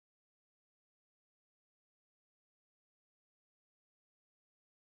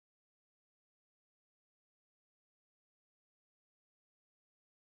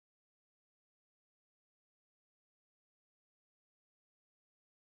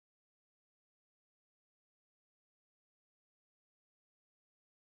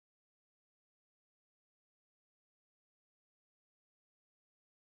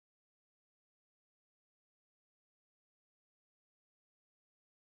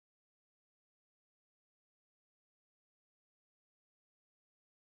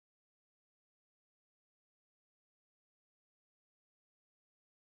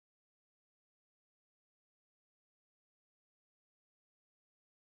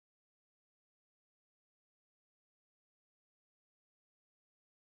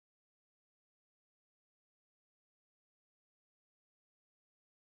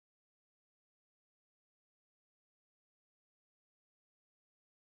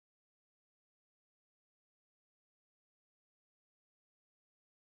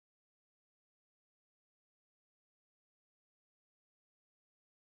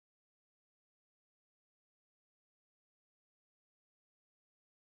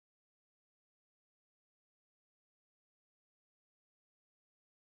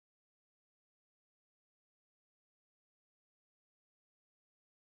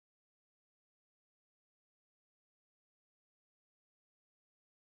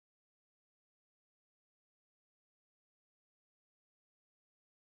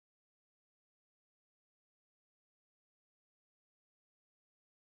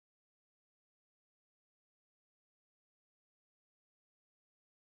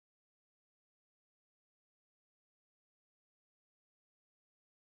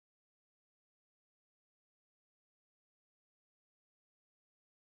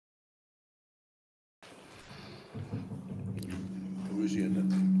easy on that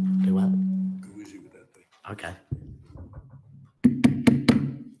thing. Do what? Go easy with that thing. Okay.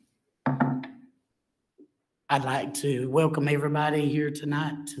 I'd like to welcome everybody here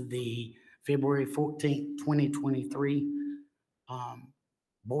tonight to the February 14th, 2023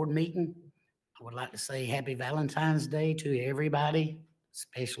 board meeting. I would like to say happy Valentine's Day to everybody,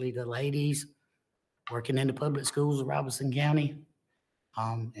 especially the ladies working in the public schools of Robeson County.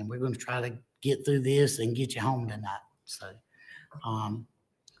 And we're going to try to get through this and get you home tonight. So,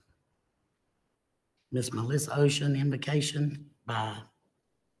 Miss Melissa Ocean, invocation by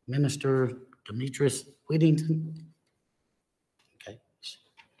Minister Demetrius Whittington. Okay.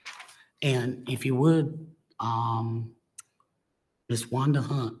 And if you would, Miss Wanda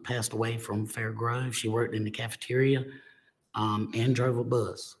Hunt passed away from Fair Grove. She worked in the cafeteria and drove a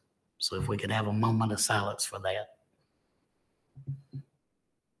bus. So if we could have a moment of silence for that.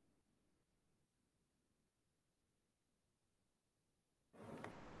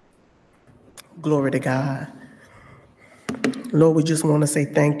 Glory to God. Lord, we just want to say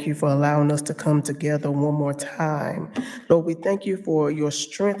thank you for allowing us to come together one more time. Lord, we thank you for your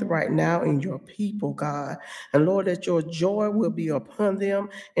strength right now in your people, God. And Lord, that your joy will be upon them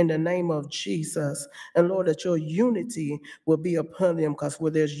in the name of Jesus. And Lord, that your unity will be upon them, because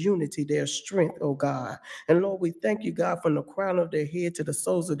where there's unity, there's strength, oh God. And Lord, we thank you, God, from the crown of their head to the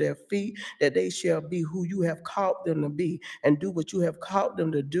soles of their feet, that they shall be who you have called them to be and do what you have called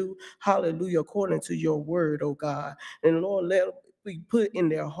them to do. Hallelujah, according to your word, oh God. And Lord, let we put in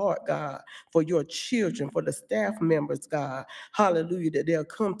their heart, God, for your children, for the staff members, God, hallelujah, that they'll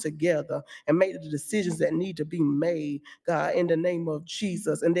come together and make the decisions that need to be made, God, in the name of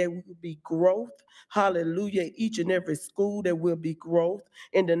Jesus. And there will be growth, hallelujah, each and every school there will be growth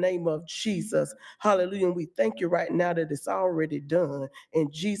in the name of Jesus, hallelujah. And we thank you right now that it's already done.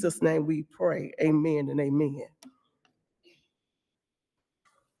 In Jesus' name we pray, amen and amen.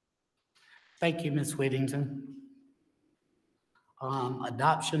 Thank you, Ms. Whittington.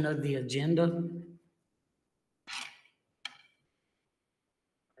 Adoption of the agenda.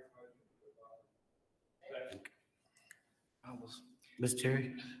 Ms.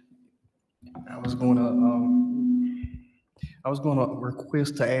 Terry. I was going to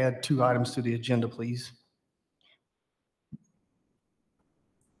request to add 2 items to the agenda, please.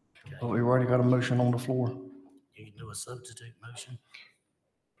 Okay. But we've already got a motion on the floor. You can do a substitute motion.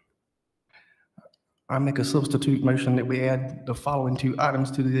 I make a substitute motion that we add the following 2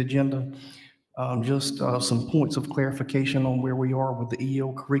 items to the agenda. Just some points of clarification on where we are with the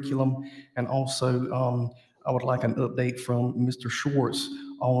EO curriculum. And also, I would like an update from Mr. Schwartz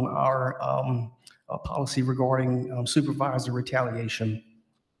on our policy regarding supervisor retaliation.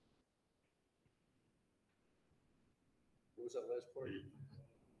 What was that last part?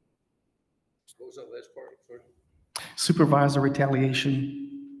 What was that last part? Sorry. Supervisor retaliation.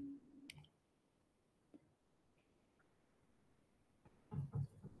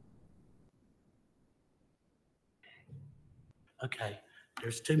 Okay,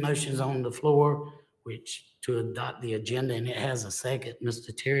 there's 2 motions on the floor, which to adopt the agenda, and it has a second.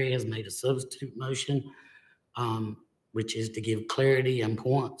 Mr. Terry has made a substitute motion, which is to give clarity and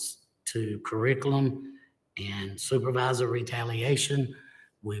points to curriculum and supervisor retaliation.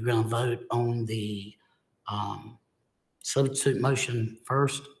 We're going to vote on the substitute motion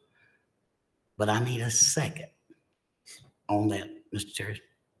first, but I need a second on that, Mr. Terry,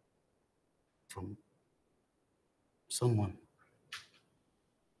 from someone.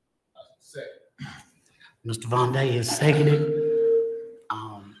 Mr. Von Day has seconded.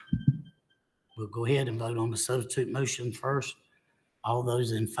 We'll go ahead and vote on the substitute motion first. All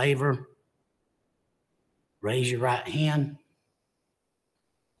those in favor, raise your right hand.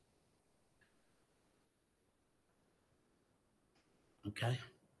 Okay.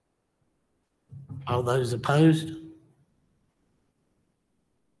 All those opposed?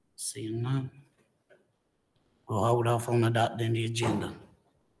 Seeing none. We'll hold off on adopting the agenda.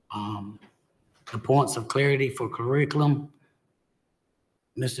 The points of clarity for curriculum.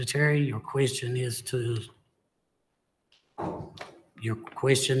 Mr. Terry, your question is to who?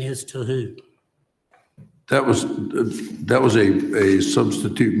 That was a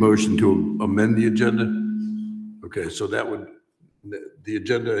substitute motion to amend the agenda. Okay, so the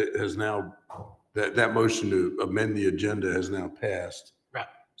agenda has now, that motion to amend the agenda has now passed. Right.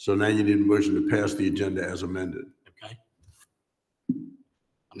 So now you need a motion to pass the agenda as amended. Okay.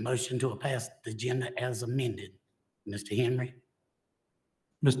 A motion to pass the agenda as amended. Mr. Henry?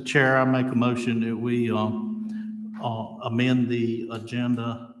 Mr. Chair, I make a motion that we amend the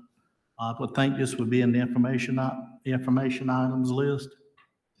agenda. I would think this would be in the information items list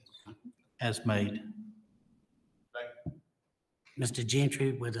as made. Mr.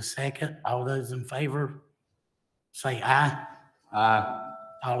 Gentry with a second. All those in favor, say aye. Aye.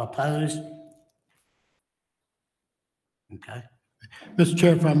 All opposed? Okay. Mr.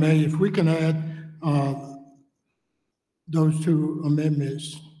 Chair, if I may, if we can add those two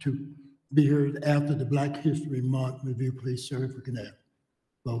amendments to be heard after the Black History Month review, please, sir, if we can add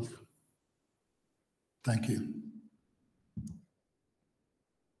both. Thank you.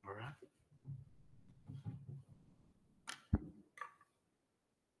 All right.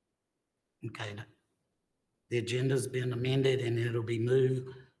 Okay. The agenda's been amended and it'll be moved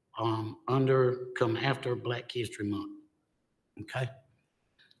come after Black History Month. Okay.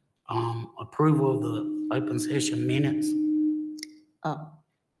 Approval of the open session minutes. Oh,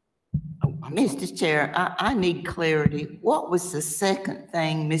 I'm sorry. Mr. Chair, I need clarity. What was the second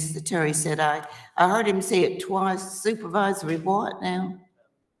thing Mr. Terry said? I heard him say it twice. Supervisory what now?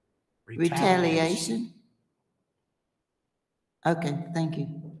 Retaliation? Okay, thank you.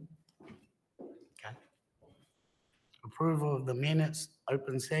 Okay. Approval of the minutes,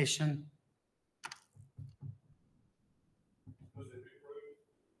 open session.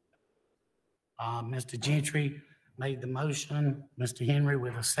 Mr. Gentry made the motion. Mr. Henry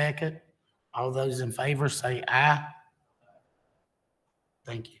with a second. All those in favor say aye.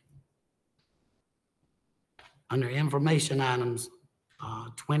 Thank you. Under information items,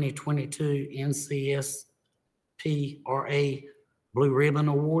 2022 NCSPRA Blue Ribbon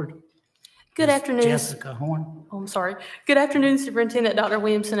Award. Good Ms. afternoon. Jessica Horn. Oh, I'm sorry. Good afternoon, Superintendent Dr.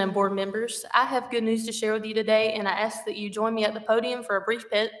 Williamson and board members. I have good news to share with you today, and I ask that you join me at the podium for a brief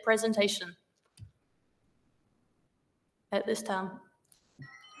presentation at this time.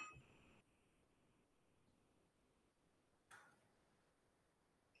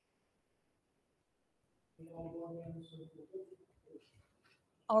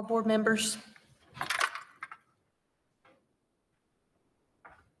 All board members.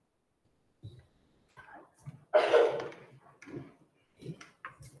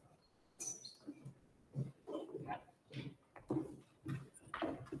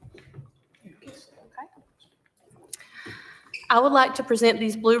 I would like to present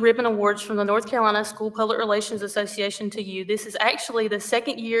these Blue Ribbon Awards from the North Carolina School Public Relations Association to you. This is actually the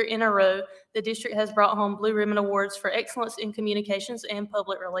second year in a row the district has brought home Blue Ribbon Awards for excellence in communications and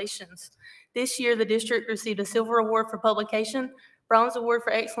public relations. This year, the district received a Silver Award for publication, Bronze Award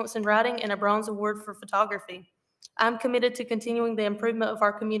for excellence in writing, and a Bronze Award for photography. I'm committed to continuing the improvement of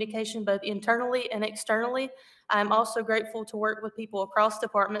our communication both internally and externally. I am also grateful to work with people across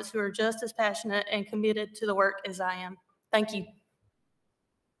departments who are just as passionate and committed to the work as I am. Thank you.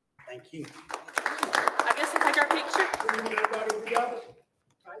 Thank you. I guess we'll take our picture. Come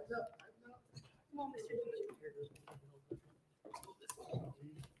on, Mr.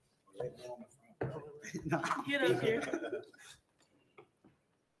 Get up here.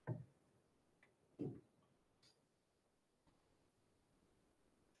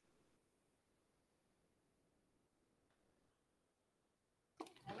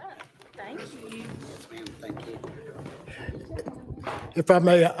 All right. Thank you. Yes, ma'am. Thank you. If I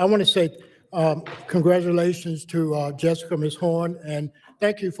may, I want to say congratulations to Jessica, Ms. Horn, and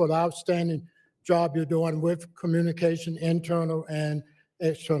thank you for the outstanding job you're doing with communication, internal and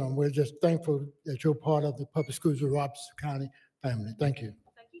external. We're just thankful that you're part of the Public Schools of Robeson County family. Thank you.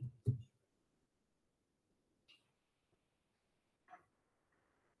 Thank you.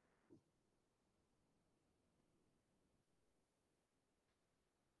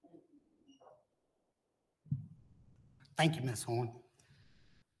 Thank you, Ms. Horn.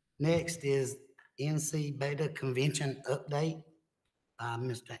 Next is NC Beta Convention update by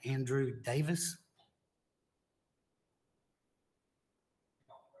Mr. Andrew Davis.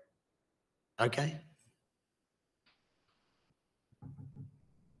 Okay.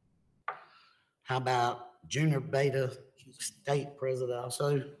 How about Junior Beta State President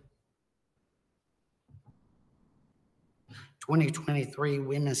also? 2023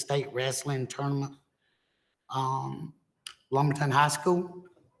 Women's State Wrestling Tournament, Lumberton High School.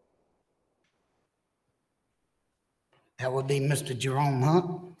 That would be Mr. Jerome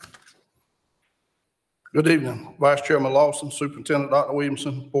Hunt. Good evening, Vice Chairman Lawson, Superintendent Dr.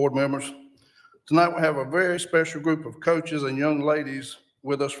 Williamson, board members. Tonight we have a very special group of coaches and young ladies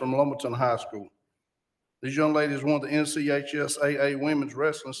with us from Lumberton High School. These young ladies won the NCHSAA Women's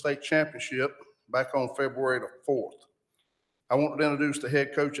Wrestling State Championship back on February the 4th. I want to introduce the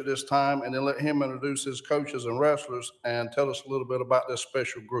head coach at this time and then let him introduce his coaches and wrestlers and tell us a little bit about this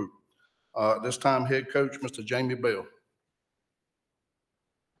special group. This time, head coach, Mr. Jamie Bell.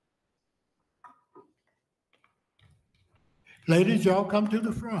 Ladies, y'all come to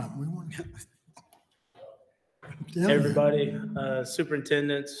the front. We want everybody,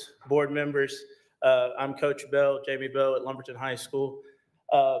 superintendents, board members. I'm Coach Bell, Jamie Bell at Lumberton High School.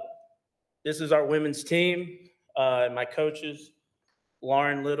 This is our women's team. My coaches,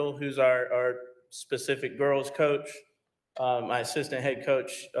 Lauren Little, who's our specific girls coach. My assistant head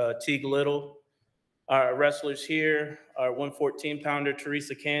coach, Teague Little. Our wrestlers here are 114-pounder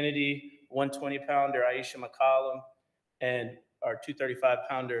Teresa Kennedy, 120-pounder Aisha McCollum, and our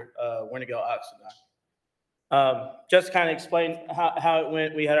 235-pounder Winnegill Oxidine. Just to kind of explain how it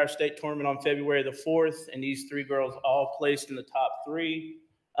went, we had our state tournament on February the 4th, and these three girls all placed in the top three,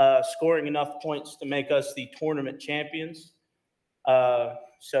 scoring enough points to make us the tournament champions.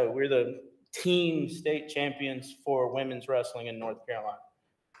 So we're the team state champions for women's wrestling in North Carolina.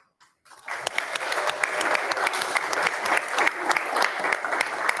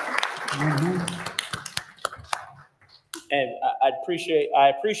 And I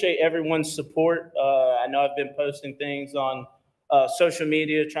appreciate everyone's support. I know I've been posting things on social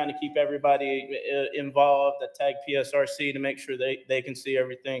media, trying to keep everybody involved. I tag PSRC to make sure they can see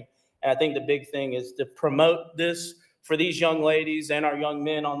everything. And I think the big thing is to promote this for these young ladies and our young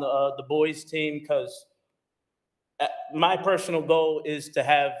men on the boys team, because my personal goal is to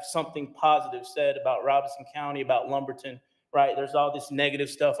have something positive said about Robeson County, about Lumberton, right? There's all this negative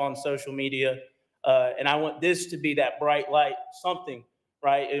stuff on social media. And I want this to be that bright light, something,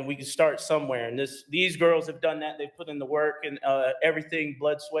 right? And we can start somewhere. And these girls have done that. They've put in the work and everything,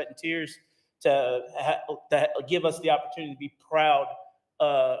 blood, sweat, and tears to give us the opportunity to be proud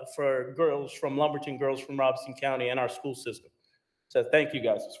for girls from Lumberton, girls from Robeson County, and our school system. So thank you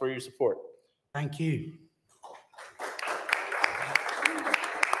guys for your support. Thank you.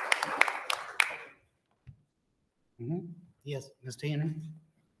 Yes, Mr. Henry.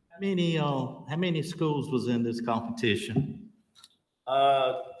 How many schools was in this competition?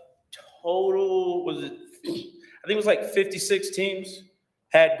 Total was it? I think it was like 56 teams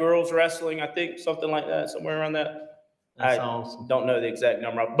had girls wrestling. I think something like that, somewhere around that. That's I awesome. don't know the exact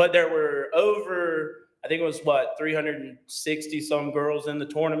number, but there were over, I think it was 360 some girls in the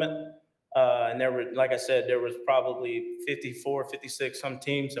tournament. And there were, like I said, there was probably 54, 56 some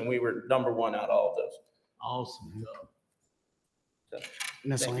teams, and we were number one out of all of those. Awesome. So,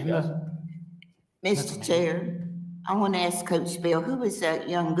 Ms. thank you, Linda. Mr. Chair, I want to ask Coach Bell, who is that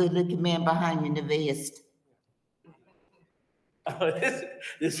young, good-looking man behind you in the vest?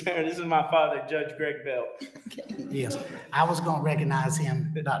 This is my father, Judge Greg Bell. Yes, I was gonna recognize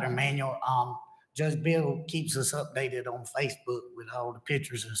him, Dr. Emmanuel. Judge Bill keeps us updated on Facebook with all the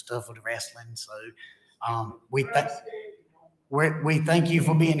pictures and stuff of the wrestling, so, we thank you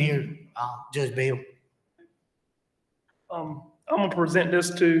for being here, Judge Bill. I'm gonna present this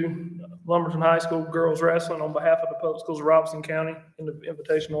to Lumberton High School girls wrestling on behalf of the public schools of Robeson County in the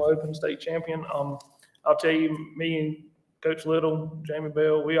Invitational Open State Champion. I'll tell you, me and Coach Little, Jamie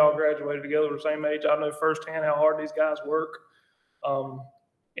Bell, we all graduated together at the same age. I know firsthand how hard these guys work and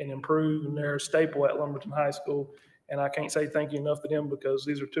improve, and they're a staple at Lumberton High School. And I can't say thank you enough to them, because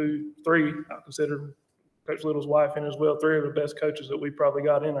these are three, I consider Coach Little's wife in as well, three of the best coaches that we probably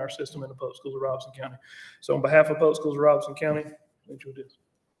got in our system in the public schools of Robeson County. So on behalf of public schools of Robeson County, thank you.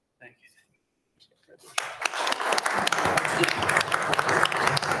 Thank you.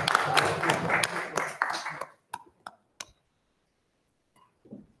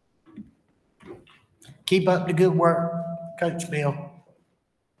 Keep up the good work, Coach Bill.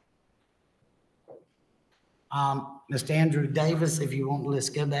 Mr. Andrew Davis, if you want, let's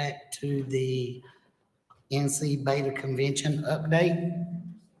go back to the NC Beta Convention update.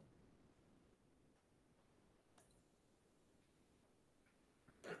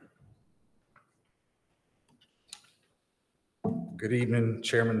 Good evening,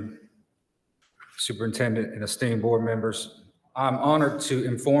 Chairman, Superintendent, and esteemed board members. I'm honored to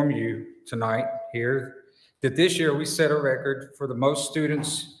inform you tonight here that this year we set a record for the most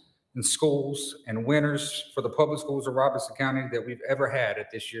students in schools and winners for the public schools of Robeson County that we've ever had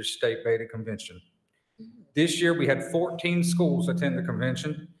at this year's State Beta Convention. This year we had 14 schools attend the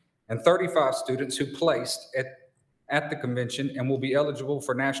convention and 35 students who placed at the convention and will be eligible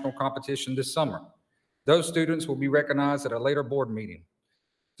for national competition this summer. Those students will be recognized at a later board meeting.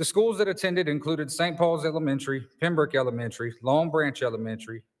 The schools that attended included St. Paul's Elementary, Pembroke Elementary, Long Branch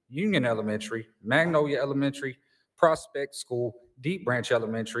Elementary, Union Elementary, Magnolia Elementary, Prospect School, Deep Branch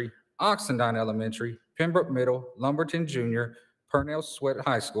Elementary, Oxendine Elementary, Pembroke Middle, Lumberton Junior, Purnell Sweat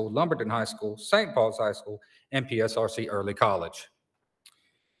High School, Lumberton High School, St. Paul's High School, and PSRC Early College.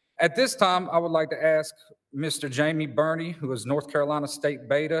 At this time, I would like to ask Mr. Jamie Burney, who is North Carolina State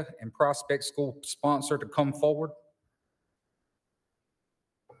Beta and Prospect School sponsor, to come forward.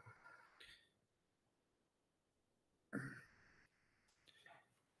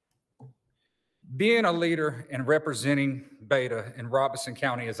 Being a leader and representing Beta in Robeson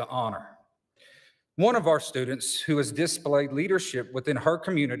County is an honor. One of our students who has displayed leadership within her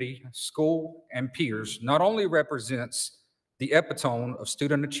community, school, and peers not only represents the epitome of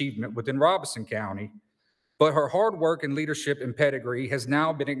student achievement within Robeson County, but her hard work and leadership and pedigree has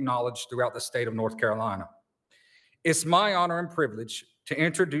now been acknowledged throughout the state of North Carolina. It's my honor and privilege to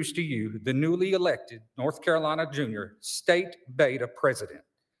introduce to you the newly elected North Carolina Junior State Beta President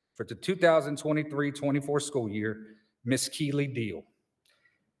for the 2023-24 school year, Ms. Keely Deal.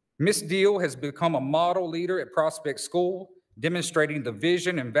 Ms. Deal has become a model leader at Prospect School, demonstrating the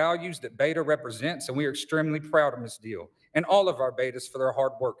vision and values that Beta represents, and we are extremely proud of Ms. Deal and all of our Betas for their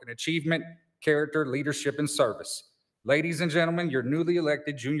hard work and achievement, character, leadership, and service. Ladies and gentlemen, your newly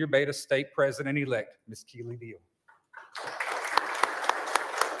elected Junior Beta State President-elect, Ms. Keely Deal.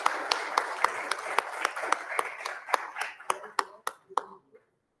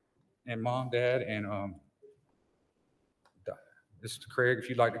 And Mom, Dad, and Mr. Craig, if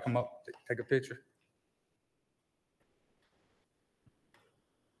you'd like to come up, take a picture.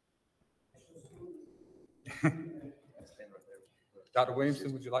 Dr.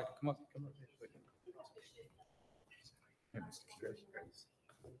 Williamson, would you like to come up?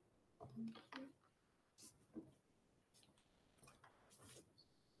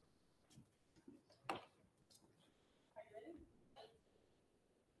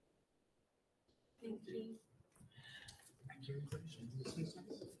 Thank you.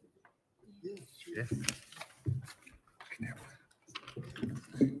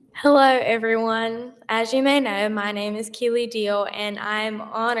 Hello, everyone. As you may know, my name is Keely Deal, and I am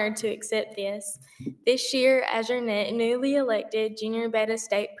honored to accept this. This year, as your newly elected Junior Beta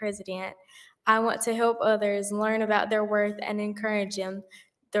State President, I want to help others learn about their worth and encourage them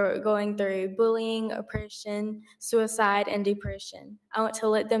going through bullying, oppression, suicide, and depression. I want to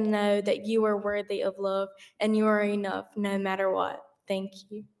let them know that you are worthy of love and you are enough no matter what. Thank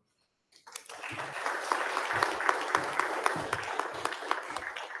you.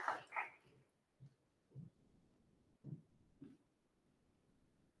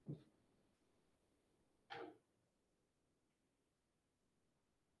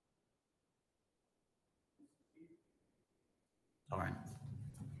 All right.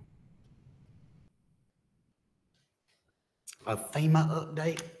 A FEMA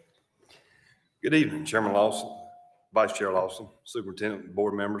update. Good evening, Chairman Lawson, Vice Chair Lawson, Superintendent, and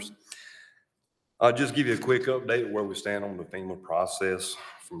board members. I'll just give you a quick update of where we stand on the FEMA process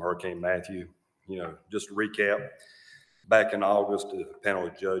from Hurricane Matthew. Just to recap, back in August, the panel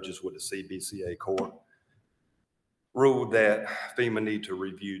of judges with the CBCA court ruled that FEMA need to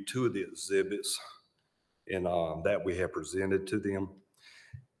review 2 of the exhibits that we have presented to them.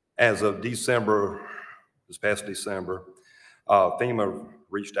 As of December, this past December, FEMA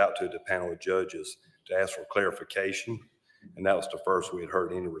reached out to the panel of judges to ask for clarification, and that was the first we had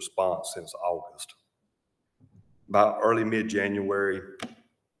heard any response since August. By early mid-January,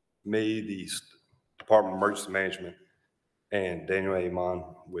 me, the Department of Emergency Management, and Daniel Amon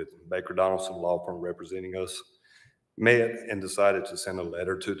with Baker Donaldson Law Firm representing us met and decided to send a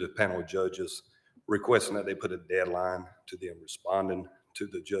letter to the panel of judges requesting that they put a deadline to them responding to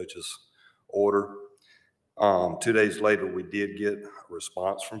the judge's order. 2 days later, we did get a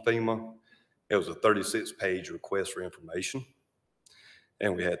response from FEMA. It was a 36-page request for information,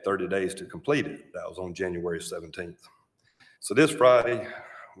 and we had 30 days to complete it. That was on January 17th. So this Friday,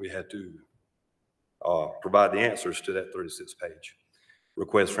 we had to provide the answers to that 36-page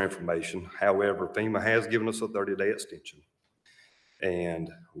request for information. However, FEMA has given us a 30-day extension, and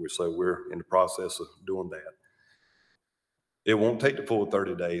so we're in the process of doing that. It won't take the full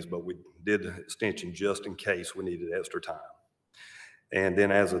 30 days, but we did the extension just in case we needed extra time. And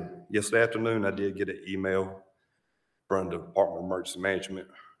then as of yesterday afternoon, I did get an email from the Department of Emergency Management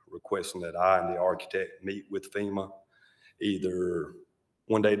requesting that I and the architect meet with FEMA either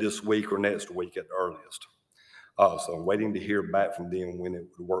one day this week or next week at the earliest. So I'm waiting to hear back from them when it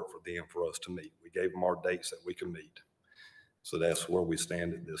would work for them for us to meet. We gave them our dates that we can meet. So that's where we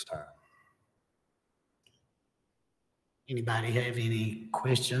stand at this time. Anybody have any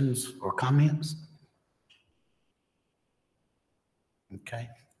questions or comments? Okay.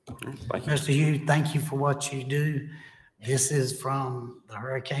 Thank you. Mr. Hughes, thank you for what you do. This is from the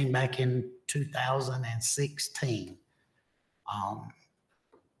hurricane back in 2016.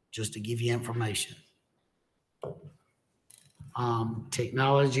 Just to give you information.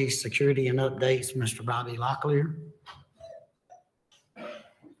 Technology, security, and updates, Mr. Bobby Locklear.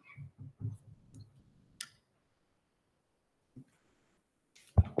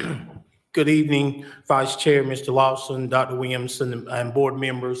 Good evening, Vice Chair, Mr. Lawson, Dr. Williamson, and board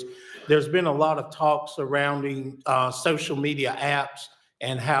members. There's been a lot of talk surrounding social media apps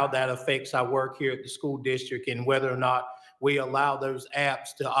and how that affects our work here at the school district and whether or not we allow those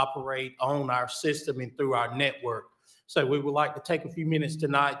apps to operate on our system and through our network. So we would like to take a few minutes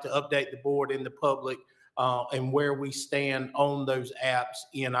tonight to update the board and the public and where we stand on those apps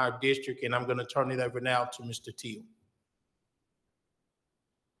in our district. And I'm going to turn it over now to Mr. Teal.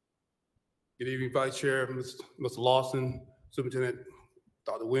 Good evening, Vice Chair, Mr. Lawson, Superintendent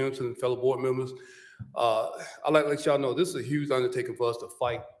Dr. Williamson, and fellow board members. I'd like to let y'all know this is a huge undertaking for us to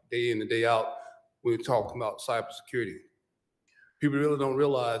fight day in and day out when we're talking about cybersecurity. People really don't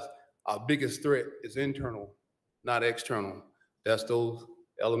realize our biggest threat is internal, not external. That's those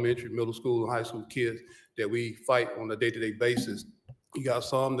elementary, middle school, and high school kids that we fight on a day-to-day basis. You got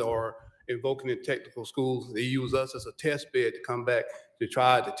some that are invoking in technical schools. They use us as a test bed to come back to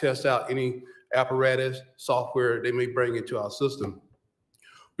try to test out any apparatus, software they may bring into our system.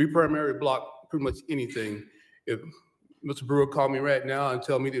 We primarily block pretty much anything. If Mr. Brewer called me right now and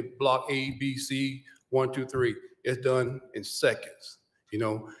tell me to block A, B, C, 1, 2, 3, it's done in seconds. You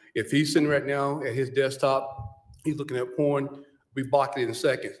know, if he's sitting right now at his desktop, he's looking at porn, we block it in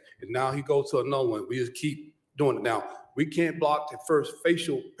seconds. And now he goes to another one. We just keep doing it. Now, we can't block the first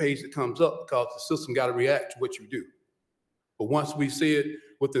facial page that comes up because the system got to react to what you do. But once we see it,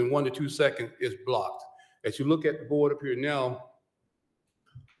 within 1 to 2 seconds, it's blocked. As you look at the board up here now,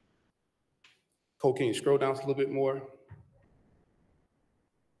 Cole, can you scroll down a little bit more?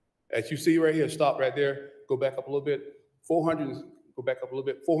 As you see right here, stop right there, go back up a little bit. 400, go back up a little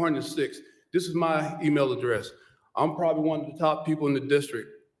bit, 406. This is my email address. I'm probably one of the top people in the district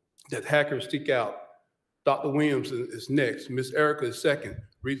that hackers seek out. Dr. Williamson is next. Miss Erica is second.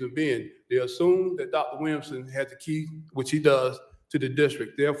 Reason being, they assume that Dr. Williamson has the key, which he does, to the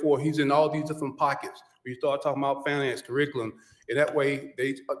district. Therefore, he's in all these different pockets. We start talking about finance, curriculum, and that way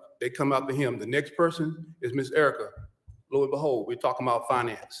they come out to him. The next person is Miss Erica. Lo and behold, we're talking about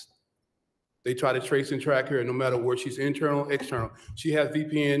finance. They try to trace and track her no matter where she's internal, external. She has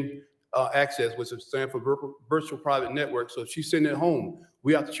VPN access, which stands for virtual private network. So if she's sitting at home,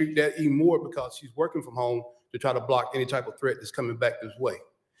 we have to treat that even more because she's working from home to try to block any type of threat that's coming back this way.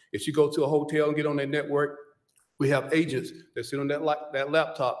 If she goes to a hotel and get on that network, we have agents that sit on that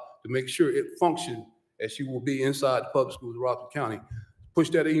laptop to make sure it functions as she will be inside the public schools of Robeson County.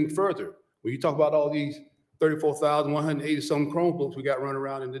 Push that even further. When you talk about all these 34,180 some Chromebooks we got running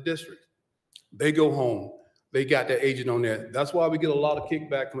around in the district, they go home. They got that agent on there. That's why we get a lot of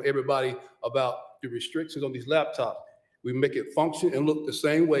kickback from everybody about the restrictions on these laptops. We make it function and look the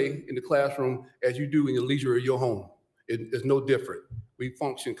same way in the classroom as you do in the leisure of your home. It's no different. We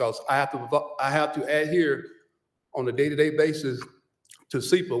function because I have to adhere on a day-to-day basis to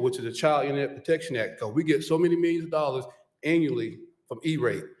CEPA, which is the Child Internet Protection Act, because we get so many millions of dollars annually from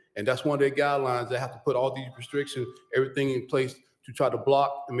E-rate. And that's one of their guidelines. They have to put all these restrictions, everything in place to try to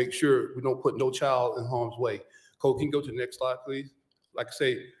block and make sure we don't put no child in harm's way. Cole, can you go to the next slide, please? Like I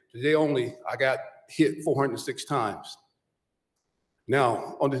say, today only, I got hit 406 times.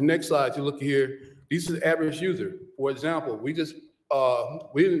 Now, on this next slide, you look here, these are the average user. For example, we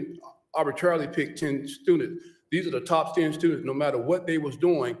didn't arbitrarily pick 10 students. These are the top 10 students. No matter what they was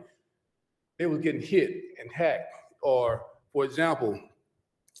doing, they was getting hit and hacked. Or, for example,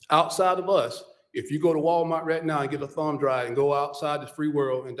 outside of us, if you go to Walmart right now and get a thumb drive and go outside the free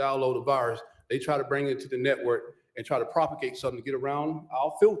world and download a virus, they try to bring it to the network and try to propagate something to get around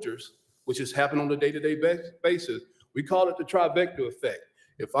our filters, which has happened on a day-to-day basis. We call it the trifecta effect.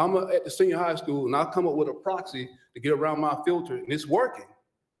 If I'm at the senior high school and I come up with a proxy to get around my filter and it's working,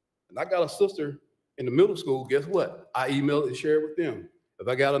 and I got a sister in the middle school, guess what? I email it and share it with them. If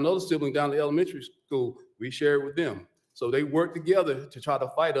I got another sibling down in the elementary school, we share it with them. So they work together to try to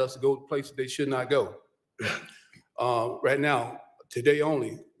fight us to go to places they should not go. Right now, today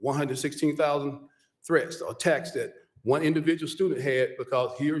only, 116,000 threats or attacks that one individual student had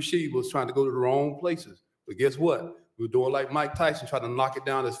because he or she was trying to go to the wrong places. But guess what? We're doing like Mike Tyson, trying to knock it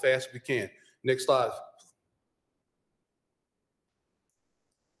down as fast as we can. Next slide.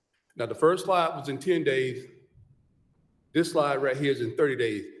 Now, the first slide was in 10 days. This slide right here is in 30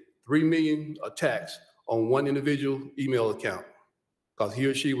 days. 3 million attacks on one individual email account because he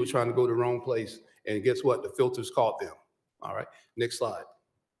or she was trying to go to the wrong place. And guess what? The filters caught them. All right, next slide.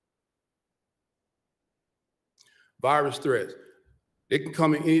 Virus threats. They can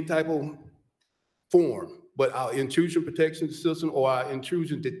come in any type of form, but our intrusion protection system or our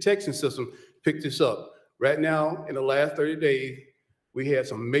intrusion detection system picked this up. Right now, in the last 30 days, we had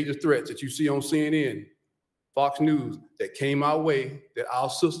some major threats that you see on CNN, Fox News, that came our way that our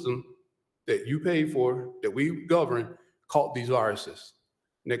system that you pay for, that we govern, caught these viruses.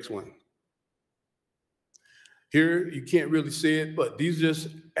 Next one. Here, you can't really see it, but these are just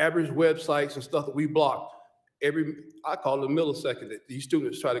average websites and stuff that we block I call it a millisecond that these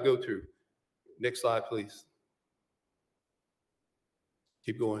students try to go through. Next slide, please.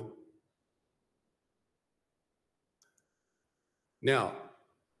 Keep going. Now,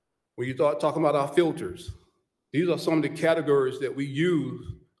 when you start talking about our filters, these are some of the categories that we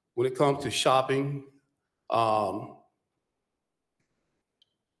use when it comes to shopping, porn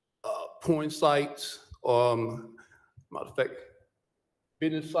sites, matter of fact,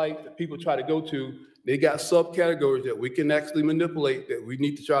 business sites that people try to go to. They got subcategories that we can actually manipulate, that we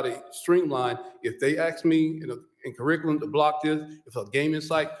need to try to streamline. If they ask me in curriculum to block this, if it's a gaming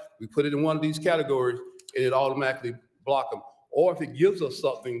site, we put it in one of these categories and it automatically block them. Or if it gives us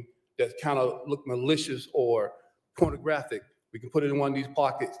something that kind of look malicious or pornographic, we can put it in one of these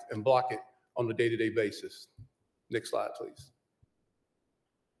pockets and block it on a day-to-day basis. Next slide, please.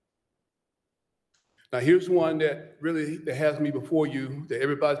 Now, here's one that has me before you, that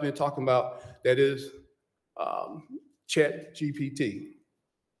everybody's been talking about, that is ChatGPT.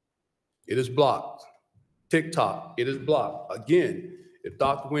 It is blocked. TikTok, it is blocked. Again, if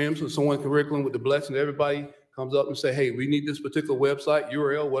Dr. Williams or someone in curriculum with the blessing of everybody comes up and say, hey, we need this particular website,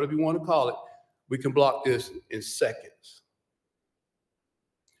 URL, whatever you want to call it, we can block this in seconds.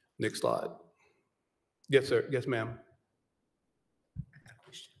 Next slide. Yes, sir. Yes, ma'am.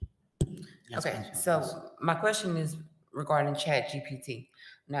 Okay, so my question is regarding ChatGPT.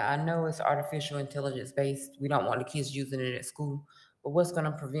 Now, I know it's artificial intelligence based. We don't want the kids using it at school, but what's going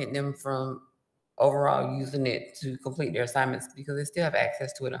to prevent them from overall using it to complete their assignments, because they still have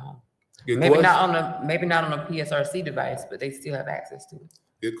access to it at home? Maybe not on a PSRC device, but they still have access to it.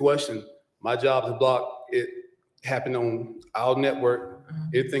 Good question. My job is to block it happening on our network.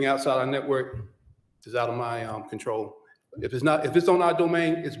 Everything outside our network is out of my control. If it's on our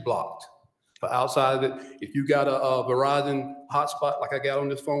domain, it's blocked. But outside of it, if you got a Verizon hotspot like I got on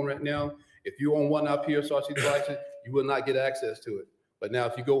this phone right now, if you own one of our PSRC devices, you will not get access to it. But now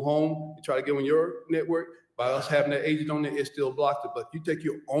if you go home and try to get on your network, by us having that agent on there, it still blocks it. But if you take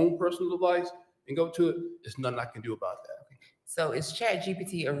your own personal device and go to it, there's nothing I can do about that. So is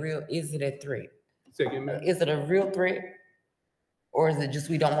ChatGPT is it a threat? Say again, ma'am. Is it a real threat? Or is it just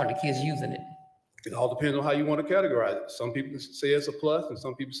we don't want the kids using it? It all depends on how you want to categorize it. Some people say it's a plus and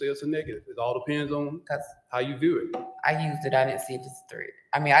some people say it's a negative. It all depends on how you view it. I used it. I didn't see it as a threat.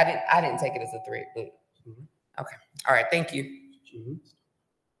 I mean, I didn't take it as a threat, but okay. All right. Thank you.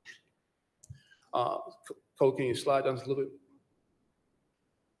 Cole, can you slide down just a little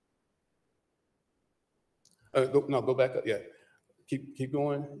bit? Go back up. Yeah. Keep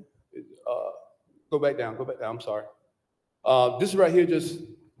going. Go back down. Go back down. I'm sorry. This is right here, just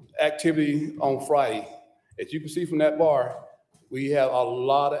activity on Friday. As you can see from that bar, we have a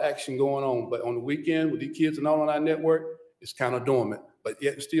lot of action going on. But on the weekend, with these kids and all on our network, it's kind of dormant. But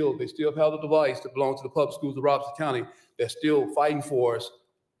yet still, they still have the device that belongs to the public schools of Robeson County that's still fighting for us,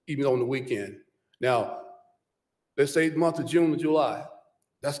 even on the weekend. Now, let's say the month of June or July.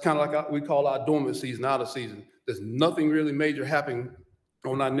 That's kind of like we call our dormant season, out of season. There's nothing really major happening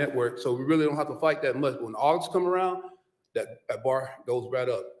on our network, so we really don't have to fight that much. But when August come around, that bar goes right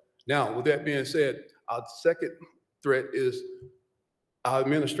up. Now, with that being said, our second threat is our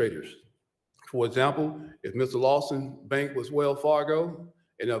administrators. For example, if Mr. Lawson bank was Wells Fargo,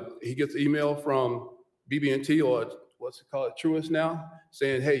 and he gets an email from BB&T or what's it called, Truist now,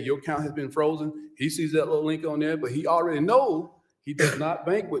 saying, hey, your account has been frozen. He sees that little link on there, but he already knows he does not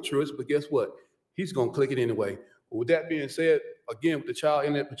bank with Truist, but guess what? He's gonna click it anyway. But with that being said, again, with the Child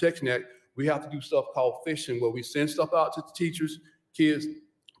Internet Protection Act, we have to do stuff called phishing, where we send stuff out to the teachers, kids,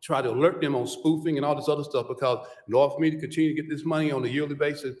 try to alert them on spoofing and all this other stuff, because in order for me to continue to get this money on a yearly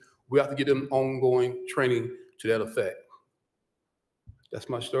basis, we have to get them ongoing training to that effect. That's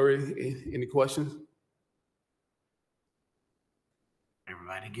my story. Any questions?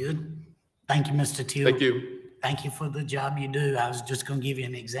 Everybody good? Thank you, Mr. Teal. Thank you. Thank you for the job you do. I was just going to give you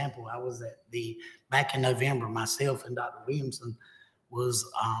an example. I was back in November, myself and Dr. Williamson was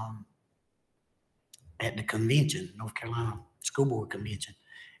at the convention, North Carolina School Board Convention,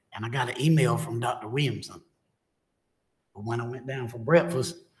 and I got an email from Dr. Williamson. But when I went down for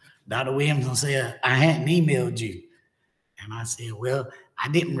breakfast, Dr. Williamson said, I hadn't emailed you. And I said, well, I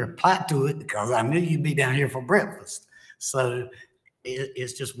didn't reply to it because I knew you'd be down here for breakfast. So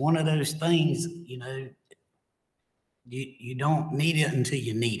it's just one of those things, you know, you don't need it until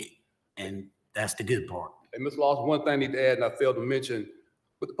you need it. And that's the good part. And Ms. Lawson, one thing I need to add, and I failed to mention,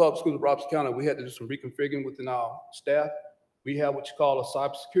 with the public schools of Robeson County, we had to do some reconfiguring within our staff. We have what you call a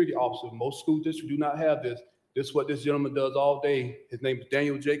cybersecurity officer. Most school districts do not have this. This is what this gentleman does all day. His name is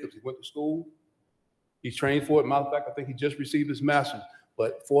Daniel Jacobs. He went to school. He's trained for it. Matter of fact, I think he just received his master's.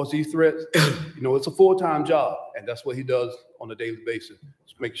 But for these threats, you know, it's a full-time job, and that's what he does on a daily basis.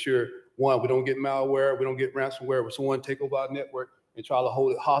 Just make sure, one, we don't get malware, we don't get ransomware, when someone take over our network and try to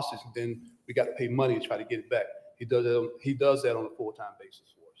hold it hostage, and then we got to pay money to try to get it back. He does that on a full-time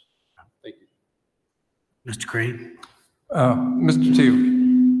basis for us. Thank you. Mr. Craig? Mr.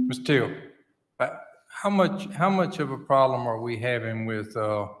 Teal, how much of a problem are we having with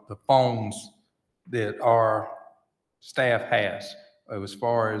the phones that our staff has, as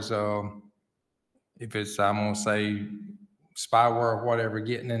far as if it's, I'm gonna say, spyware or whatever,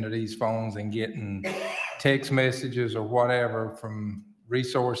 getting into these phones and getting text messages or whatever from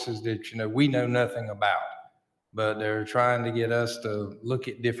resources that, you know, we know nothing about, but they're trying to get us to look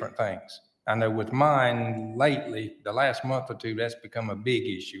at different things. I know with mine lately, the last month or two, that's become a big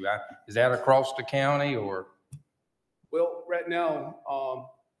issue. Is that across the county or? Well, right now,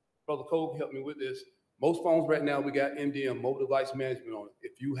 Brother Cole helped me with this. Most phones right now, we got MDM, mobile device management on it.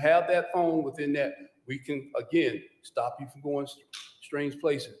 If you have that phone within that, we can, again, stop you from going strange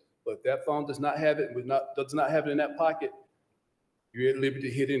places. But if that phone does not have it, does not have it in that pocket, you're at liberty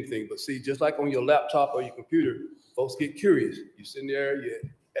to hit anything. But see, just like on your laptop or your computer, folks get curious. You're sitting there, you're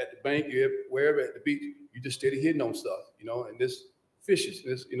at the bank, you're wherever, at the beach, you just steady hitting on stuff, you know, and this fishes,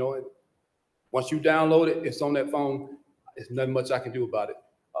 this, you know, and once you download it, it's on that phone. There's nothing much I can do about it.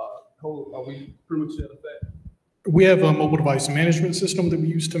 Are we pretty much set up that? We have a mobile device management system that we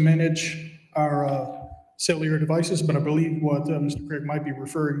use to manage our cellular devices, but I believe what Mr. Craig might be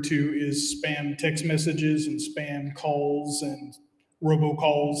referring to is spam text messages and spam calls and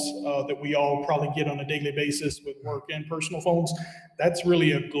robocalls that we all probably get on a daily basis with work and personal phones. That's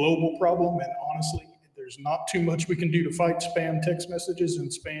really a global problem, and honestly, there's not too much we can do to fight spam text messages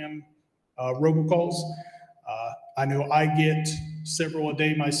and spam robocalls. I know I get several a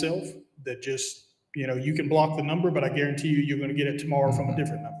day myself that just, you know, you can block the number, but I guarantee you, you're going to get it tomorrow from a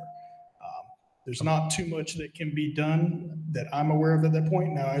different number. There's not too much that can be done that I'm aware of at that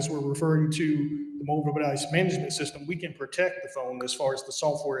point. Now, as we're referring to the mobile device management system, we can protect the phone as far as the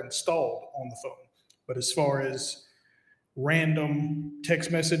software installed on the phone. But as far as random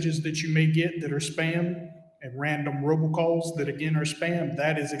text messages that you may get that are spam and random robocalls that again are spam,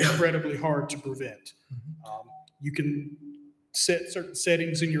 that is incredibly hard to prevent. You can set certain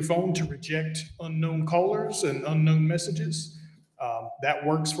settings in your phone to reject unknown callers and unknown messages. That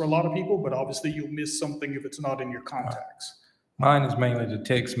works for a lot of people, but obviously you'll miss something if it's not in your contacts. Mine is mainly the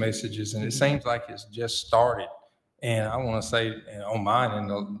text messages, and it seems like it's just started. And I want to say on mine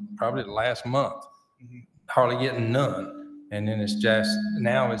in probably the last month, hardly getting none. And then it's just,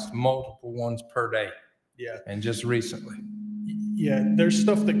 now it's multiple ones per day. Yeah. And just recently. Yeah, there's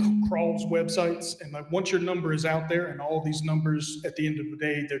stuff that crawls websites, and like once your number is out there, and all these numbers at the end of the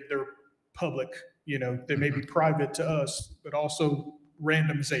day, they're public. You know, they may be private to us, but also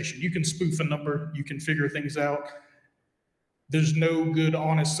randomization. You can spoof a number, you can figure things out. There's no good,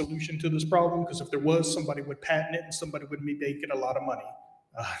 honest solution to this problem, because if there was, somebody would patent it and somebody would be making a lot of money.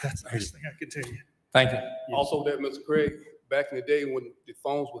 That's the best thing I can tell you. Thank you. Also that, Mr. Craig, back in the day when the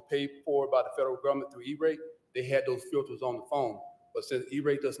phones were paid for by the federal government through E-rate, they had those filters on the phone. But since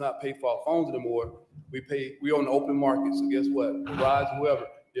E-rate does not pay for our phones anymore, we're on the open market. So guess what? Verizon, whoever,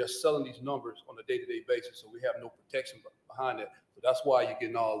 they're selling these numbers on a day-to-day basis. So we have no protection behind that. So that's why you're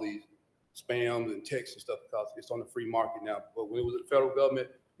getting all these spams and texts and stuff, because it's on the free market now. But when it was the federal government,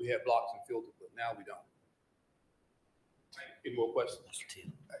 we had blocks and filters, but now we don't. Any more questions?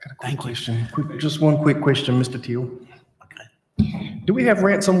 I got a quick question. Just one quick question, Mr. Teal. Okay. Do we have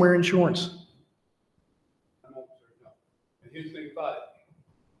ransomware insurance? And here's the thing about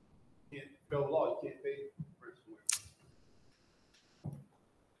it. In federal law, you can't pay ransomware.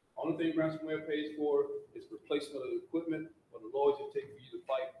 Only thing ransomware pays for is replacement of the equipment or the lawyers it takes for you to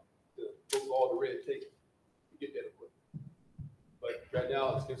fight, to go through all the red tape to get that equipment. But right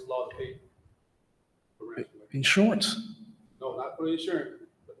now, it's against the law to pay for ransomware. Insurance? No, not for insurance,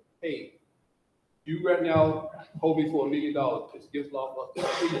 but pay. You right now hold me for $1 million. It's against law for us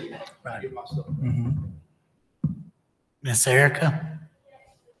to pay you to get my stuff. Miss Erica?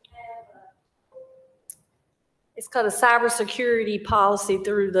 It's called a cybersecurity policy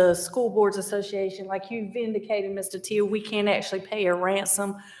through the School Boards Association. Like you've indicated, Mr. Teal, we can't actually pay a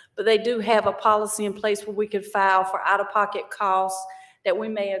ransom, but they do have a policy in place where we could file for out-of-pocket costs that we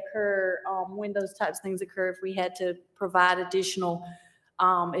may occur when those types of things occur, if we had to provide additional,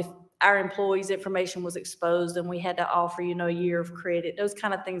 if our employees' information was exposed and we had to offer, you know, a year of credit. Those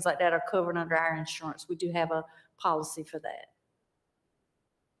kind of things like that are covered under our insurance. We do have a policy for that.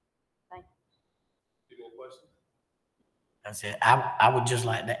 That's it. I would just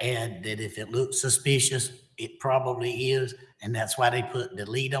like to add that if it looks suspicious, it probably is, and that's why they put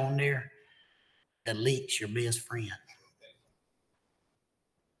delete on there. Delete's your best friend.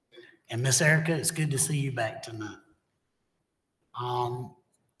 And Miss Erica, it's good to see you back tonight.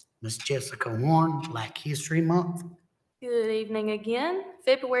 Miss Jessica Warren, Black History Month. Good evening again.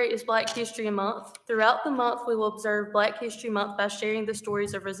 February is Black History Month. Throughout the month, we will observe Black History Month by sharing the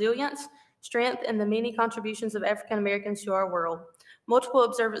stories of resilience, strength, and the many contributions of African Americans to our world. Multiple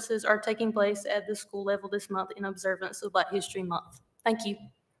observances are taking place at the school level this month in observance of Black History Month. Thank you.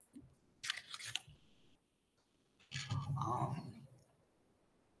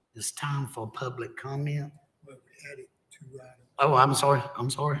 It's time for public comment. Oh, I'm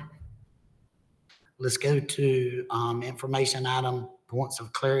sorry. Let's go to information item, points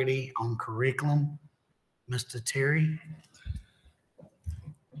of clarity on curriculum. Mr. Terry.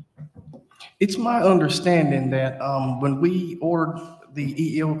 It's my understanding that when we ordered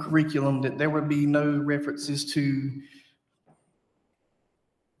the EL curriculum, that there would be no references to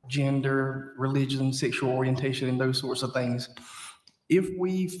gender, religion, sexual orientation, and those sorts of things. If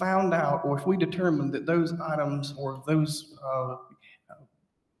we found out, or if we determined that those items or those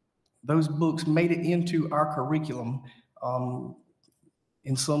books made it into our curriculum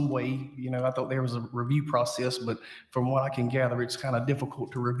in some way, I thought there was a review process, but from what I can gather, it's kind of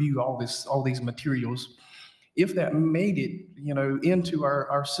difficult to review all these materials. If that made it, into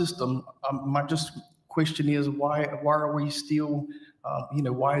our system, my just question is why are we still,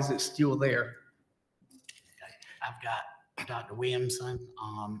 why is it still there? I've got Dr. Williamson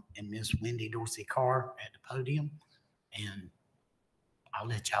and Miss Wendy Dorsey Carr at the podium, and I'll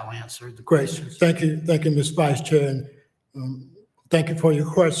let y'all answer the Great. questions. Thank you, Ms. Vice Chair, and thank you for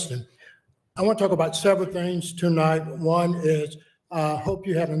your question. I want to talk about several things tonight. One is I hope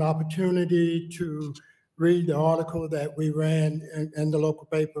you had an opportunity to read the article that we ran in the local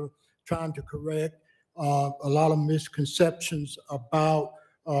paper trying to correct a lot of misconceptions about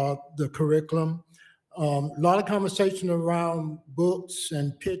the curriculum. A lot of conversation around books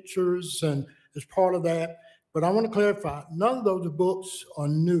and pictures and as part of that, but I want to clarify, none of those books are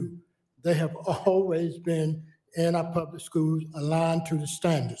new. They have always been in our public schools aligned to the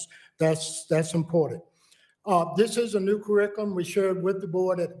standards. That's important. This is a new curriculum we shared with the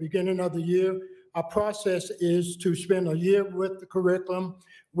board at the beginning of the year. Our process is to spend a year with the curriculum.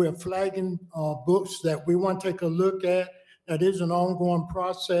 We're flagging books that we want to take a look at. That is an ongoing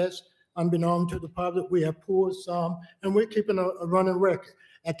process. Unbeknown to the public, we have pulled some, and we're keeping a running record.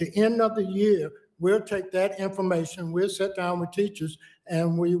 At the end of the year, we'll take that information, we'll sit down with teachers,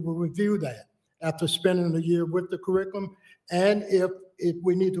 and we will review that after spending the year with the curriculum. And if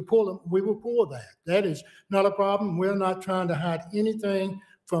we need to pull them, we will pull that. That is not a problem. We're not trying to hide anything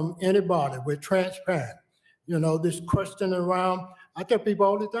from anybody. We're transparent. This question around, I tell people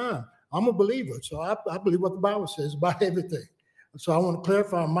all the time, I'm a believer, so I believe what the Bible says about everything. So I want to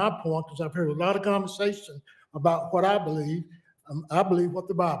clarify my point because I've heard a lot of conversation about what I believe. I believe what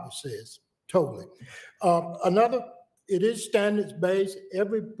the Bible says, totally. It is standards-based,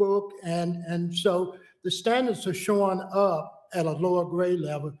 every book, and so the standards are showing up at a lower grade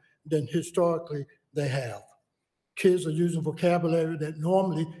level than historically they have. Kids are using vocabulary that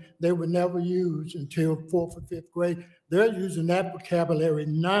normally they would never use until 4th or 5th grade. They're using that vocabulary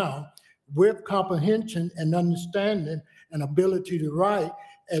now with comprehension and understanding and ability to write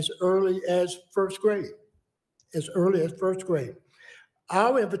as early as first grade,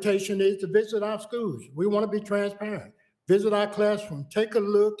 Our invitation is to visit our schools. We want to be transparent. Visit our classroom. Take a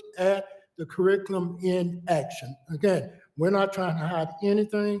look at the curriculum in action. Again, we're not trying to hide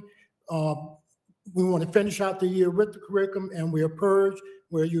anything. We want to finish out the year with the curriculum, and we'll purge.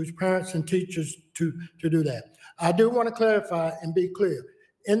 We'll use parents and teachers to do that. I do want to clarify and be clear.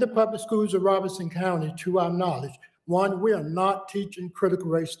 In the public schools of Robeson County, to our knowledge, one, we are not teaching critical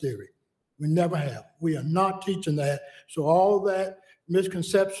race theory. We never have. We are not teaching that. So all that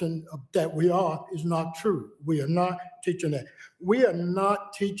misconception that we are is not true. We are not teaching that. We are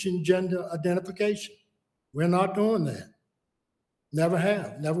not teaching gender identification. We're not doing that. Never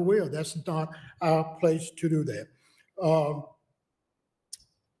have, never will. That's not our place to do that.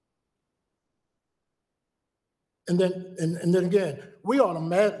 And then again, we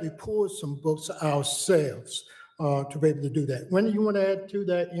automatically pull some books ourselves to be able to do that. When you want to add to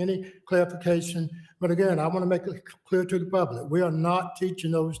that, any clarification? But again, I want to make it clear to the public, we are not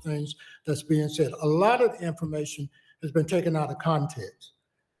teaching those things that's being said. A lot of the information has been taken out of context,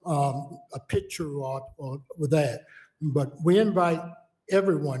 a picture or with that. But we invite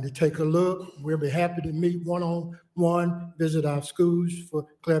everyone to take a look. We'll be happy to meet one-on-one, visit our schools for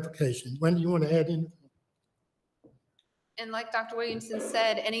clarification. When do you want to add anything? And like Dr. Williamson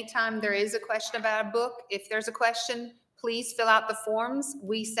said, anytime there is a question about a book, if there's a question, please fill out the forms.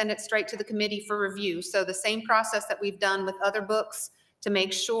 We send it straight to the committee for review. So the same process that we've done with other books to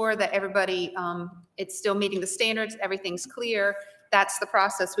make sure that everybody, it's still meeting the standards, everything's clear. That's the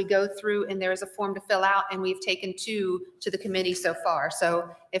process we go through, and there is a form to fill out, and we've taken two to the committee so far. So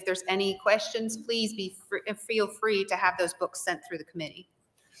if there's any questions, please feel free to have those books sent through the committee.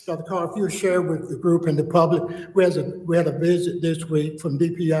 Dr. Carr, if you share with the group and the public, we had a visit this week from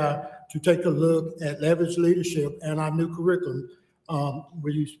DPI to take a look at leverage leadership and our new curriculum.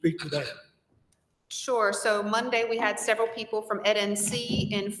 Will you speak to that? Sure. So Monday, we had several people from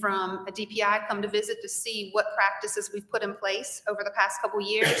EdNC and from a DPI come to visit to see what practices we've put in place over the past couple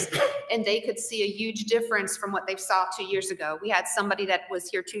years, and they could see a huge difference from what they saw 2 years ago. We had somebody that was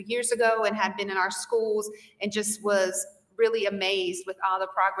here 2 years ago and had been in our schools and just was really amazed with all the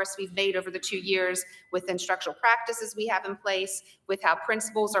progress we've made over the 2 years with instructional practices we have in place, with how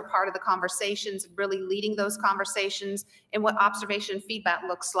principals are part of the conversations, really leading those conversations, and what observation and feedback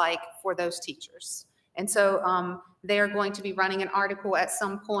looks like for those teachers. And so they are going to be running an article at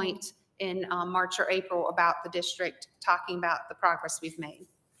some point in March or April about the district, talking about the progress we've made.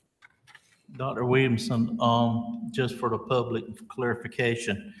 Dr. Williamson, just for the public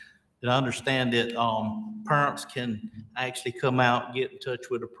clarification, did I understand that parents can actually come out, get in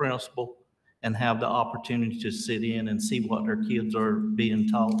touch with the principal, and have the opportunity to sit in and see what their kids are being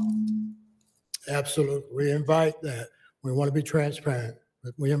taught? Absolutely. We invite that. We want to be transparent,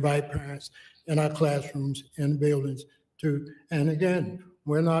 but we invite parents in our classrooms, in buildings to, and again,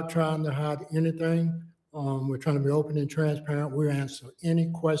 we're not trying to hide anything. We're trying to be open and transparent. We answer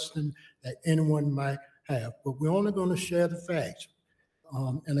any question that anyone might have, but we're only going to share the facts.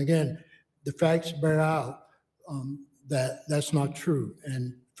 And again, the facts bear out that that's not true.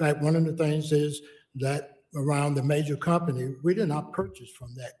 And in fact, one of the things is that around the major company, we did not purchase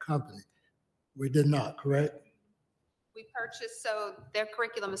from that company. We did not, correct? We purchased, so their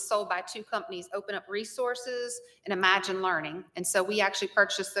curriculum is sold by two companies, Open Up Resources and Imagine Learning. And so we actually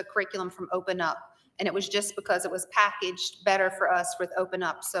purchased the curriculum from Open Up. And it was just because it was packaged better for us with Open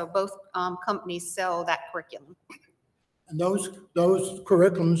Up. So both companies sell that curriculum. And those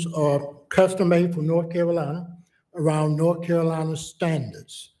curriculums are custom made for North Carolina around North Carolina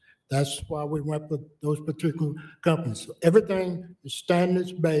standards. That's why we went with those particular companies. So everything is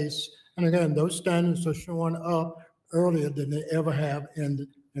standards based. And again, those standards are showing up earlier than they ever have in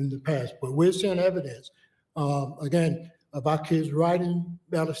the past. But we're seeing evidence, again, of our kids writing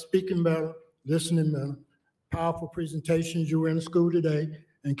better, speaking better, listening better, powerful presentations. You were in the school today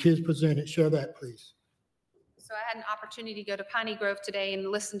and kids presented. Share that, please. So I had an opportunity to go to Piney Grove today and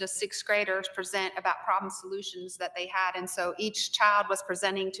listen to sixth graders present about problem solutions that they had. And so each child was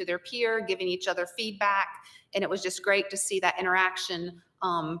presenting to their peer, giving each other feedback. And it was just great to see that interaction.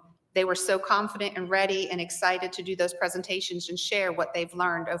 They were so confident and ready and excited to do those presentations and share what they've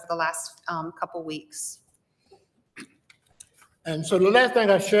learned over the last couple weeks. And so the last thing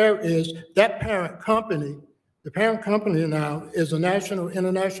I share is that parent company, the parent company now is a national,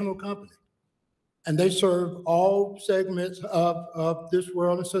 international company. And they serve all segments of this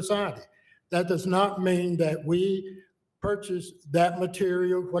world and society. That does not mean that we purchase that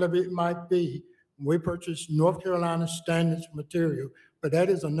material, whatever it might be. We purchase North Carolina standards material, but that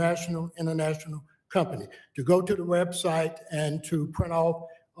is a national, international company. To go to the website and to print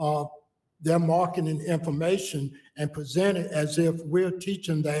off their marketing information and present it as if we're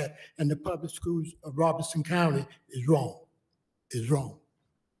teaching that in the public schools of Robeson County is wrong, is wrong.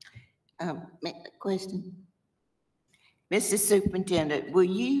 Question. Mr. Superintendent, will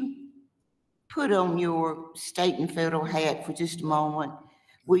you put on your state and federal hat for just a moment?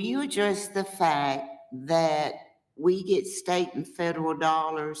 Will you address the fact that we get state and federal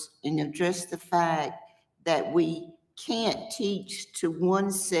dollars and address the fact that we can't teach to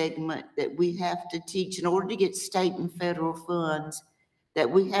one segment, that we have to teach in order to get state and federal funds, that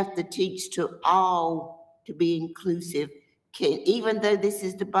we have to teach to all to be inclusive? Even though this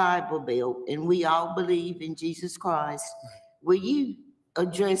is the Bible Belt and we all believe in Jesus Christ, will you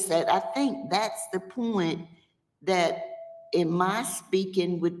address that? I think that's the point that in my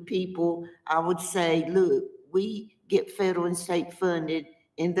speaking with people, I would say, look, we get federal and state funded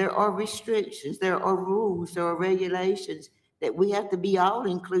and there are restrictions, there are rules, there are regulations that we have to be all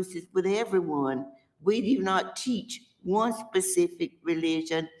inclusive with everyone. We do not teach one specific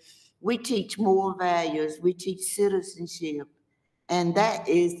religion. We teach moral values, we teach citizenship, and that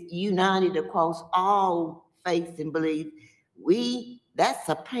is united across all faith and belief. That's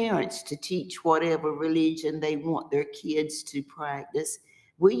the parents to teach whatever religion they want their kids to practice.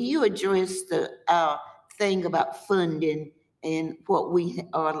 Will you address the thing about funding and what we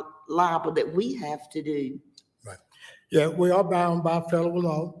are liable that we have to do. Right. Yeah, we are bound by federal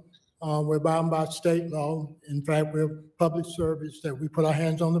law. We're bound by state law. In fact, we're public service that we put our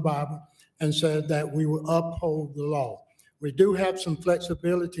hands on the Bible and said that we will uphold the law. We do have some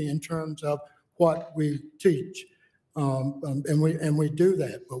flexibility in terms of what we teach, and we do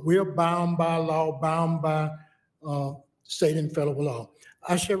that. But we are bound by law, bound by state and federal law.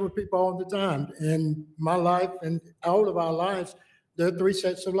 I share with people all the time in my life and all of our lives, there are three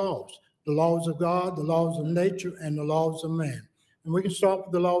sets of laws: the laws of God, the laws of nature, and the laws of man. And we can start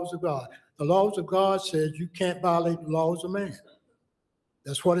with the laws of God. The laws of God says you can't violate the laws of man.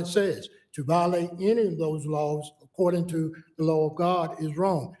 That's what it says. To violate any of those laws, according to the law of God, is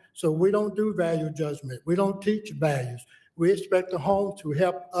wrong. So we don't do value judgment. We don't teach values. We expect the home to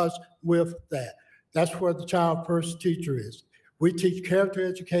help us with that. That's where the child first teacher is. We teach character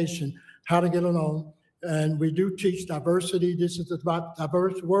education, how to get along, and we do teach diversity. This is a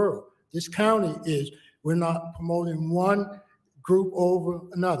diverse world. This county is. We're not promoting one group over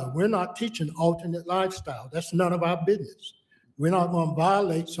another. We're not teaching alternate lifestyle. That's none of our business. We're not going to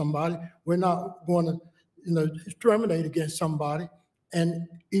violate somebody. We're not going to, discriminate against somebody. And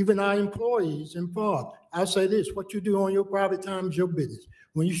even our employees involved. I'll say this: what you do on your private time is your business.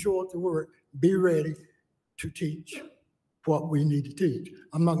 When you show up to work, be ready to teach what we need to teach.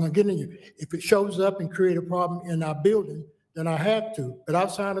 I'm not going to get in you. If it shows up and create a problem in our building, then I have to. But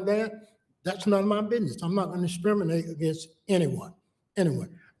outside of that, that's none of my business. I'm not going to discriminate against anyone.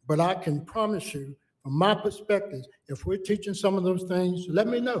 But I can promise you, from my perspective, if we're teaching some of those things, let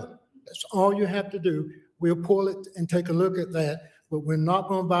me know. That's all you have to do. We'll pull it and take a look at that, but we're not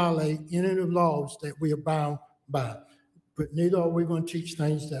going to violate any of the laws that we are bound by. But neither are we going to teach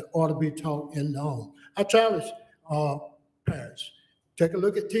things that ought to be taught in the home. I challenge parents, take a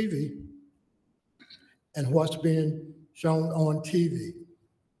look at TV and what's being shown on TV.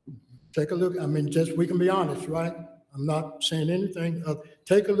 Take a look. I mean, just we can be honest, right? I'm not saying anything.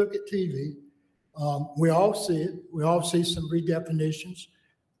 Take a look at TV. We all see it. We all see some redefinitions.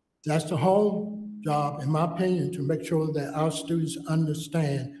 That's the home job, in my opinion, to make sure that our students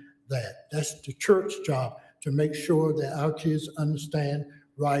understand that. That's the church job, to make sure that our kids understand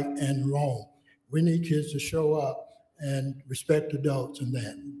right and wrong. We need kids to show up and respect adults and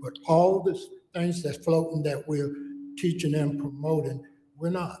that. But all the things that's floating that we're teaching and promoting,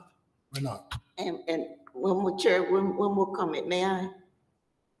 we're not. We're not. And one more, Chair, one more comment, may I?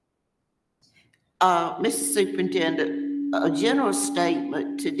 Mr. Superintendent, a general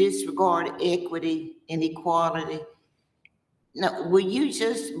statement to disregard equity and equality. Now, will you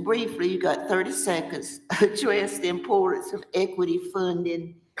just briefly, you got 30 seconds, address the importance of equity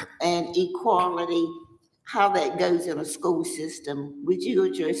funding and equality, how that goes in a school system? Would you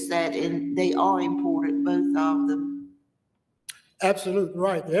address that? And they are important, both of them. Absolutely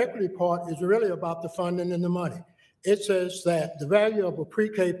right. The equity part is really about the funding and the money. It says that the value of a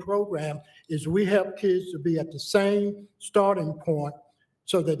pre-K program is we help kids to be at the same starting point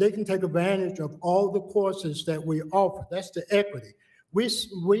so that they can take advantage of all the courses that we offer. That's the equity. We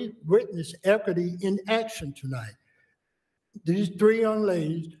witness equity in action tonight. These three young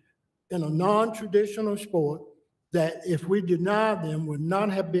ladies in a non-traditional sport that if we deny them would not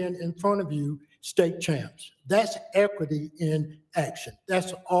have been in front of you state champs. That's equity in action.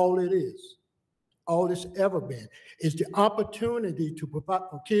 That's all it is. All it's ever been is the opportunity to provide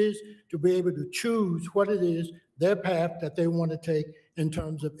for kids to be able to choose what it is, their path that they want to take in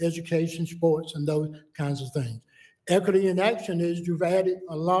terms of education, sports, and those kinds of things. Equity in action is you've added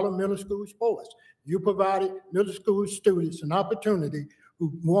a lot of middle school sports. You provided middle school students an opportunity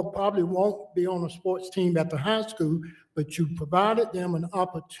who probably won't be on a sports team at the high school, but you provided them an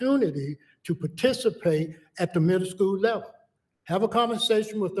opportunity to participate at the middle school level. Have a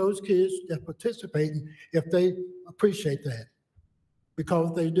conversation with those kids that participating if they appreciate that,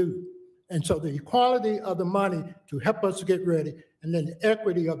 because they do. And so the equality of the money to help us get ready, and then the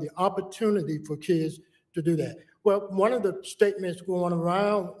equity of the opportunity for kids to do that. Well, one of the statements going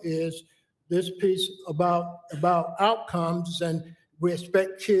around is this piece about outcomes and we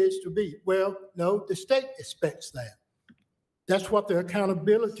expect kids to be. Well, no, the state expects that. That's what the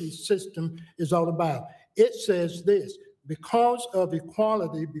accountability system is all about. It says this: because of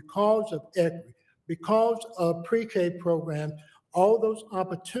equality, because of equity, because of pre-K programs, all those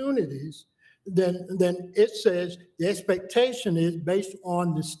opportunities, then it says the expectation is based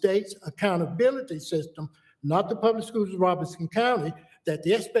on the state's accountability system, not the public schools of Robeson County, that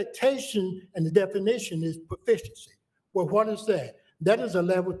the expectation and the definition is proficiency. Well, what is that? That is a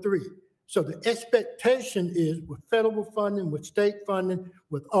level 3. So the expectation is with federal funding, with state funding,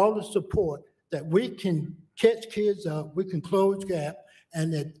 with all the support, that we can catch kids up, we can close gap,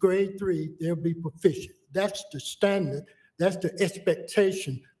 and at grade 3, they'll be proficient. That's the standard, that's the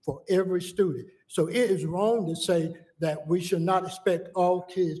expectation for every student. So it is wrong to say that we should not expect all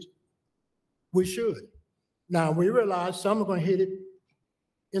kids. We should. Now, we realize some are going to hit it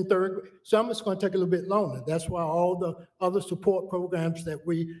in 3rd grade. Some it's going to take a little bit longer. That's why all the other support programs that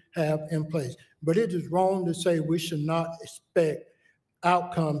we have in place. But it is wrong to say we should not expect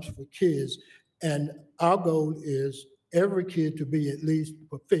outcomes for kids. And our goal is every kid to be at least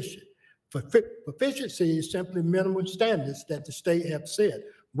proficient. Proficiency is simply minimum standards that the state have set.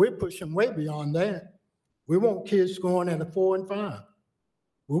 We're pushing way beyond that. We want kids scoring at a 4 and 5.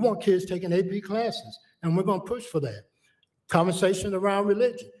 We want kids taking AP classes, and we're going to push for that. Conversation around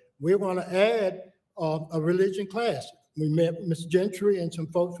religion. We're going to add a religion class. We met Ms. Gentry and some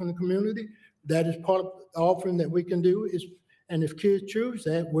folks from the community. That is part of the offering that we can do. And if kids choose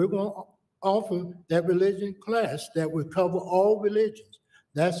that, we're going to offer that religion class that will cover all religions.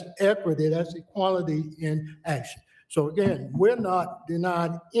 That's equity, that's equality in action. So again, we're not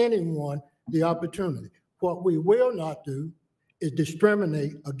denying anyone the opportunity. What we will not do is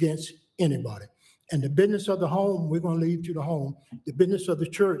discriminate against anybody. And the business of the home, we're going to leave to the home. The business of the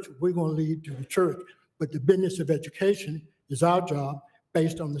church, we're going to leave to the church. But the business of education is our job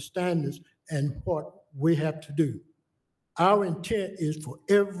based on the standards and what we have to do. Our intent is for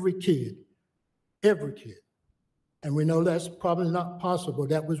every kid. And we know that's probably not possible.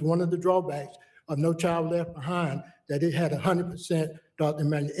 That was one of the drawbacks of No Child Left Behind, that it had 100% Dr.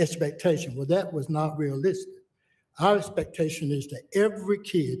 Emmanuel expectation. Well, that was not realistic. Our expectation is that every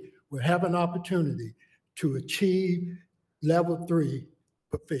kid will have an opportunity to achieve level 3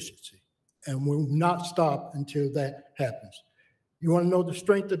 proficiency, and will not stop until that happens. You want to know the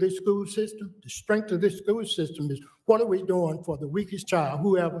strength of this school system? The strength of this school system is what are we doing for the weakest child,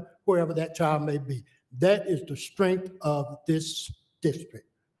 whoever that child may be. That is the strength of this district,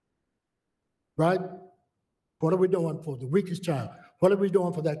 right? What are we doing for the weakest child? What are we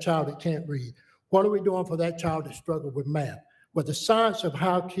doing for that child that can't read? What are we doing for that child that struggles with math? But the science of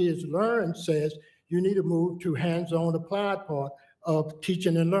how kids learn says you need to move to hands-on applied part of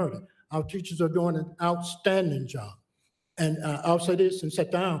teaching and learning. Our teachers are doing an outstanding job. And I'll say this and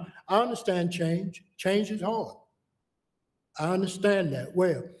sit down. I understand change. Change is hard. I understand that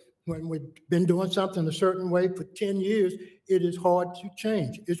well. When we've been doing something a certain way for 10 years, it is hard to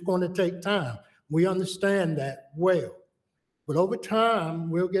change. It's going to take time. We understand that well. But over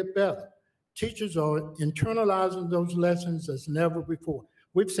time, we'll get better. Teachers are internalizing those lessons as never before.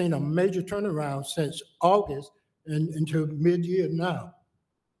 We've seen a major turnaround since August and into mid-year now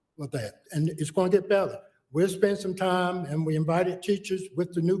with that. And it's going to get better. We'll spend some time, and we invited teachers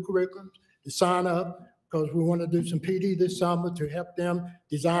with the new curriculums to sign up, because we want to do some PD this summer to help them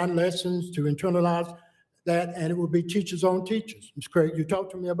design lessons, to internalize that, and it will be teachers on teachers. Ms. Craig, you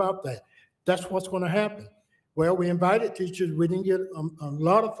talked to me about that. That's what's going to happen. Well, we invited teachers. We didn't get a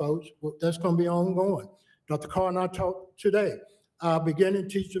lot of folks. Well, that's going to be ongoing. Dr. Carr and I talked today. Our beginning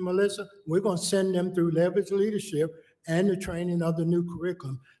teacher, Melissa, we're going to send them through leverage leadership and the training of the new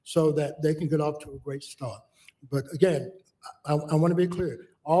curriculum so that they can get off to a great start. But again, I want to be clear.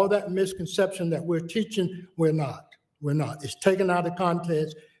 All that misconception that we're teaching, we're not. We're not. It's taken out of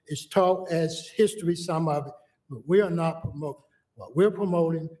context. It's taught as history, some of it, but we are not promoting. What we're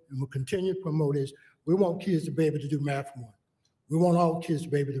promoting, and we'll continue to promote, is we want kids to be able to do math 1. We want all kids to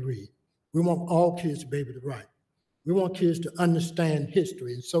be able to read. We want all kids to be able to write. We want kids to understand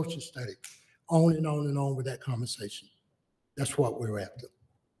history and social studies, on and on and on with that conversation. That's what we're after.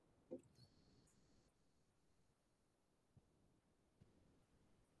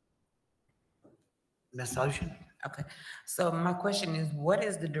 Ms. Ocean? Okay, so my question is, what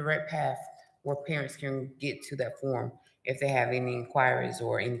is the direct path where parents can get to that form if they have any inquiries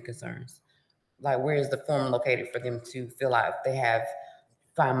or any concerns? Like, where is the form located for them to fill out if they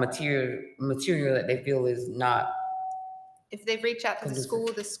find material that they feel is not? If they reach out to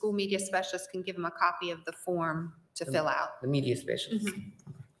the school media specialist can give them a copy of the form to fill out. The media specialist.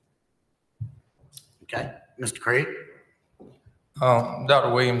 Okay, Mr. Craig?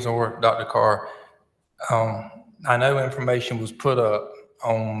 Dr. Williams or Dr. Carr, I know information was put up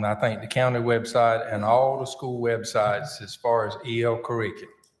on, I think, the county website and all the school websites as far as EL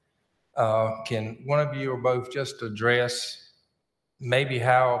curriculum. Can one of you or both just address maybe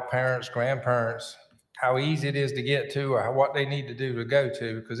how parents, grandparents, how easy it is to get to, or what they need to do to go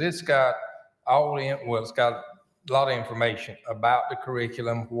to? Because it's got it's got a lot of information about the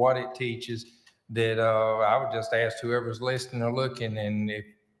curriculum, what it teaches, that I would just ask whoever's listening or looking, and if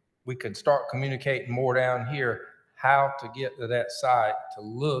we could start communicating more down here, how to get to that site to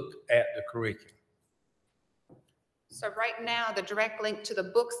look at the curriculum? So right now, the direct link to the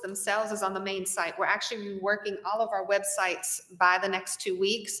books themselves is on the main site. We're actually reworking all of our websites by the next 2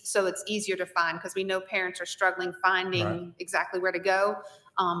 weeks, so it's easier to find because we know parents are struggling finding exactly where to go.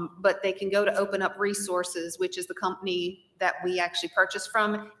 But they can go to Open Up Resources, which is the company that we actually purchased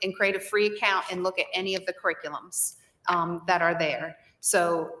from, and create a free account and look at any of the curriculums that are there.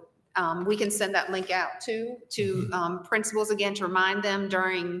 So we can send that link out to principals again to remind them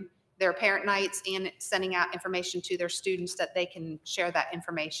during their parent nights and sending out information to their students that they can share that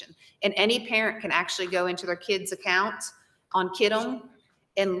information. And any parent can actually go into their kid's account on Kid'em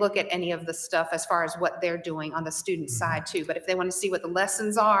and look at any of the stuff as far as what they're doing on the student side too. But if they want to see what the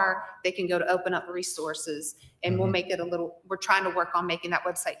lessons are, they can go to Open Up Resources, and we'll make it we're trying to work on making that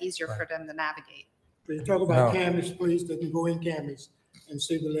website easier for them to navigate. When you talk about Canvas, please, they can go in Canvas and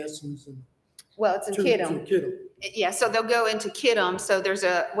see the lessons. And well, it's in Kid'em. Yeah, so they'll go into Kid'em. So there's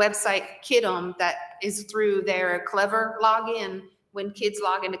a website, Kid'em, that is through their Clever login. When kids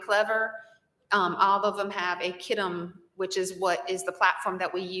log into Clever, all of them have a Kid'em, which is what is the platform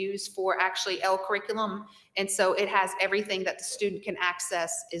that we use for actually L curriculum. And so it has everything that the student can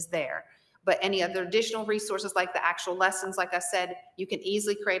access is there. But any other additional resources like the actual lessons, like I said, you can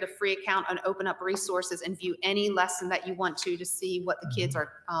easily create a free account and Open Up Resources and view any lesson that you want to see what the kids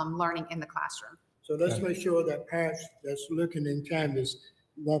are learning in the classroom. So let's make sure that parents that's looking in Canvas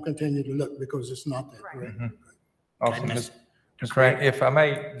won't continue to look because it's not that correct. Awesome. Mr. Frank, if I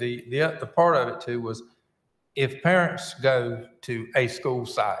may, the part of it too was if parents go to a school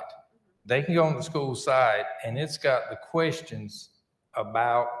site, they can go on the school site and it's got the questions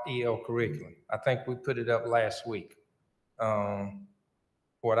about EL curriculum. I think we put it up last week.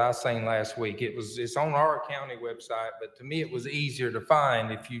 What I seen last week, it's on our county website, but to me it was easier to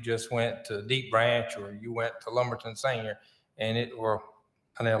find if you just went to Deep Branch or you went to Lumberton Senior or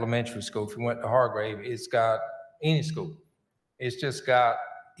an elementary school. If you went to Hargrave, it's got any school. It's just got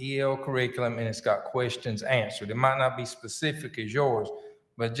EL curriculum and it's got questions answered. It might not be specific as yours,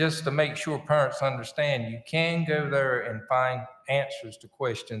 but just to make sure parents understand, you can go there and find answers to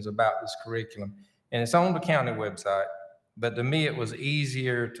questions about this curriculum. And it's on the county website, but to me, it was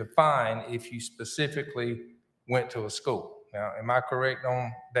easier to find if you specifically went to a school. Now, am I correct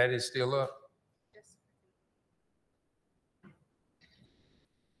on that is still up?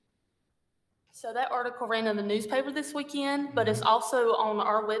 So that article ran in the newspaper this weekend, but it's also on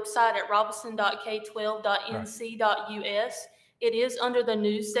our website at robeson.k12.nc.us. It is under the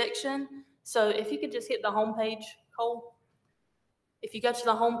news section. So if you could just hit the home page, Cole. If you go to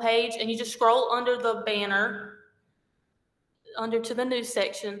the home page and you just scroll under the banner, under to the news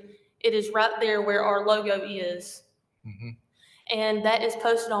section, it is right there where our logo is. And that is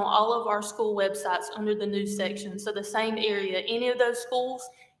posted on all of our school websites under the news section. So the same area, any of those schools,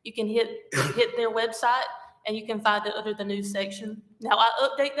 you can hit their website and you can find it under the news section. Now I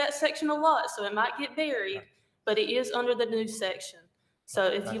update that section a lot, so it might get buried, but it is under the news section. So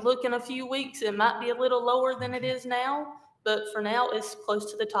if you look in a few weeks, it might be a little lower than it is now, but for now it's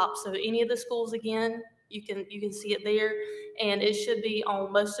close to the top. So any of the schools, again, you can see it there, and it should be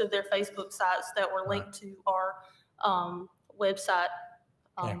on most of their Facebook sites that were linked to our website.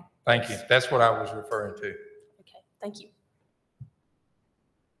 Thank you. That's what I was referring to. Okay, thank you.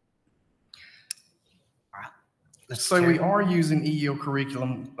 So we are using EL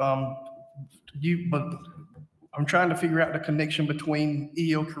curriculum, but I'm trying to figure out the connection between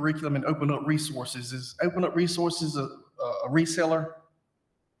EL curriculum and Open Up Resources. Is Open Up Resources a reseller?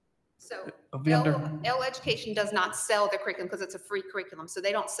 So a vendor? L Education does not sell their curriculum because it's a free curriculum, so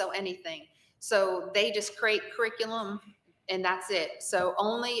they don't sell anything. So they just create curriculum and that's it. So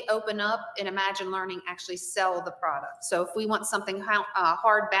only Open Up and Imagine Learning actually sell the product. So if we want something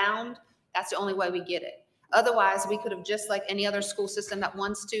hard bound, that's the only way we get it. Otherwise, we could have, just like any other school system that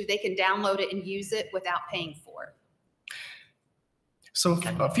wants to, they can download it and use it without paying for it. So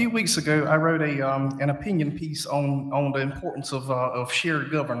a few weeks ago, I wrote an opinion piece on the importance of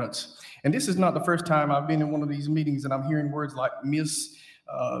shared governance. And this is not the first time I've been in one of these meetings and I'm hearing words like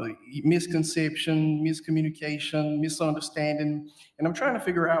misconception, miscommunication, misunderstanding. And I'm trying to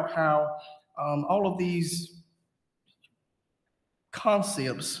figure out how all of these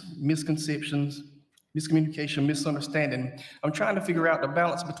concepts, misconceptions, miscommunication, misunderstanding, I'm trying to figure out the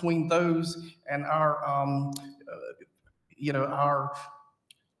balance between those and our, our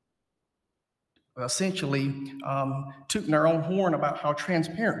essentially tooting our own horn about how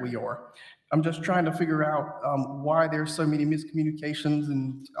transparent we are. I'm just trying to figure out why there's so many miscommunications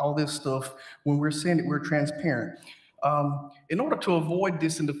and all this stuff when we're saying that we're transparent. In order to avoid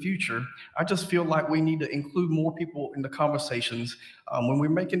this in the future, I just feel like we need to include more people in the conversations. When we're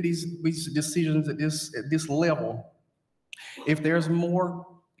making these decisions at this level, if there's more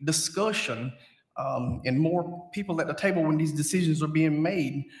discussion and more people at the table when these decisions are being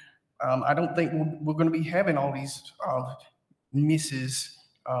made, I don't think we're going to be having all these misses,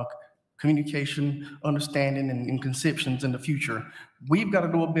 communication, understanding, and conceptions in the future. We've got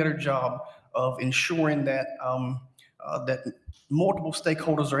to do a better job of ensuring that that multiple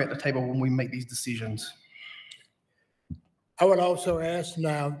stakeholders are at the table when we make these decisions. I would also ask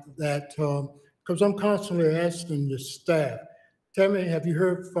now that, because I'm constantly asking the staff, tell me, have you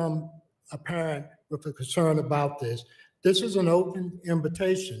heard from a parent with a concern about this? This is an open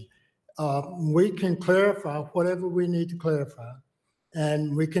invitation. We can clarify whatever we need to clarify,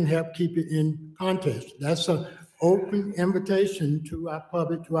 and we can help keep it in context. That's an open invitation to our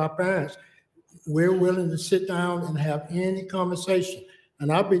public, to our parents. We're willing to sit down and have any conversation.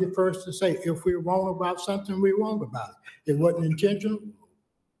 And I'll be the first to say, if we're wrong about something, we're wrong about it. It wasn't intentional.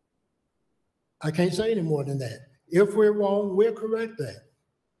 I can't say any more than that. If we're wrong, we'll correct that.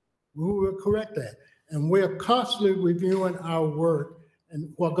 We will correct that. And we're constantly reviewing our work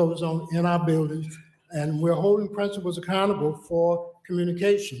and what goes on in our buildings. And we're holding principals accountable for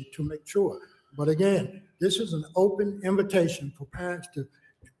communication to make sure. But again, this is an open invitation for parents to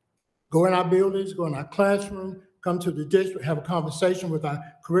go in our buildings, go in our classroom, come to the district, have a conversation with our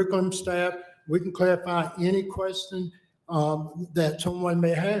curriculum staff. We can clarify any question that someone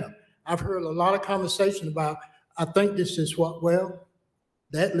may have. I've heard a lot of conversation about, I think this is what, well,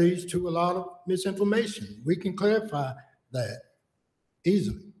 that leads to a lot of misinformation. We can clarify that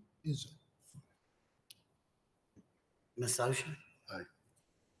easily. Ms. Ocean? Aye.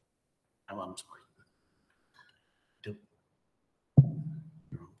 Oh, I'm sorry.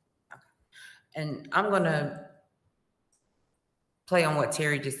 And I'm going to play on what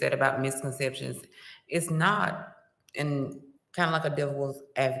Terry just said about misconceptions. It's not, and kind of like a devil's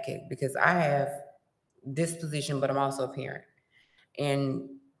advocate, because I have this position, but I'm also a parent. And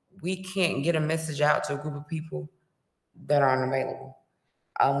we can't get a message out to a group of people that aren't available.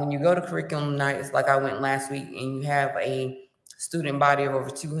 When you go to curriculum nights, like I went last week, and you have a student body of over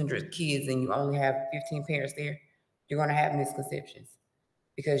 200 kids and you only have 15 parents there, you're going to have misconceptions,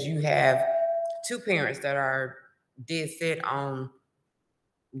 because you have two parents that are dead set on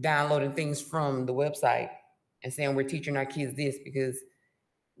downloading things from the website and saying we're teaching our kids this because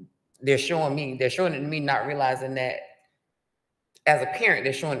they're showing it to me, not realizing that as a parent,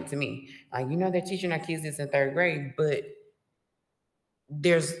 they're showing it to me. Like, you know, they're teaching our kids this in 3rd grade, but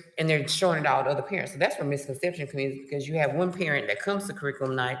they're showing it out to other parents. So that's where misconception comes in, because you have one parent that comes to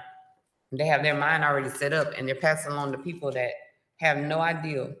curriculum night, and they have their mind already set up, and they're passing along to people that have no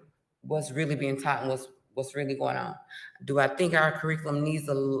idea what's really being taught and what's really going on. Do I think our curriculum needs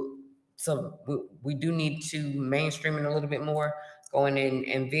we do need to mainstream it a little bit more, go in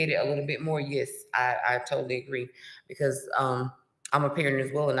and vet it a little bit more? Yes, I totally agree, because I'm a parent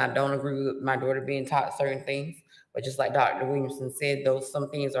as well, and I don't agree with my daughter being taught certain things. But just like Dr. Williamson said, some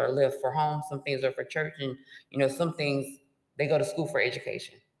things are left for home, some things are for church, and some things they go to school for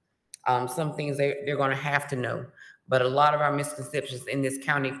education. Some things they're going to have to know. But a lot of our misconceptions in this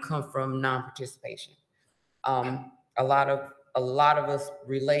county come from non-participation. A lot of us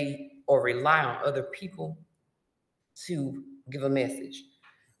rely on other people to give a message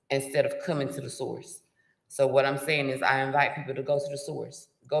instead of coming to the source. So what I'm saying is, I invite people to go to the source,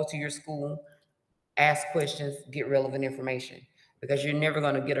 go to your school, ask questions, get relevant information, because you're never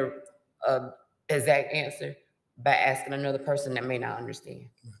going to get a exact answer by asking another person that may not understand.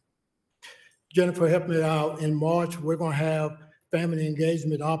 Jennifer, help me out. In March, we're going to have family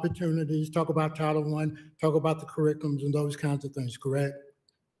engagement opportunities, talk about Title I, talk about the curriculums and those kinds of things, correct?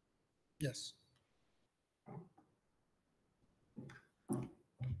 Yes.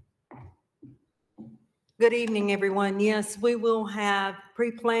 Good evening, everyone. Yes, we will have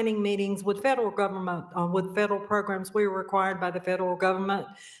pre-planning meetings with federal government, with federal programs. We're required by the federal government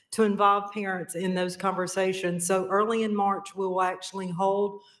to involve parents in those conversations. So early in March, we will actually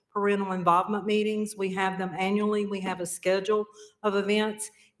hold parental involvement meetings. We have them annually. We have a schedule of events,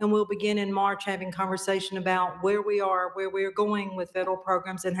 and we'll begin in March having conversation about where we are, where we're going with federal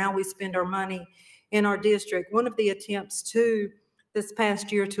programs, and how we spend our money in our district. One of the attempts this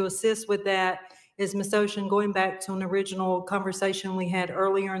past year to assist with that is Ms. Ocean, going back to an original conversation we had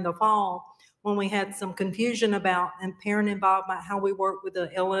earlier in the fall, when we had some confusion about parent involvement, how we work with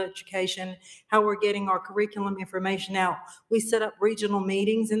the ELA education, how we're getting our curriculum information out. We set up regional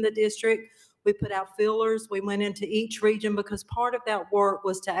meetings in the district We put out fillers. We went into each region because part of that work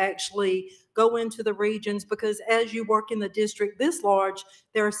was to actually go into the regions, because as you work in the district this large,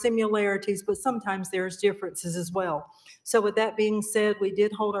 there are similarities, but sometimes there's differences as well. So with that being said, we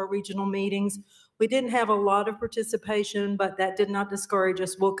did hold our regional meetings. We didn't have a lot of participation, but that did not discourage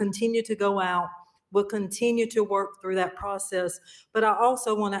us. We'll continue to go out. We'll continue to work through that process. But I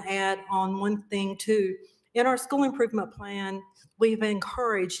also want to add on one thing too. In our school improvement plan, we've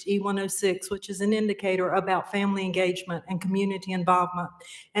encouraged E106, which is an indicator about family engagement and community involvement,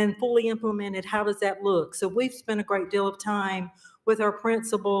 and fully implemented. How does that look? So we've spent a great deal of time with our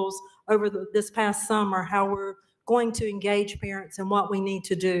principals over this past summer, how we're going to engage parents and what we need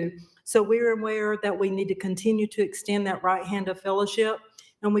to do. So we're aware that we need to continue to extend that right hand of fellowship,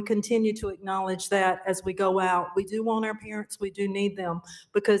 and we continue to acknowledge that as we go out. We do want our parents, we do need them,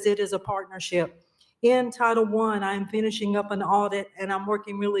 because it is a partnership. In Title I, I'm finishing up an audit, and I'm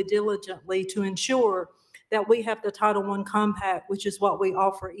working really diligently to ensure that we have the Title I compact, which is what we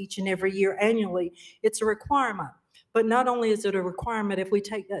offer each and every year annually. It's a requirement. But not only is it a requirement, if we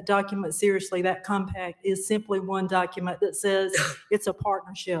take that document seriously, that compact is simply one document that says it's a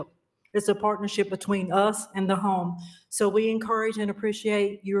partnership. It's a partnership between us and the home. So we encourage and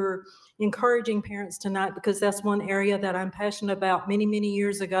appreciate your encouraging parents tonight, because that's one area that I'm passionate about. Many, many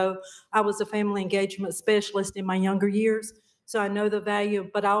years ago, I was a family engagement specialist in my younger years. So I know the value,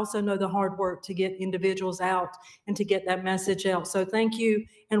 but I also know the hard work to get individuals out and to get that message out. So thank you.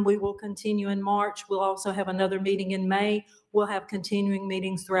 And we will continue in March. We'll also have another meeting in May. We'll have continuing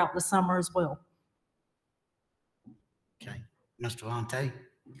meetings throughout the summer as well. Okay, Mr. Lante.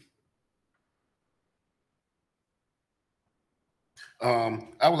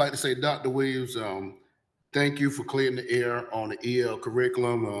 I would like to say, Dr. Williams, thank you for clearing the air on the EL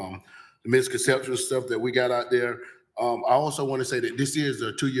curriculum, the misconception stuff that we got out there. I also want to say that this is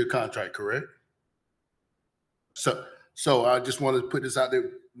a 2-year contract, correct? So I just want to put this out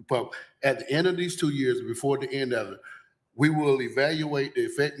there. At the end of these 2 years, before the end of it, we will evaluate the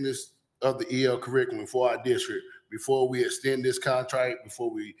effectiveness of the EL curriculum for our district before we extend this contract,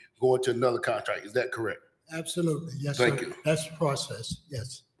 before we go into another contract. Is that correct? Absolutely, yes, Thank sir. you. That's the process,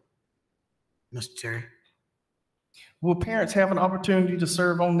 yes. Mr. Terry. Will parents have an opportunity to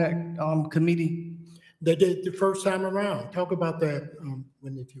serve on that committee? They did the first time around. Talk about that,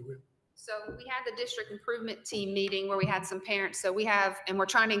 Wendy, if you will. So we had the district improvement team meeting where we had some parents. So we have, and we're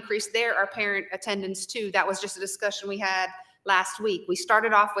trying to increase our parent attendance too. That was just a discussion we had last week. We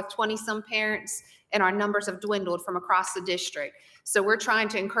started off with 20-some parents, and our numbers have dwindled from across the district. So we're trying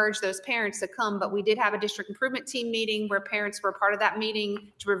to encourage those parents to come, but we did have a district improvement team meeting where parents were part of that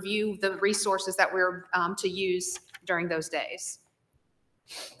meeting to review the resources that we're to use during those days.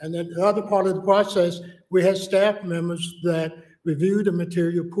 And then the other part of the process, we had staff members that reviewed the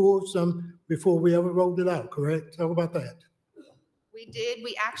material, pulled some before we ever rolled it out, correct? Talk about that. We did.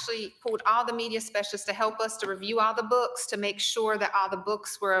 We actually pulled all the media specialists to help us to review all the books, to make sure that all the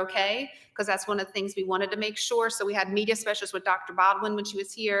books were okay, because that's one of the things we wanted to make sure. So we had media specialists with Dr. Baldwin when she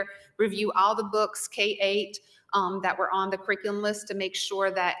was here, review all the books, K-8, that were on the curriculum list to make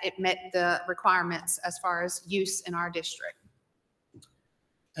sure that it met the requirements as far as use in our district.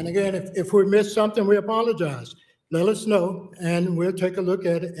 And again, if we missed something, we apologize. Let us know, and we'll take a look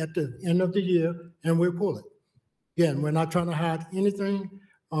at it at the end of the year, and we'll pull it. Again, we're not trying to hide anything.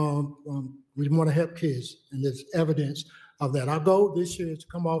 We want to help kids, and there's evidence of that. Our goal this year is to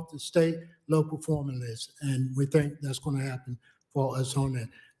come off the state local performing list, and we think that's going to happen for us on that.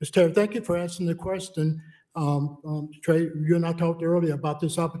 Mr. Terry, thank you for answering the question. Trey, you and I talked earlier about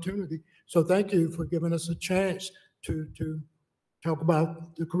this opportunity, so thank you for giving us a chance to talk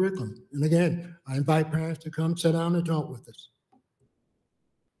about the curriculum. And again, I invite parents to come sit down and talk with us.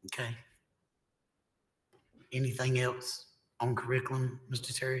 Okay. Anything else on curriculum,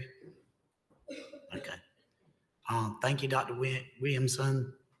 Mr. Terry? Okay. Thank you, Dr.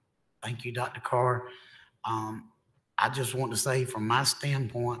 Williamson. Thank you, Dr. Carr. I just want to say from my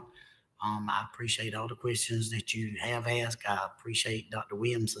standpoint, I appreciate all the questions that you have asked. I appreciate Dr.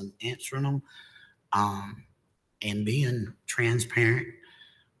 Williamson answering them and being transparent.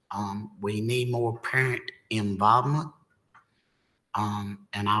 We need more parent involvement.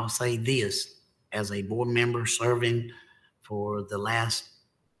 And I'll say this, as a board member serving for the last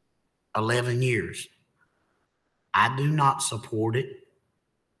 11 years, I do not support it.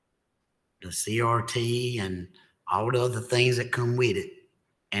 The CRT and all the other things that come with it.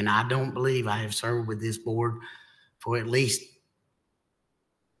 And I don't believe I have served with this board for at least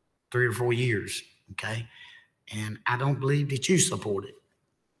 3 or 4 years, okay? And I don't believe that you support it.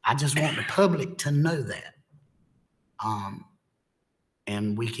 I just want the public to know that.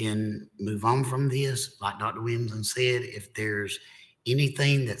 and we can move on from this. Like Dr. Williamson said, if there's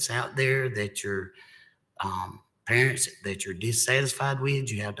anything that's out there that your parents that you're dissatisfied with,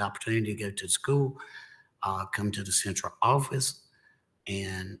 you have the opportunity to go to school, come to the central office,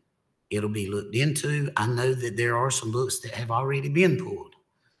 and it'll be looked into. I know that there are some books that have already been pulled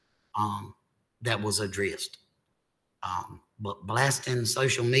that was addressed. But blasting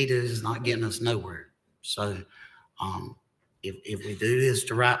social media is not getting us nowhere. So if we do this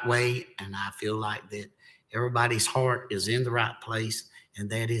the right way, and I feel like that everybody's heart is in the right place, and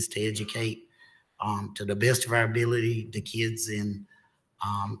that is to educate to the best of our ability the kids in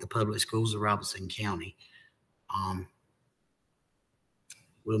the public schools of Robeson County.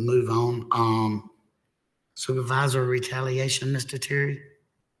 We'll move on. Supervisor retaliation, Mr. Terry.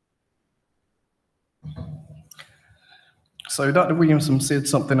 So Dr. Williamson said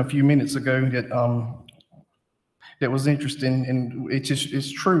something a few minutes ago that that was interesting, and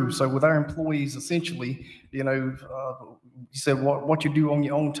it's true. So with our employees, essentially, you know, you said what you do on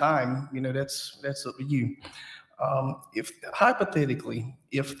your own time, you know, that's up to you. If hypothetically,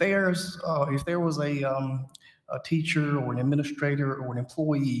 if there was a teacher or an administrator or an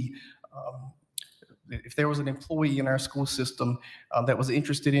employee, if there was an employee in our school system that was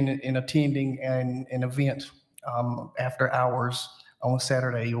interested in attending an event after hours on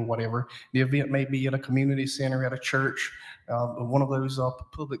Saturday or whatever, the event may be at a community center, at a church, one of those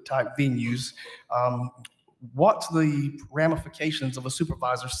public type venues. What's the ramifications of a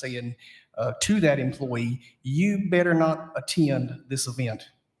supervisor saying to that employee, you better not attend this event?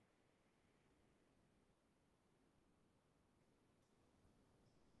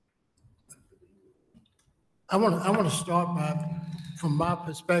 I want to start from my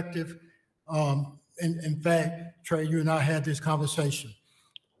perspective. In fact, Trey, you and I had this conversation.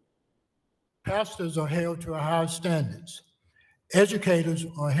 Pastors are held to a higher standards. Educators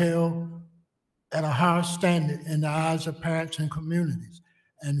are held at a higher standard in the eyes of parents and communities.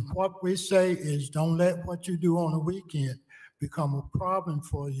 And what we say is, don't let what you do on the weekend become a problem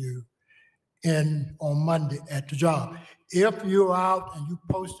for you on Monday at the job. If you're out and you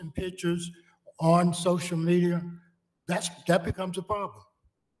posting pictures on social media, that becomes a problem.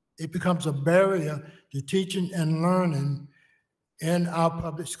 It becomes a barrier to teaching and learning in our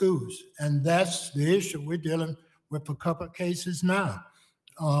public schools. And that's the issue we're dealing with a couple of cases now.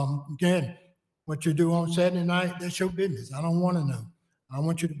 Again, what you do on Saturday night, that's your business. I don't want to know. I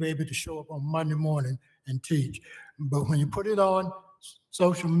want you to be able to show up on Monday morning and teach. But when you put it on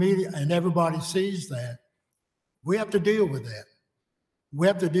social media and everybody sees that, we have to deal with that. We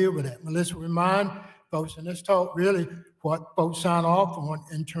have to deal with that. But let's remind folks, and let's talk really what folks sign off on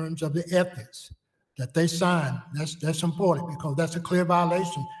in terms of the ethics that they sign. That's important, because that's a clear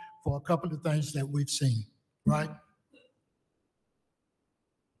violation for a couple of things that we've seen, right?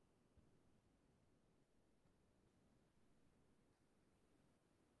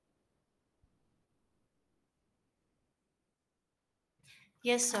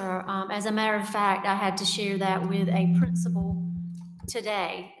 Yes, sir. As a matter of fact, I had to share that with a principal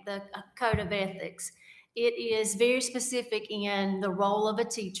today, the Code of Ethics. It is very specific in the role of a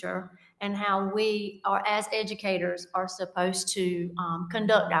teacher and how we are, as educators, are supposed to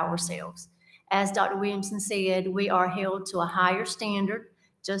conduct ourselves. As Dr. Williamson said, we are held to a higher standard,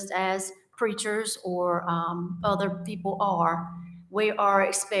 just as preachers or other people are. We are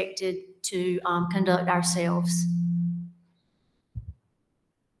expected to conduct ourselves.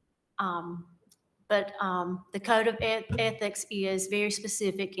 But the Code of Ethics is very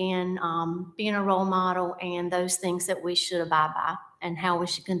specific in being a role model and those things that we should abide by and how we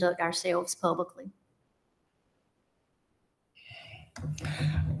should conduct ourselves publicly.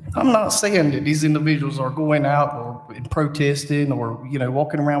 I'm not saying that these individuals are going out or protesting or, you know,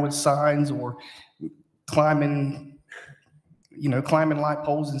 walking around with signs or climbing light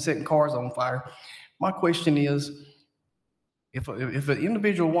poles and setting cars on fire. My question is, if an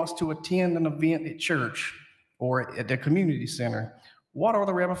individual wants to attend an event at church or at their community center, what are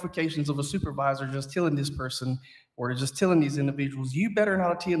the ramifications of a supervisor just telling this person or just telling these individuals, you better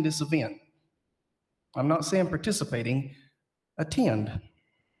not attend this event? I'm not saying participating, attend.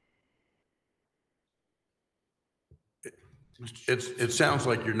 It sounds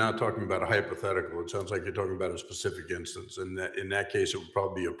like you're not talking about a hypothetical. It sounds like you're talking about a specific instance. And in that case, it would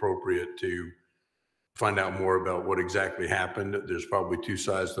probably be appropriate to find out more about what exactly happened. There's probably two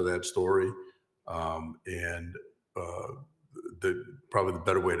sides to that story. Probably the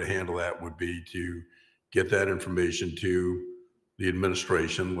better way to handle that would be to get that information to the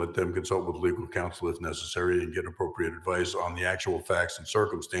administration, let them consult with legal counsel if necessary, and get appropriate advice on the actual facts and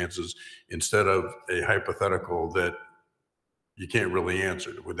circumstances instead of a hypothetical that you can't really answer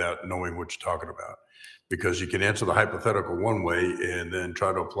it without knowing what you're talking about. Because you can answer the hypothetical one way and then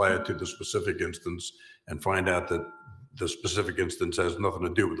try to apply it to the specific instance and find out that the specific instance has nothing to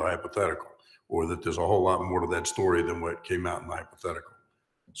do with the hypothetical, or that there's a whole lot more to that story than what came out in the hypothetical.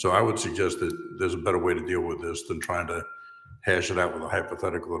 So I would suggest that there's a better way to deal with this than trying to hash it out with a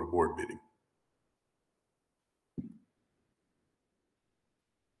hypothetical at a board meeting.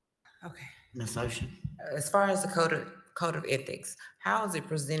 Okay. Ms. Ocean? As far as the code of ethics, how is it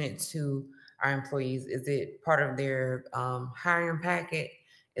presented to our employees? Is it part of their hiring packet?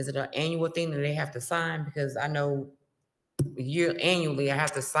 Is it an annual thing that they have to sign? Because I know annually I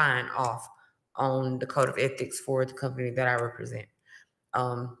have to sign off on the code of ethics for the company that I represent.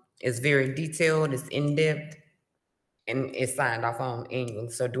 It's very detailed, it's in-depth, and it's signed off on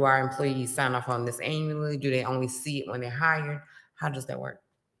annually. So do our employees sign off on this annually? Do they only see it when they're hired? How does that work?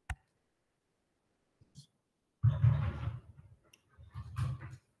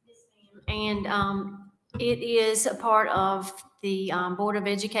 And it is a part of the Board of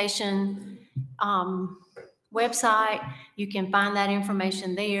Education website. You can find that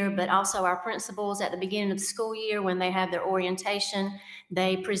information there, but also our principals at the beginning of the school year, when they have their orientation,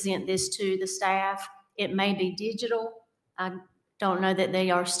 they present this to the staff. It may be digital. I don't know that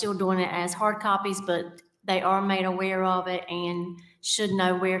they are still doing it as hard copies, but they are made aware of it and should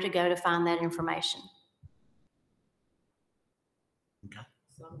know where to go to find that information. Okay.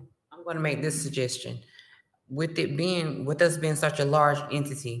 So I'm going to make this suggestion. With us being such a large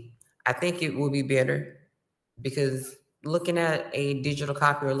entity, I think it will be better, because looking at a digital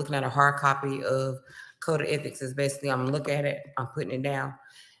copy or looking at a hard copy of Code of Ethics is basically, I'm looking at it, I'm putting it down.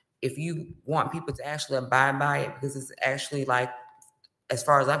 If you want people to actually abide by it, because it's actually, like, as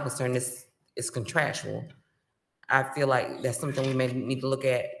far as I'm concerned, it's contractual. I feel like that's something we may need to look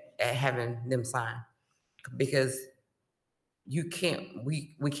at having them sign, because we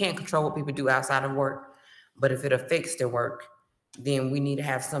can't control what people do outside of work, but if it affects their work, then we need to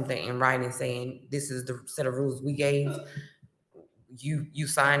have something in writing saying, this is the set of rules we gave, you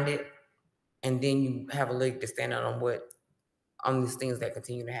signed it, and then you have a leg to stand on these things that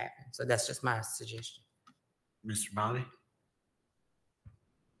continue to happen. So that's just my suggestion. Mr. Bobby?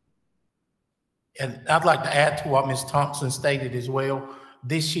 And I'd like to add to what Ms. Thompson stated as well.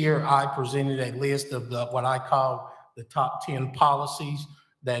 This year, I presented a list of what I call the top 10 policies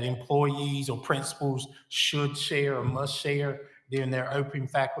that employees or principals should share or must share during their open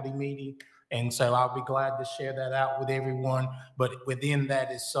faculty meeting. And so I'll be glad to share that out with everyone. But within that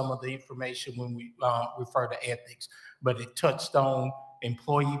is some of the information when we refer to ethics. But it touched on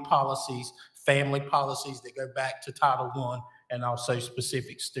employee policies, family policies that go back to Title I, and also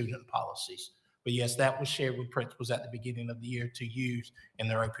specific student policies. But yes, that was shared with principals at the beginning of the year to use in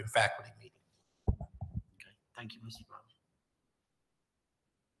their open faculty meeting. Okay, thank you, Mr. Bobby.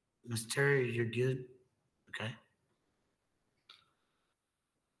 Ms. Terry, you're good? Okay.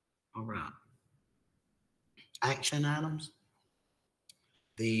 All right. Action items.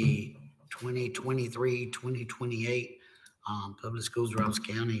 The 2023-2028 Public Schools Robeson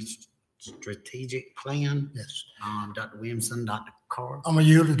County Strategic Plan. Yes. Dr. Williamson, Dr. Carr. I'm going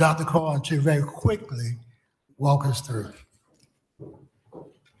to yield to Dr. Carr to very quickly walk us through.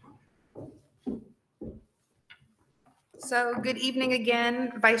 So good evening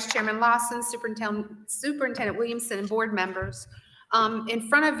again, Vice Chairman Lawson, Superintendent Williamson, and board members. In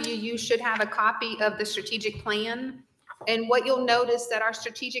front of you, you should have a copy of the strategic plan. And what you'll notice that our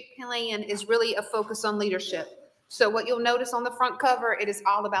strategic plan is really a focus on leadership. So what you'll notice on the front cover, it is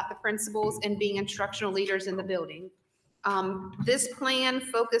all about the principals and being instructional leaders in the building. This plan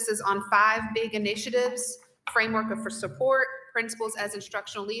focuses on 5 big initiatives: framework for support, principals as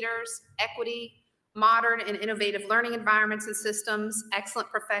instructional leaders, equity, modern and innovative learning environments and systems, excellent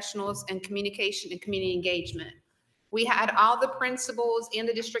professionals, and communication and community engagement. We had all the principals and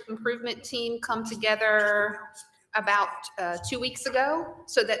the district improvement team come together about 2 weeks ago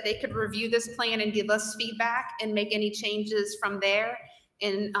so that they could review this plan and give us feedback and make any changes from there.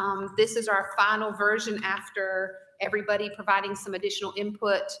 And this is our final version after everybody providing some additional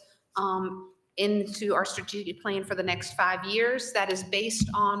input into our strategic plan for the next 5 years. That is based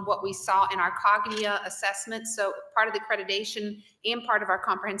on what we saw in our Cognia assessment. So part of the accreditation and part of our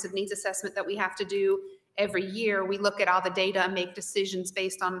comprehensive needs assessment that we have to do every year, we look at all the data and make decisions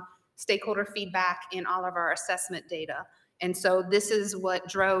based on stakeholder feedback in all of our assessment data. And so this is what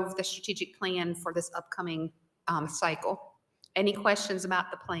drove the strategic plan for this upcoming cycle. Any questions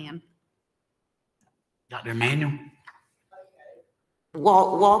about the plan? Dr. Emanuel?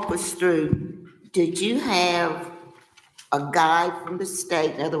 Walk us through. Did you have a guide from the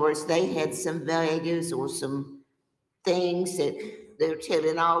state? In other words, they had some values or some things that they're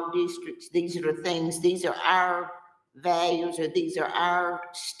telling all districts, these are the things, these are our values, or these are our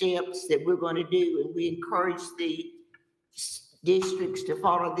steps that we're going to do, and we encourage the districts to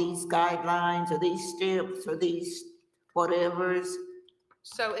follow these guidelines or these steps or these whatevers.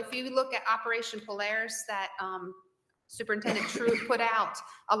 So if you look at Operation Polaris that Superintendent True put out,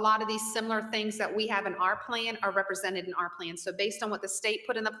 a lot of these similar things that we have in our plan are represented in our plan. So based on what the state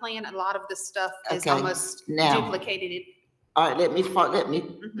put in the plan, a lot of this stuff is almost duplicated. All right, let me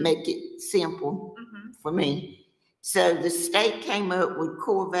make it simple for me. So the state came up with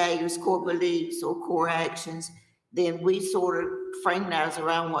core values, core beliefs, or core actions. Then we sort of framed ours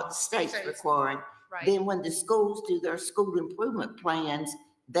around what the state's requiring. Right. Then when the schools do their school improvement plans,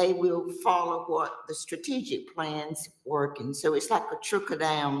 they will follow what the strategic plan's working. So it's like a trickle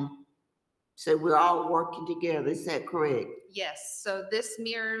down. So we're all working together. Is that correct? Yes. So this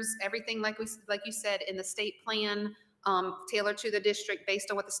mirrors everything like you said in the state plan, tailored to the district based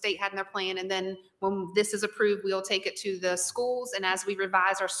on what the state had in their plan. And then when this is approved, we'll take it to the schools. And as we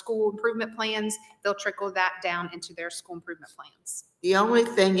revise our school improvement plans, they'll trickle that down into their school improvement plans. The only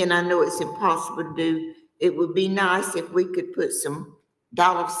thing, and I know it's impossible to do, it would be nice if we could put some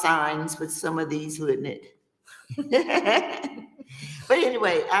dollar signs with some of these, wouldn't it? But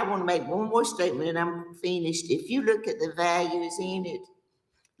anyway, I want to make one more statement and I'm finished. If you look at the values in it,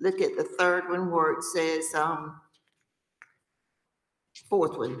 look at the third one where it says,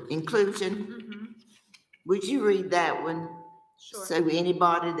 fourth one, inclusion. Would you read that one? Sure. So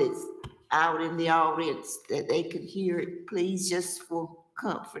anybody that's out in the audience, that they could hear it, please, just for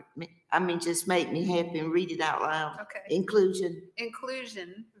comfort me. I mean, just make me happy and read it out loud. Okay. Inclusion.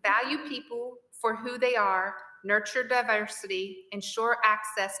 Inclusion, value people for who they are, nurture diversity, ensure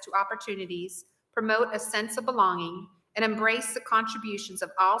access to opportunities, promote a sense of belonging, and embrace the contributions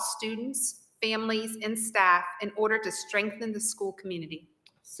of all students, families, and staff in order to strengthen the school community.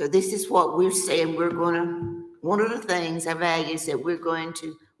 So this is what we're saying we're going to, one of the things, our values that we're going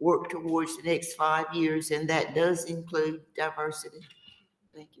to work towards the next 5 years, and that does include diversity.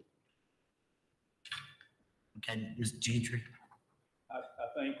 Thank you. Okay, Ms. Gentry. I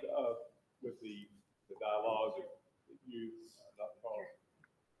think with the dialogue that you, Dr. Paul,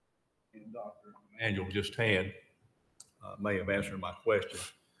 and Dr. Manuel just had, may have answered my question.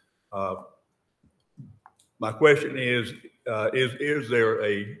 My question is there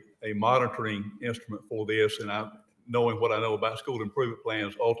a monitoring instrument for this? And knowing what I know about school improvement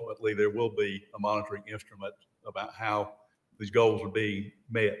plans, ultimately there will be a monitoring instrument about how these goals are being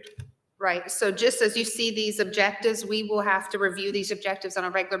met. Right. So just as you see these objectives, we will have to review these objectives on a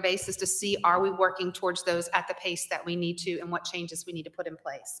regular basis to see, are we working towards those at the pace that we need to, and what changes we need to put in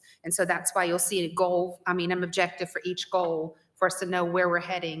place. And so that's why you'll see a goal, an objective for each goal for us to know where we're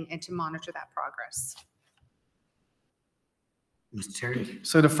heading and to monitor that progress. Mr. Terry.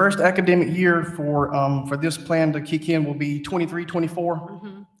 So the first academic year for this plan to kick in will be 23-24?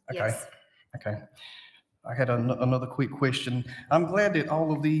 Okay. Yes. Okay. I had another quick question. I'm glad that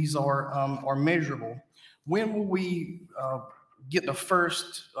all of these are measurable. When will we get the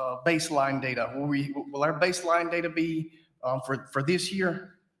first baseline data? Will our baseline data be for this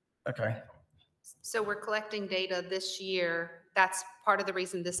year? Okay. So we're collecting data this year. That's part of the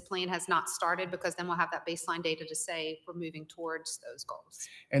reason this plan has not started, because then we'll have that baseline data to say we're moving towards those goals.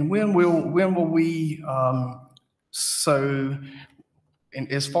 And when will we, and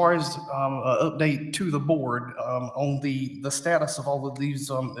as far as update to the board on the status of all of these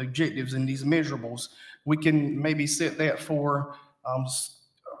objectives and these measurables, we can maybe set that for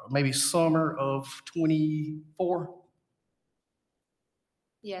maybe summer of 24?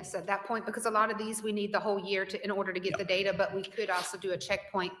 Yes, at that point, because a lot of these, we need the whole year in order to get the data, but we could also do a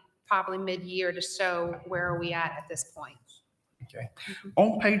checkpoint probably mid-year to show where are we at this point. Okay.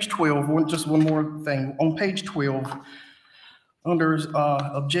 On page 12, just one more thing. On page 12, under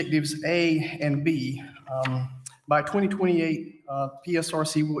objectives A and B, by 2028,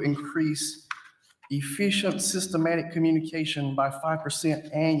 PSRC will increase efficient systematic communication by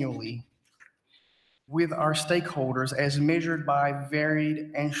 5% annually with our stakeholders as measured by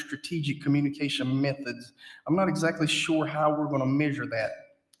varied and strategic communication methods. I'm not exactly sure how we're going to measure that.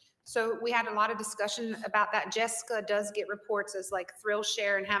 So we had a lot of discussion about that. Jessica does get reports as like thrill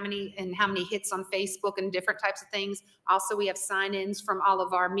share and how many hits on Facebook and different types of things. Also, we have sign-ins from all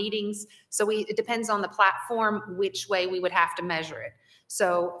of our meetings. So it depends on the platform which way we would have to measure it.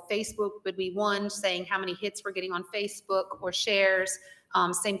 So Facebook would be one, saying how many hits we're getting on Facebook or shares.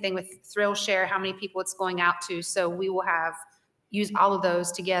 Same thing with thrill share, how many people it's going out to. So we will use all of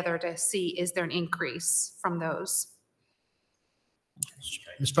those together to see, is there an increase from those?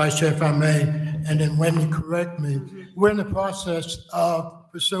 Mr. Vice Chair, if I may, and then Wendy, correct me. We're in the process of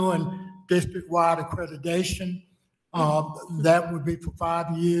pursuing district-wide accreditation. That would be for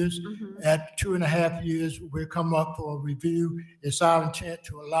 5 years. At 2.5 years, we'll come up for a review. It's our intent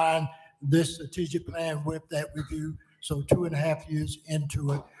to align this strategic plan with that review. So 2.5 years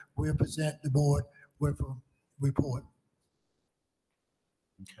into it, we'll present the board with a report.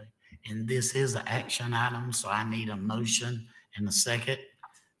 Okay, and this is an action item, so I need a motion and a second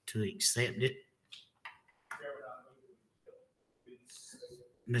to accept it.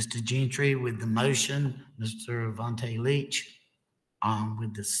 Mr. Gentry with the motion, Mr. Vontae Leach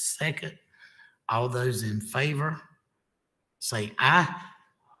with the second. All those in favor, say aye.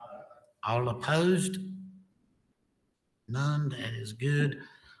 All opposed? None, that is good.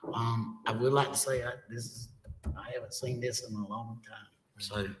 I would like to say I haven't seen this in a long time,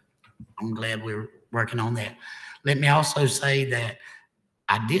 so I'm glad we're working on that. Let me also say that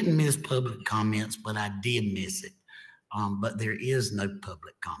I didn't miss public comments, but I did miss it. But there is no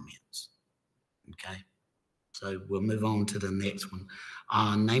public comments. Okay, so we'll move on to the next one.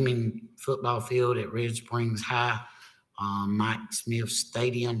 Naming football field at Red Springs High, Mike Smith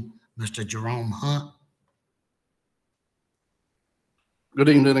Stadium, Mr. Jerome Hunt. Good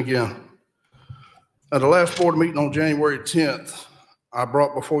evening again. At the last board meeting on January 10th, I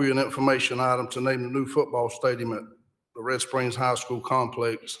brought before you an information item to name the new football stadium at the Red Springs High School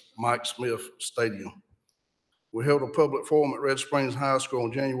complex, Mike Smith Stadium. We held a public forum at Red Springs High School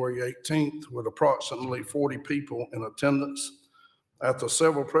on January 18th with approximately 40 people in attendance. After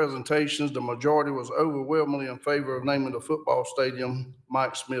several presentations, the majority was overwhelmingly in favor of naming the football stadium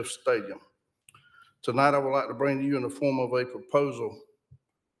Mike Smith Stadium. Tonight, I would like to bring to you in the form of a proposal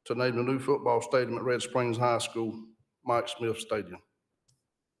to name the new football stadium at Red Springs High School Mike Smith Stadium.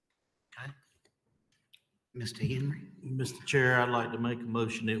 Okay. Mr. Henry. Mr. Chair, I'd like to make a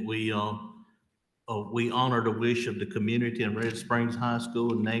motion that we honor the wish of the community in Red Springs High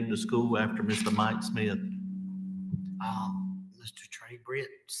School and name the school after Mr. Mike Smith. Mr. Trey Britt,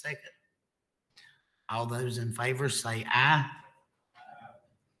 second. All those in favor say aye.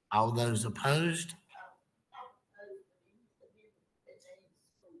 All those opposed?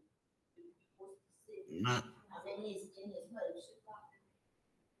 No.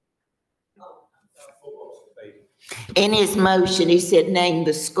 In his motion, he said, name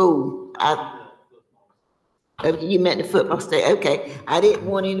the school. You meant the football stadium. Okay. I didn't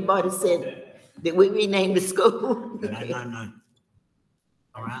want anybody to say that we rename the school. No.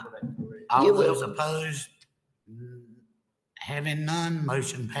 All right. All those opposed? Having none,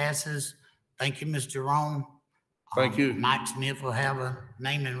 motion passes. Thank you, Mr. Jerome. Thank you. Mike Smith will have a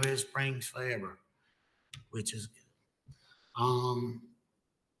name in Red Springs forever, which is good.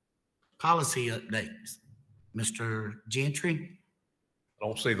 Policy updates. Mr. Gentry? I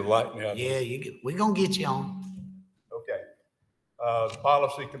don't see the light now. Yeah, we're going to get you on. Okay. The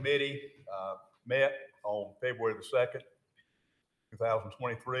policy committee met on February the 2nd,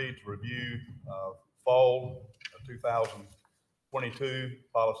 2023 to review fall 2022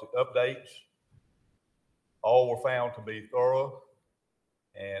 policy updates. All were found to be thorough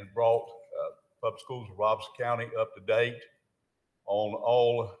and brought public schools of Robeson County up to date on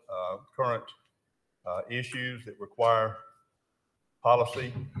all current issues that require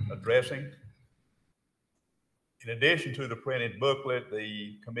policy addressing. In addition to the printed booklet,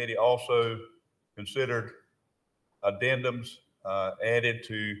 the committee also considered addendums added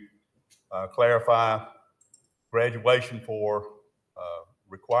to clarify graduation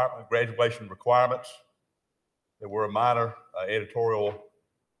graduation requirements. There were minor editorial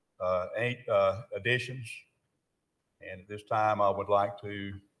additions. And at this time, I would like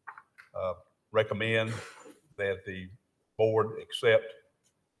to recommend that the board accept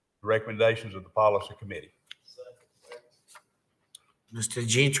the recommendations of the policy committee. Mr.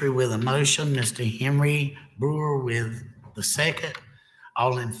 Gentry with a motion, Mr. Henry Brewer with the second.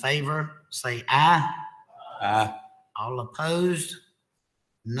 All in favor, say aye. Aye. All opposed?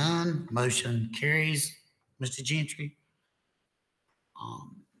 None. Motion carries. Mr. Gentry.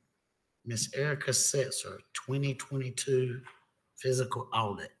 Ms. Erica Setzer, 2022 physical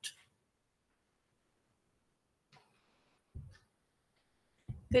audit.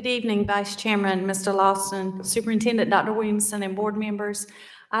 Good evening, Vice Chairman, Mr. Lawson, Superintendent Dr. Williamson, and board members.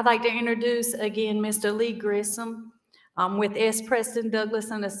 I'd like to introduce again Mr. Lee Grissom with S. Preston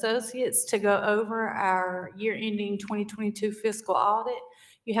Douglas and Associates to go over our year-ending 2022 fiscal audit.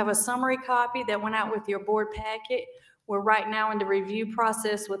 You have a summary copy that went out with your board packet. We're right now in the review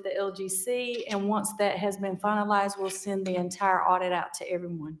process with the LGC, and once that has been finalized, we'll send the entire audit out to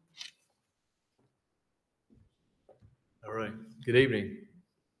everyone. All right. Good evening.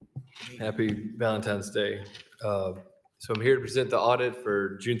 Happy Valentine's Day. So I'm here to present the audit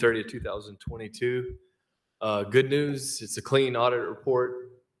for June 30th, 2022. Good news, it's a clean audit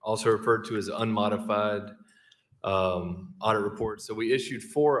report, also referred to as unmodified audit report. So we issued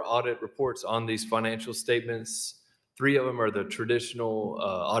 4 audit reports on these financial statements. 3 of them are the traditional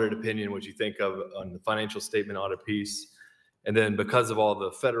audit opinion, which you think of on the financial statement audit piece. And then because of all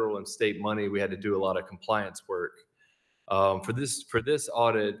the federal and state money, we had to do a lot of compliance work. For this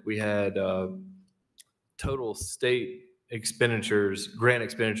audit, we had total state expenditures, grant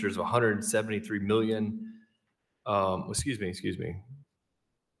expenditures of 173 million. Excuse me.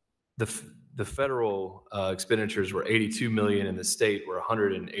 The federal expenditures were 82 million and the state were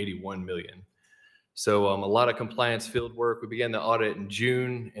 181 million. So a lot of compliance field work. We began the audit in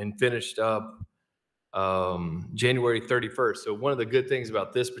June and finished up January 31st. So one of the good things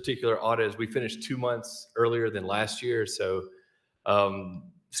about this particular audit is we finished 2 months earlier than last year. So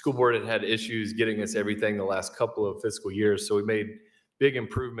school board had issues getting us everything the last couple of fiscal years. So we made big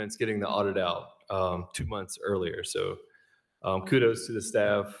improvements getting the audit out 2 months earlier. So kudos to the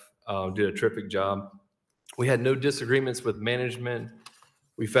staff, did a terrific job. We had no disagreements with management.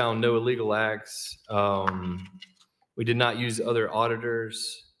 We found no illegal acts. We did not use other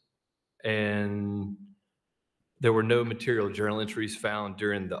auditors. And there were no material journal entries found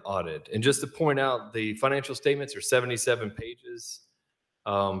during the audit. And just to point out, the financial statements are 77 pages,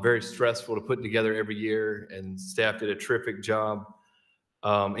 very stressful to put together every year, and staff did a terrific job.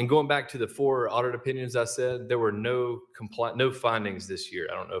 And going back to the 4 audit opinions I said, there were no findings this year.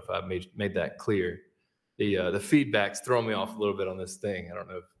 I don't know if I made that clear. The feedback's throwing me off a little bit on this thing. I don't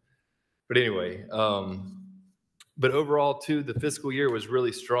know. But anyway, but overall, too, the fiscal year was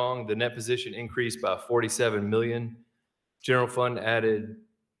really strong. The net position increased by 47 million. General fund added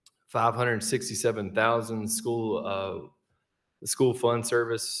 567,000. The school fund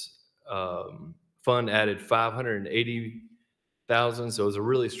service fund added 580,000. So it was a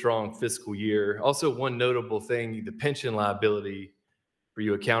really strong fiscal year. Also, one notable thing, the pension liability for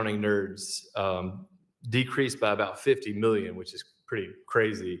you accounting nerds decreased by about 50 million, which is pretty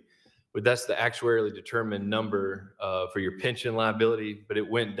crazy. But that's the actuarially determined number for your pension liability, but it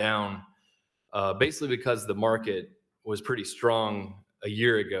went down basically because the market was pretty strong a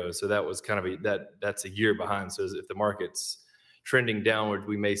year ago. So that was kind of that's a year behind. So if the market's trending downward,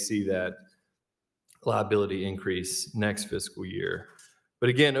 we may see that liability increase next fiscal year. But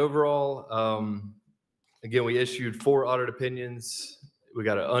again, overall, again, we issued 4 audit opinions. We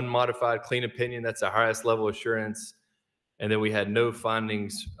got an unmodified clean opinion. That's the highest level assurance. And then we had no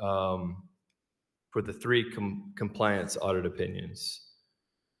findings for the 3 compliance audit opinions.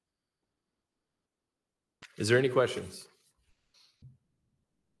 Is there any questions?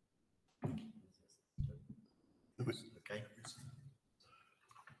 Okay.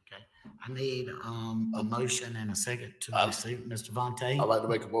 I need a motion and a second to receive. Mr. Vontae? I'd like to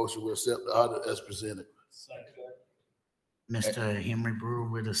make a motion to accept the audit as presented. Mr. Henry Brewer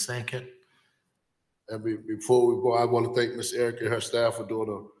with a second. And before we go, I want to thank Ms. Erica and her staff for doing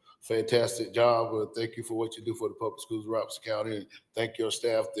a fantastic job. Thank you for what you do for the public schools of Robeson County. And thank your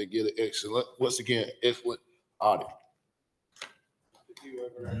staff to get an excellent, once again, excellent audit.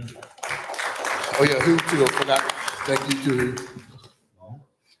 Oh yeah, who too? I forgot. Thank you too.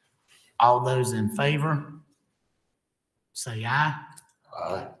 All those in favor, say aye.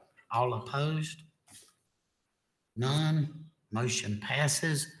 Aye. All opposed? None. Motion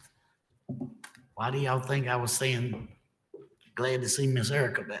passes. Why do y'all think I was saying glad to see Miss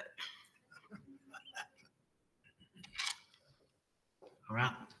Erica back? All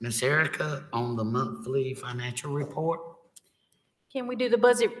right, Miss Erica, on the monthly financial report. Can we do the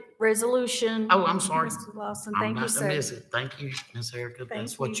budget resolution? Oh, I'm sorry. Mr. Lawson, I'm thank you, not to sir. miss it. Thank you, Miss Erica.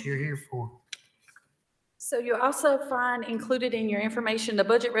 That's what you're here for. So you'll also find included in your information the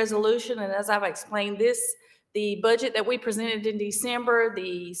budget resolution, and as I've explained the budget that we presented in December,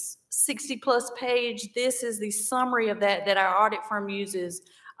 the 60-plus page, this is the summary of that our audit firm uses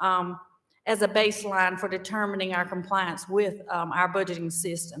as a baseline for determining our compliance with our budgeting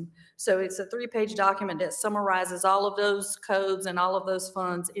system. So it's a 3-page document that summarizes all of those codes and all of those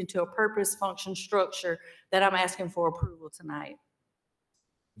funds into a purpose function structure that I'm asking for approval tonight.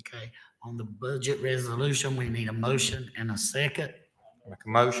 Okay, on the budget resolution, we need a motion and a second. Make a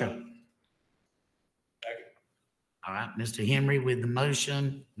motion. All right, Mr. Henry with the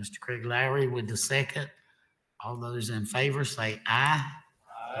motion, Mr. Craig Lowry with the second. All those in favor say aye.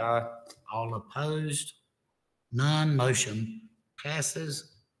 Aye. All opposed? None. Motion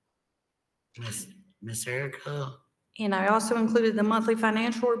passes. Miss Erica, And I also included the monthly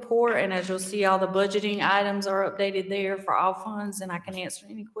financial report, and as you'll see, all the budgeting items are updated there for all funds, and I can answer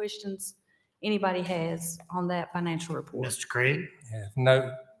any questions anybody has on that financial report. Mr. Craig? Yeah,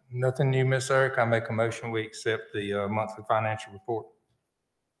 no, nothing new, Ms. Eric. I make a motion, we accept the monthly financial report.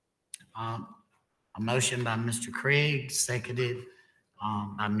 A motion by Mr. Craig, seconded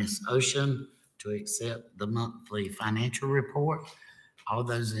by Ms. Ocean to accept the monthly financial report. All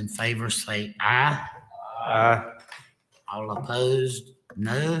those in favor say aye. Aye. All opposed,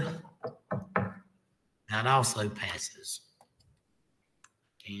 no. That also passes.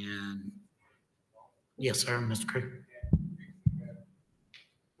 And yes, sir, Mr. Craig.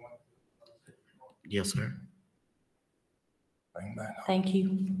 Yes, sir. Thank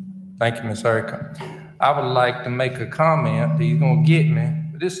you. Thank you, Ms. Erica. I would like to make a comment that you're gonna get me.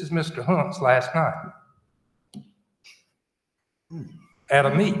 This is Mr. Hunt's last night at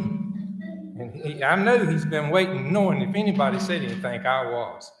a meeting. And I know he's been waiting, knowing if anybody said anything, I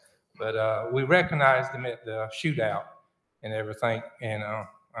was. But we recognized him at the shootout and everything. And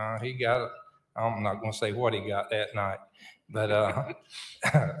he got, I'm not gonna say what he got that night, but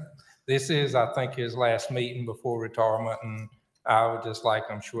this is, I think, his last meeting before retirement. And I would just like,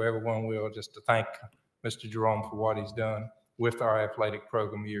 I'm sure everyone will, just to thank Mr. Jerome for what he's done with our athletic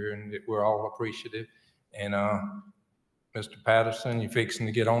program here, and that we're all appreciative. And Mr. Patterson, you're fixing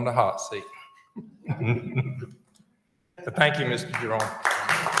to get on the hot seat. But thank you, Mr. Jerome.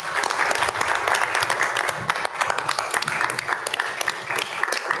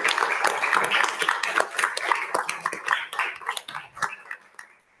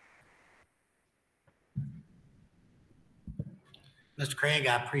 Mr. Craig,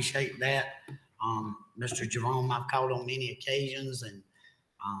 I appreciate that. Mr. Jerome, I've called on many occasions and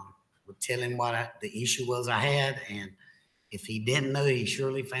would tell him what the issue was I had, and if he didn't know, he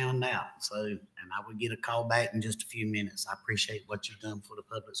surely found out. So, and I would get a call back in just a few minutes. I appreciate what you've done for the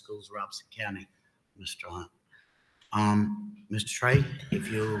public schools of Robeson County, Mr. Hunt. Mr. Trey,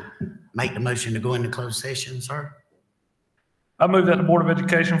 if you'll make the motion to go into closed session, sir. I move that the Board of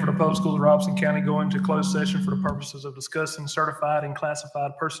Education for the Public Schools of Robeson County go into closed session for the purposes of discussing certified and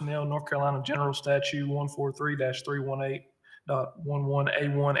classified personnel, North Carolina General Statute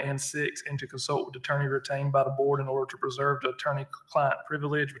 143-318.11A1 and 6, and to consult with the attorney retained by the board in order to preserve the attorney-client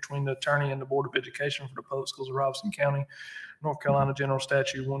privilege between the attorney and the Board of Education for the Public Schools of Robeson County, North Carolina General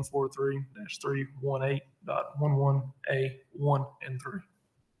Statute 143-318.11A1 and 3.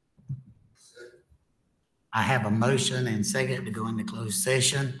 I have a motion and second to go into closed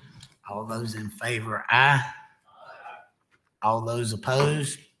session. All those in favor, aye. All those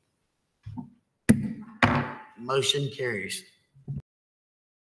opposed? Motion carries.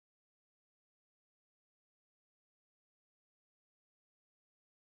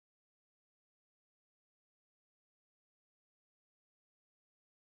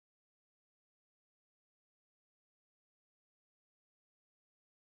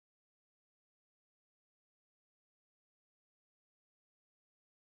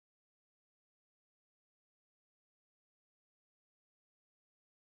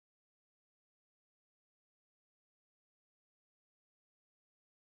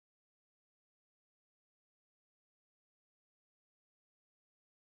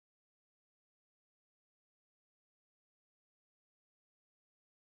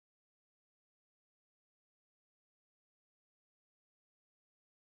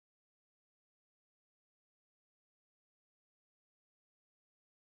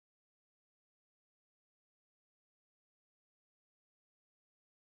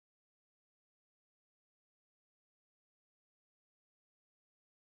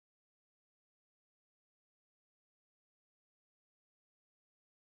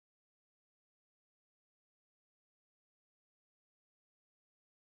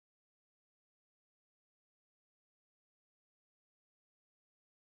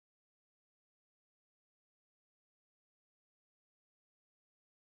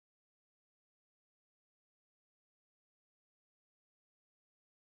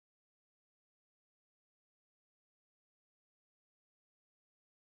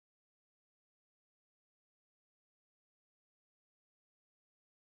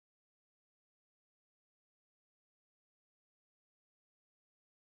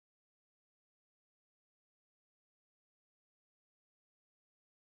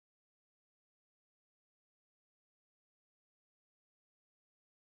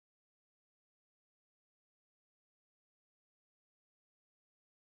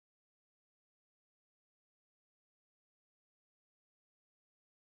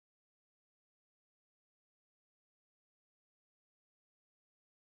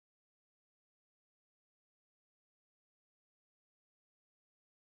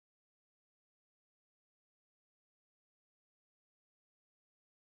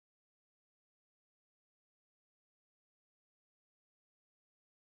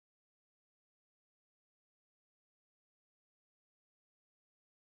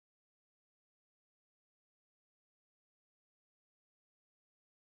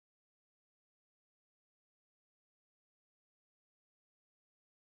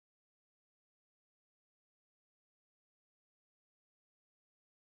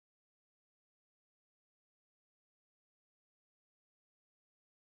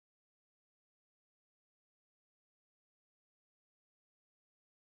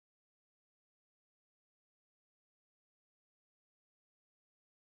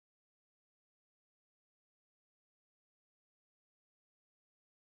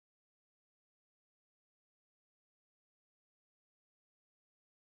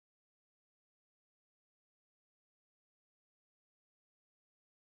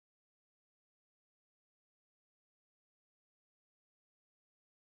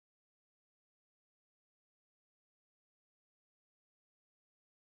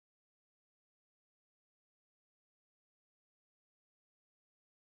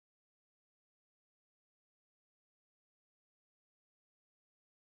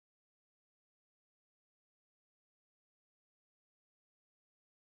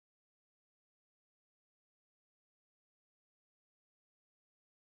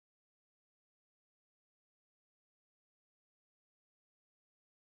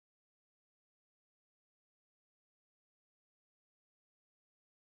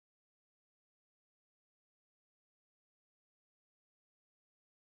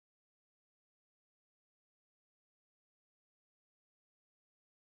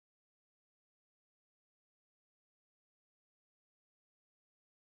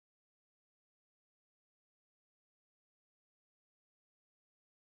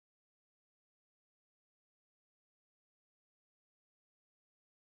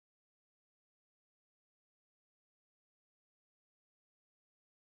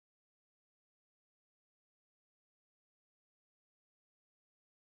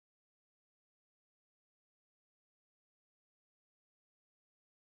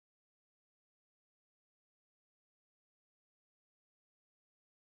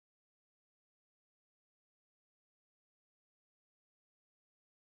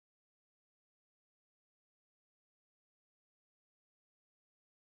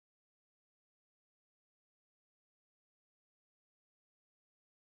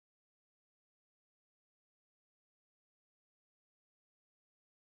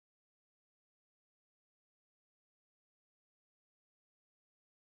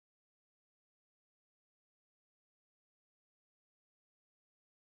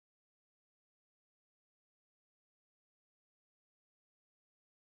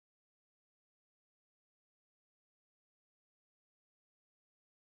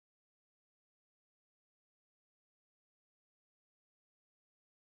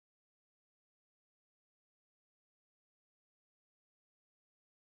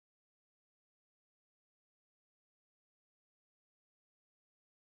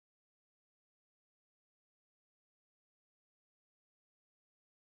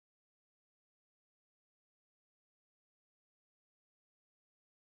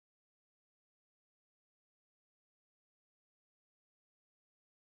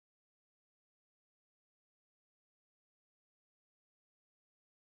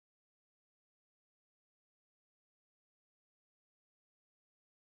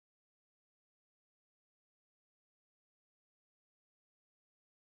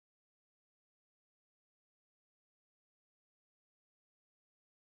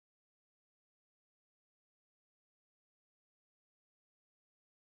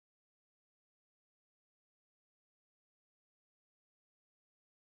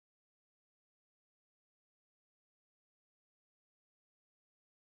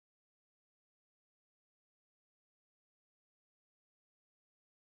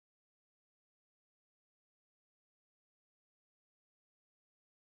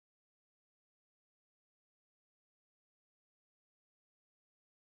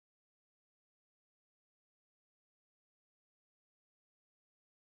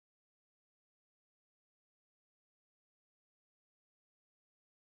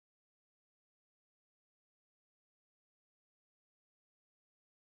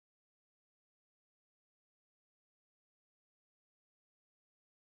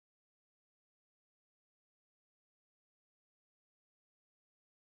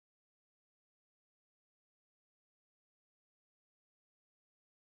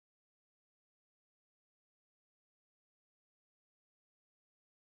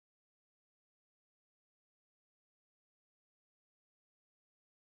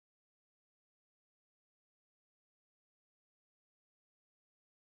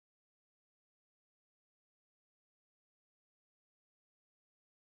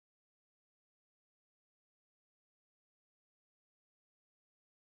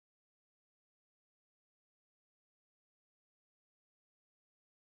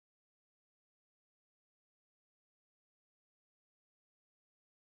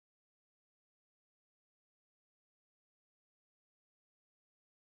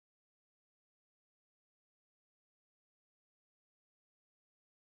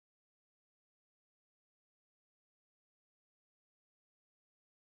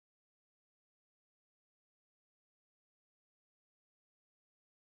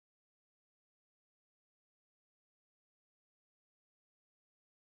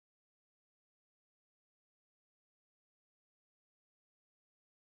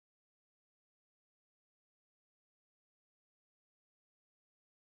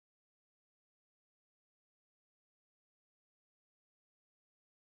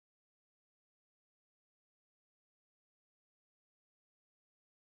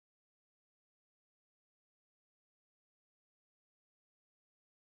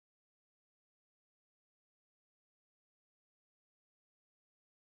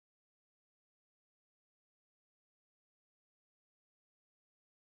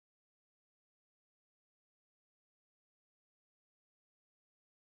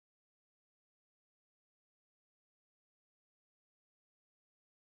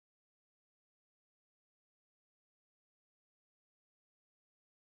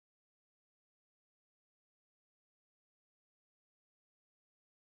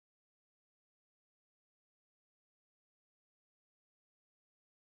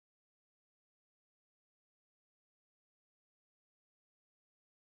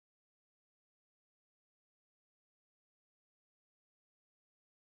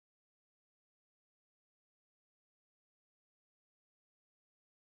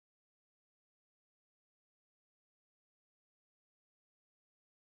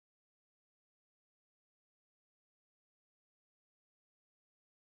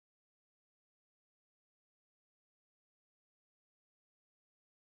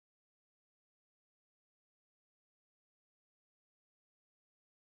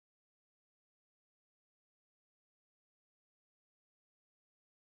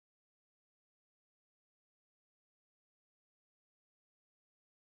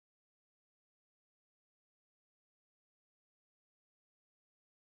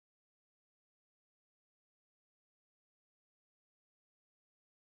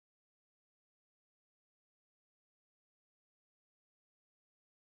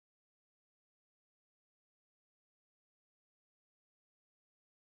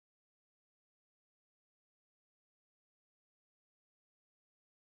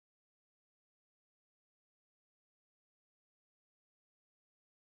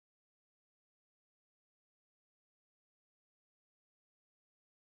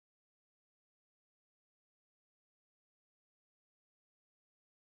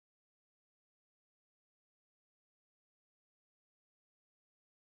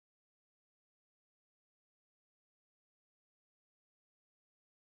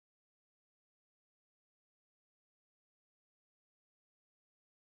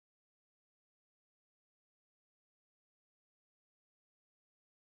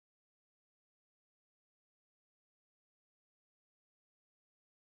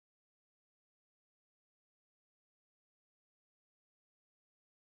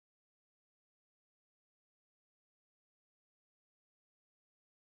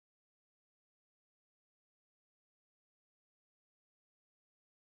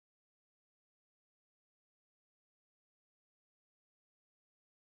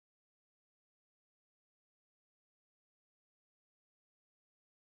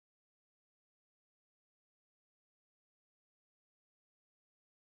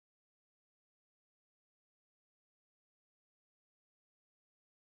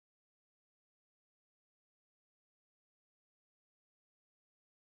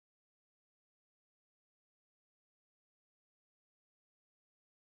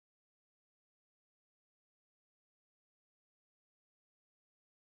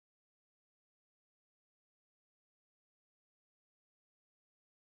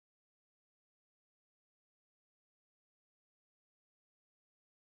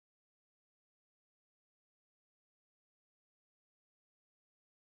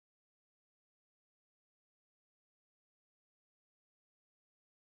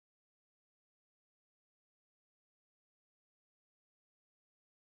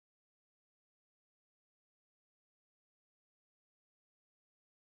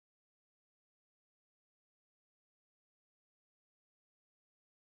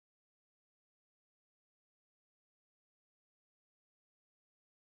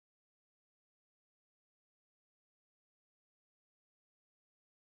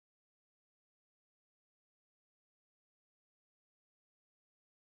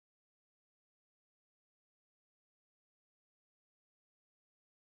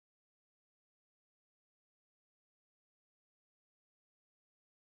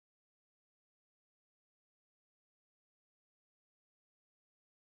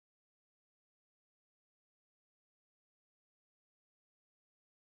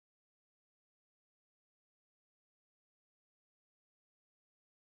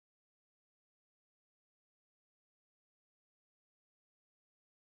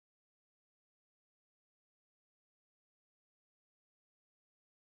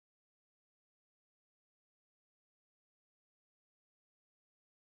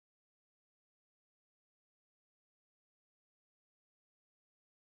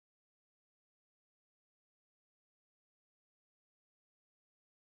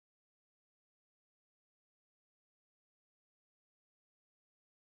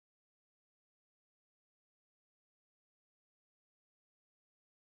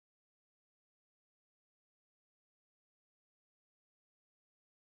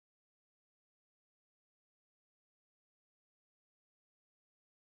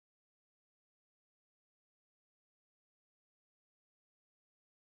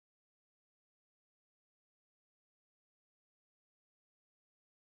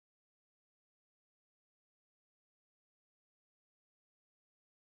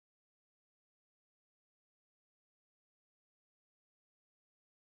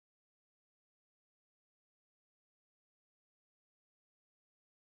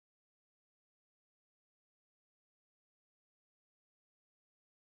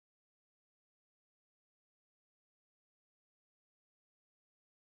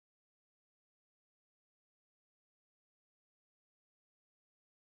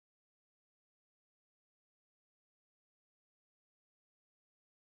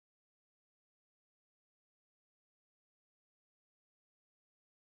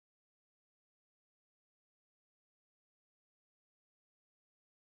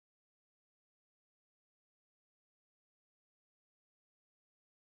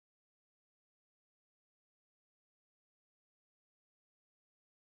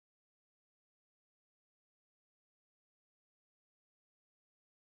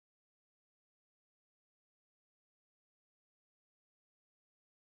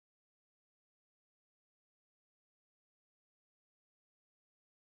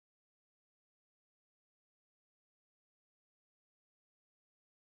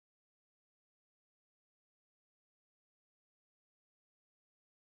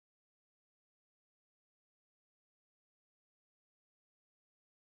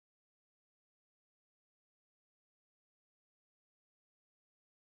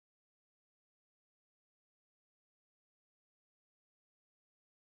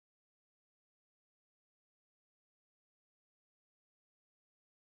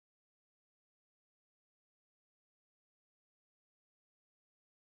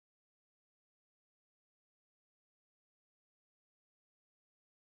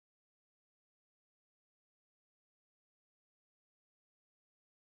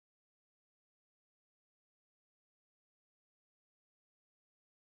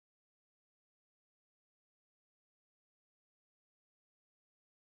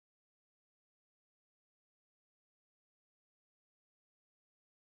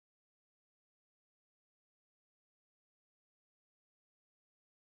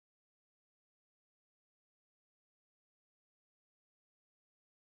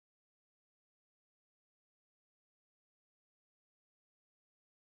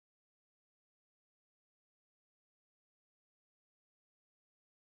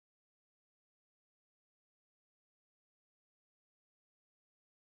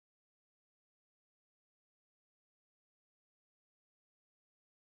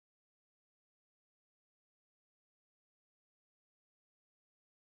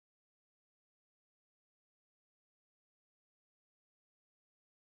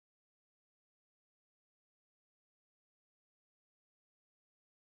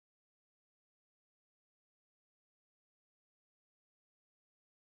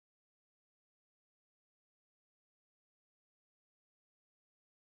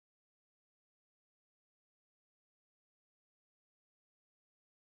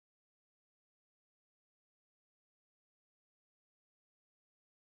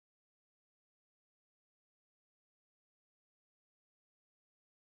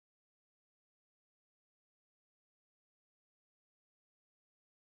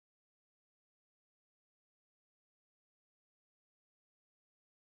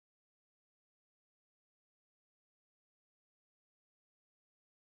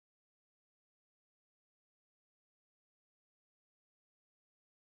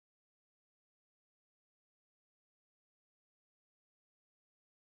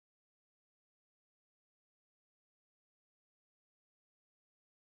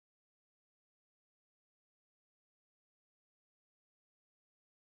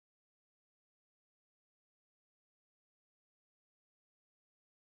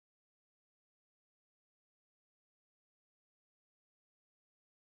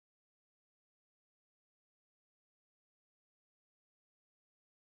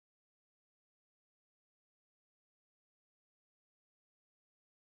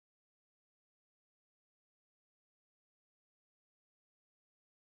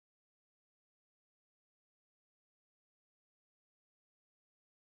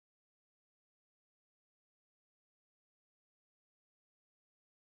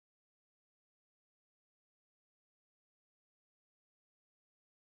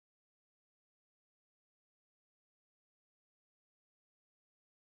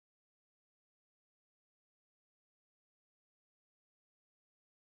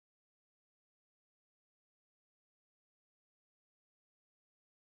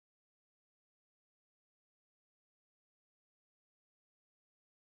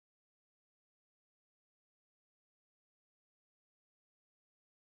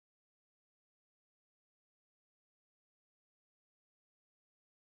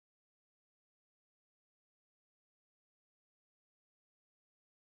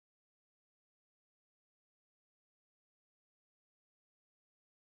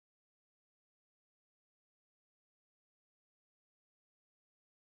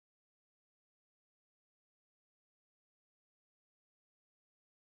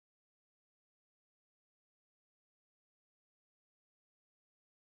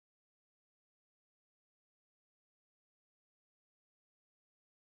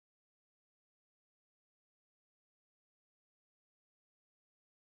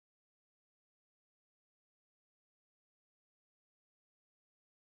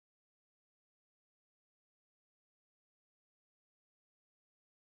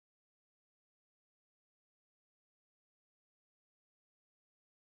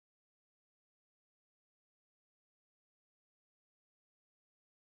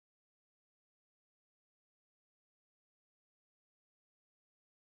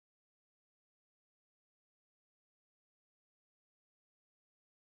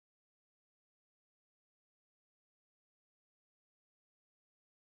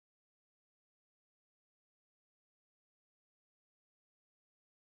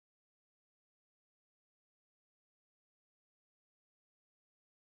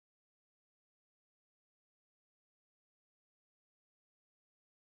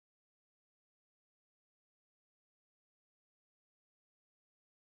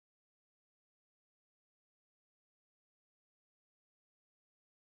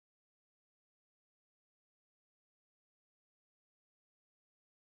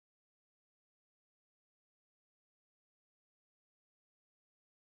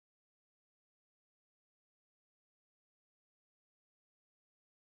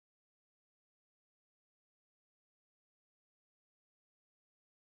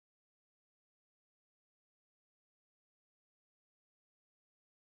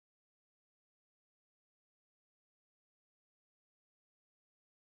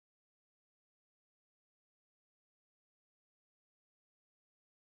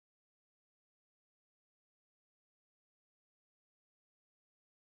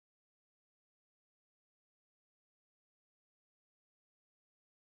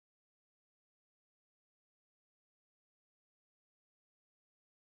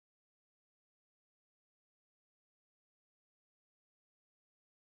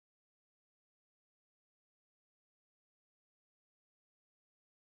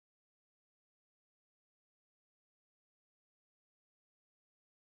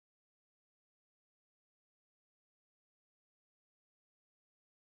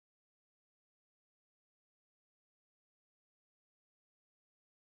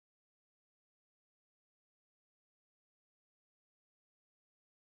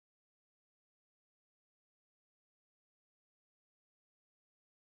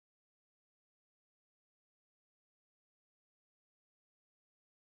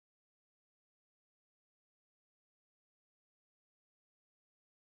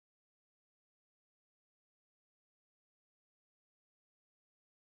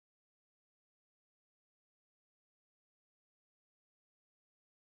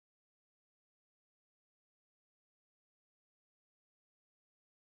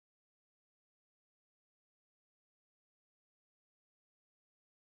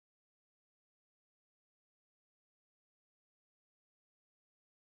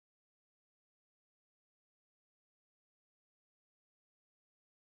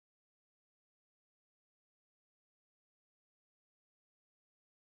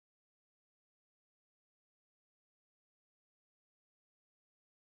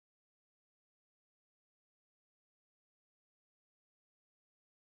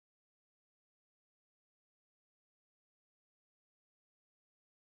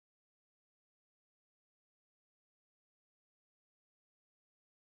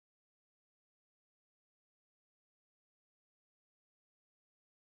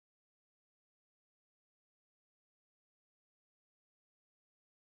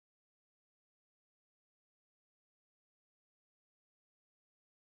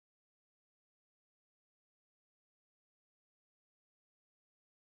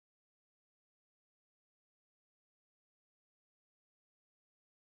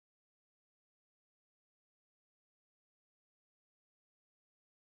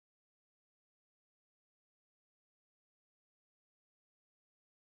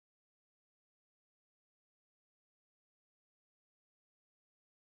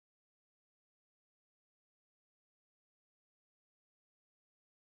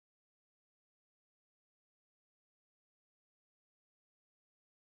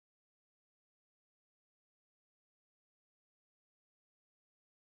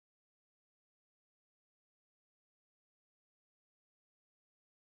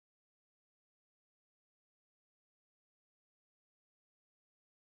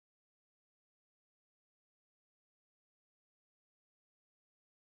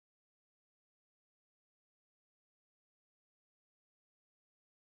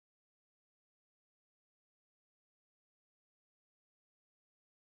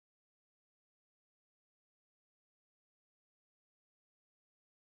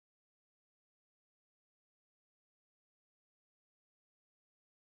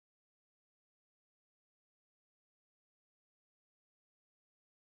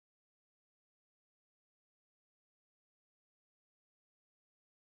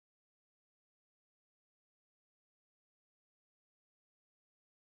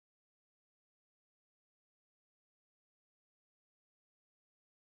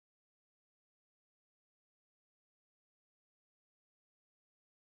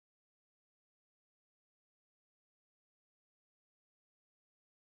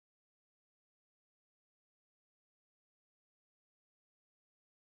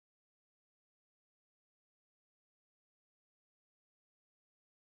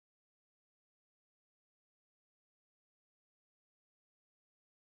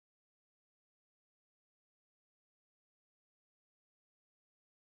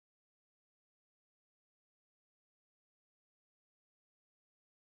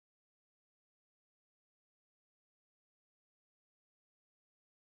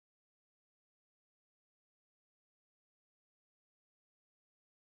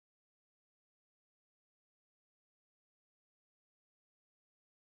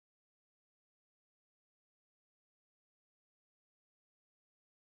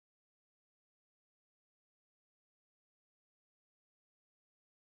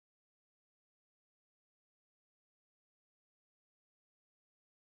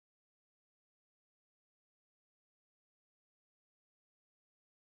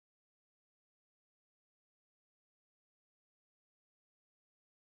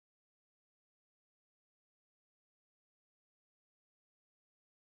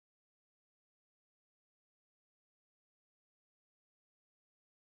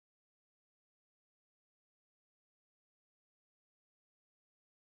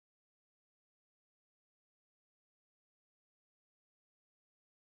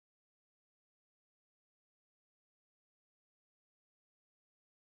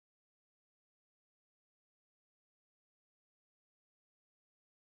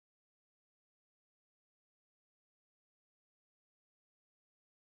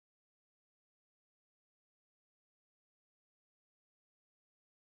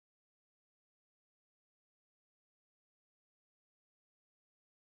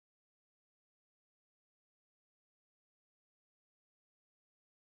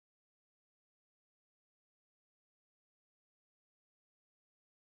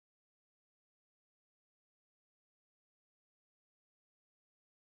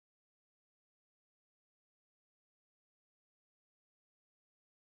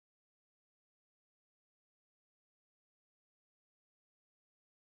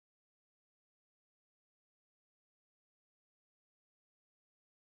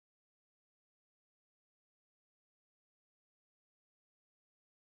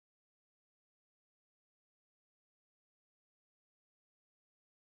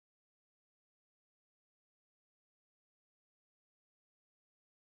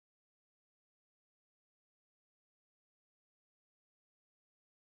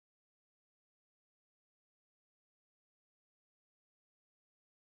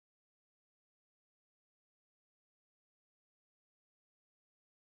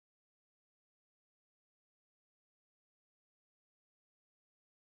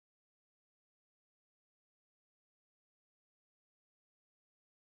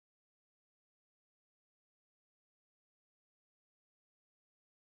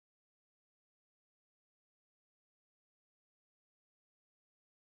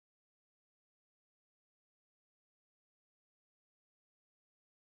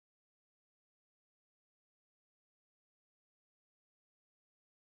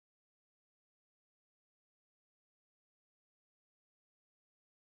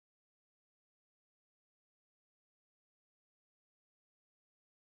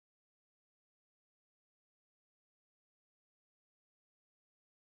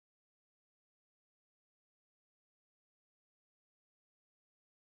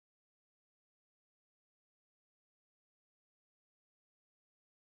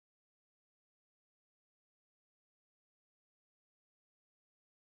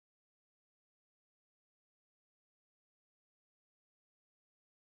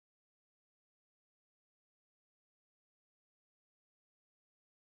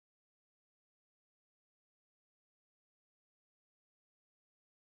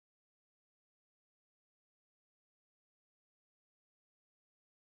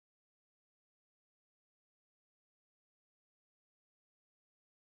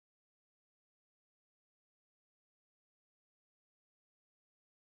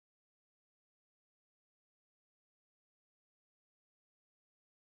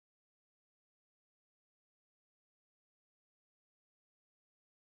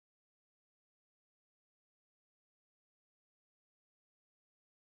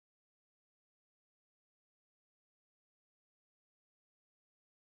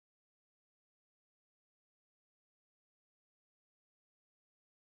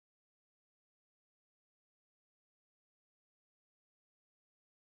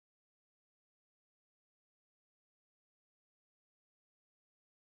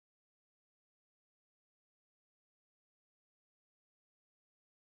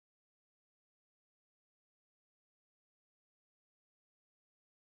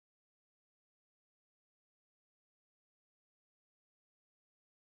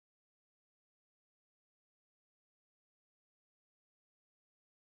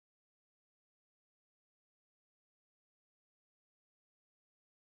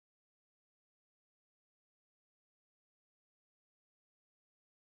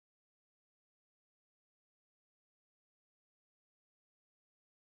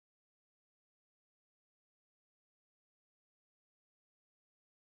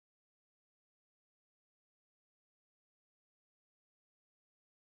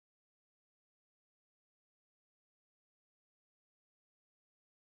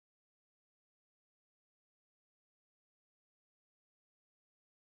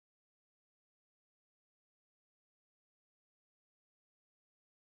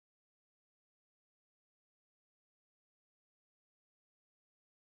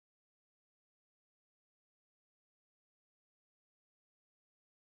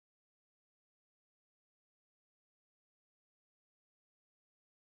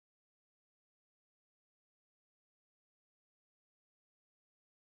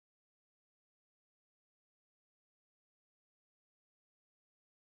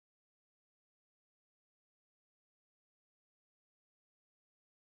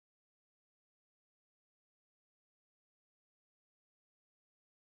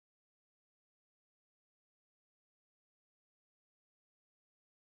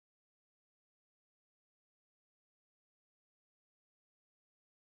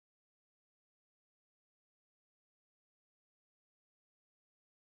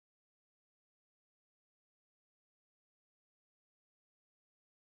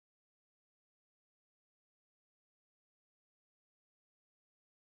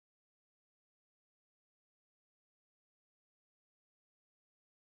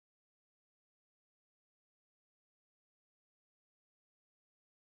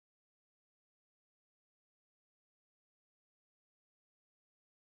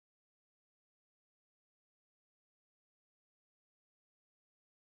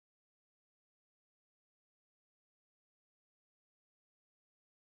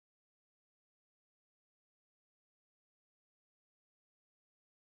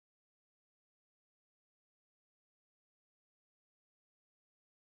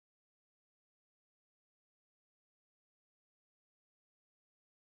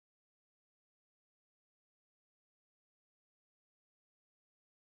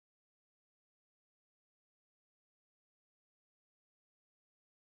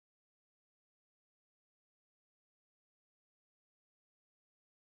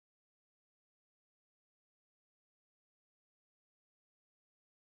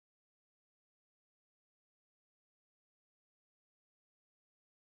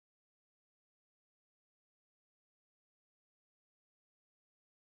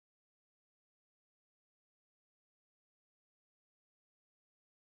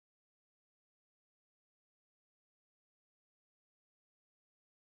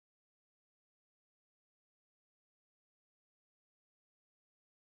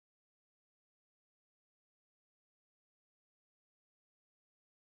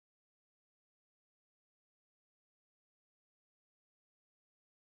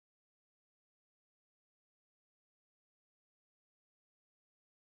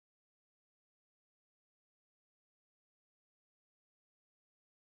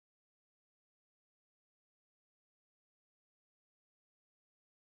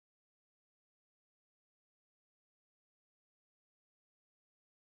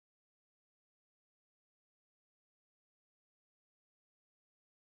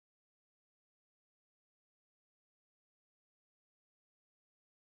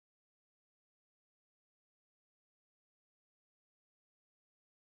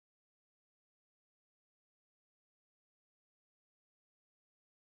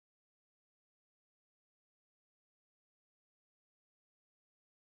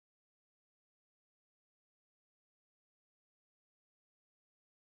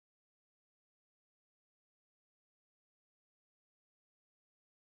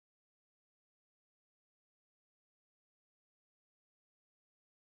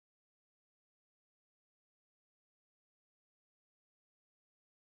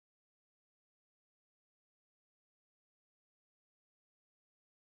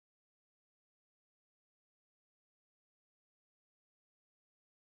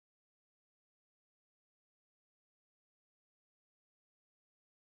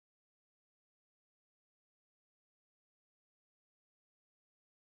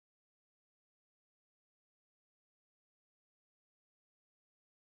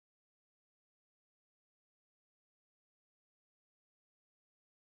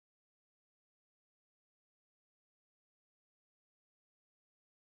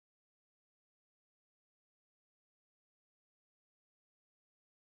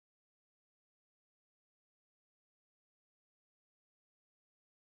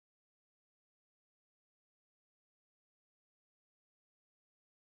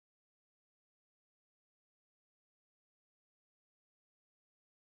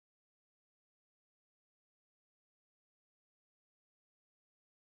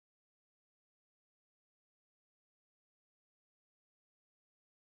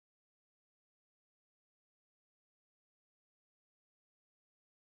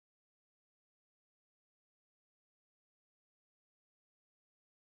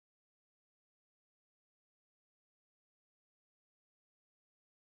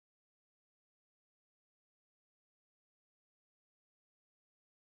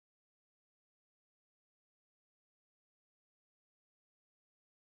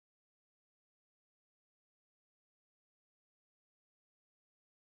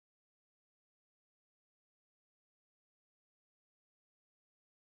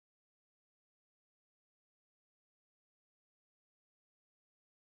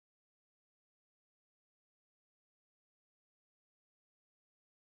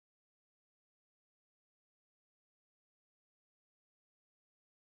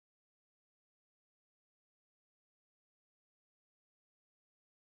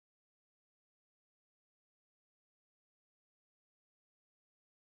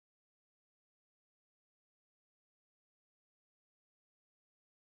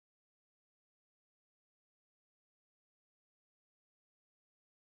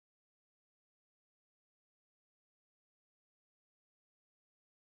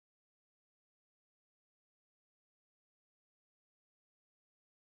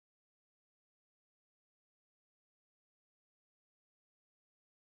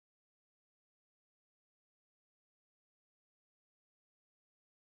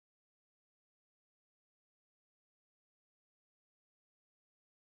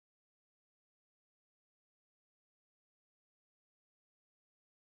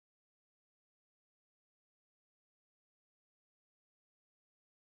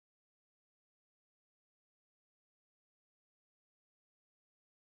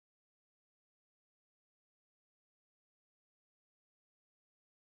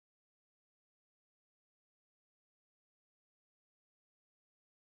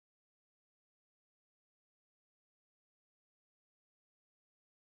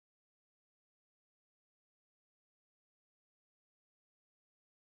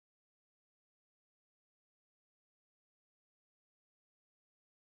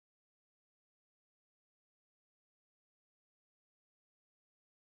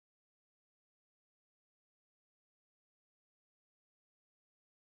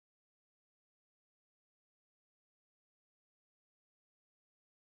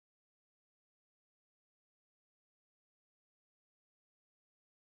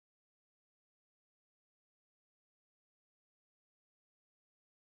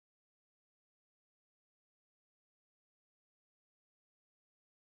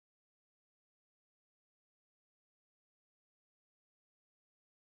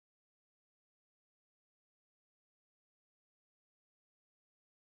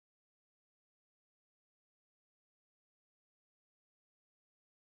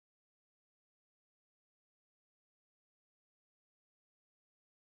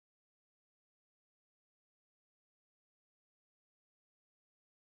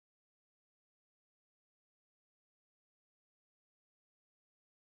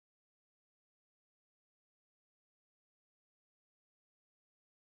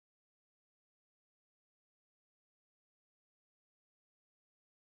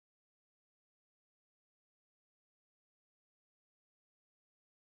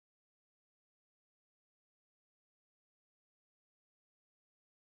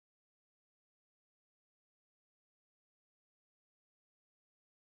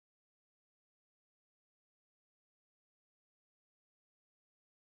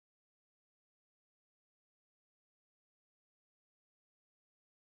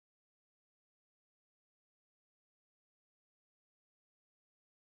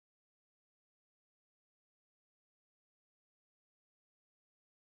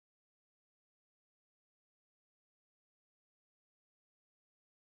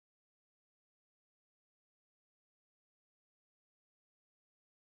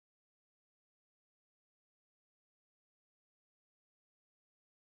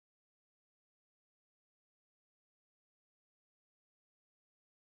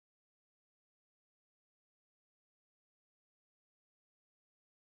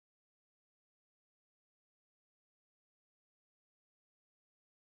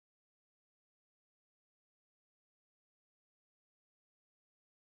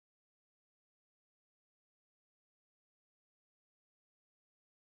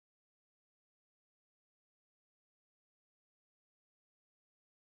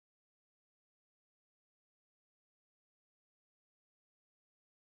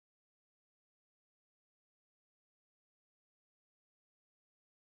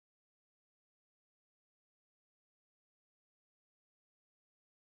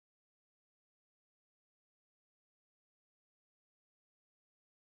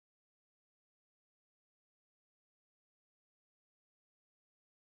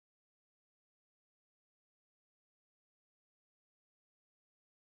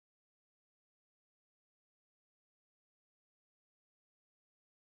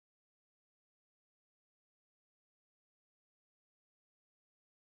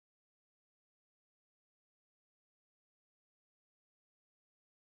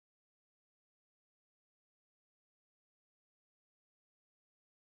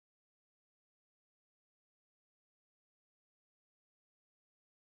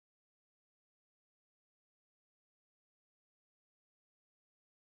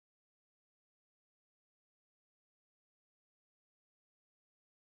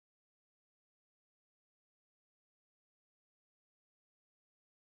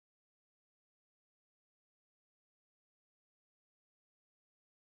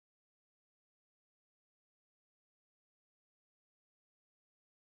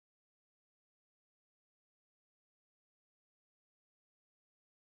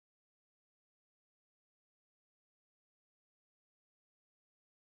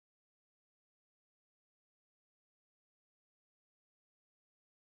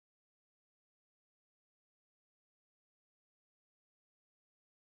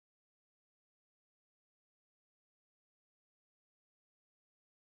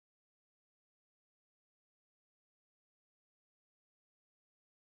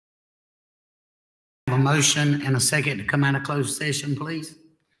 motion and a second to come out of closed session, please?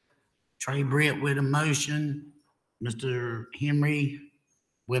 Trey Britt with a motion, Mr. Henry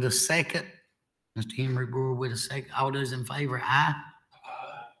with a second, Mr. Henry Brewer with a second. All those in favor, aye?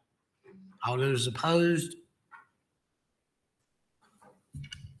 All those opposed?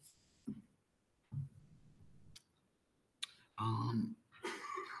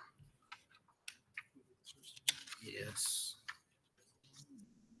 Yes.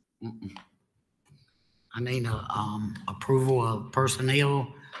 I need a, approval of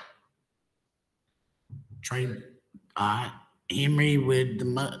personnel. Trey, Henry with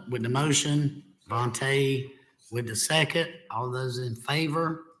the motion, Vontae with the second. All those in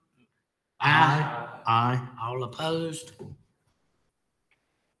favor? Aye. Aye. All opposed?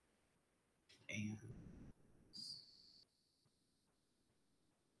 And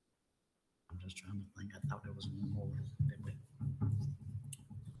I'm just trying to think. I thought there was one more.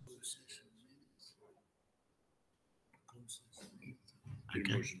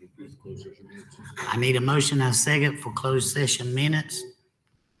 Okay. I need a motion and a second for closed session minutes.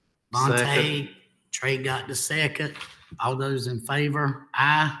 Vontae, Second. Trey got the second. All those in favor?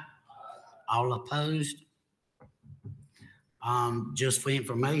 Aye. All opposed? Just for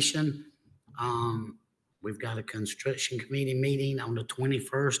information, we've got a construction committee meeting on the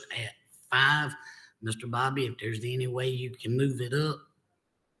 21st at 5. Mr. Bobby, if there's any way you can move it up.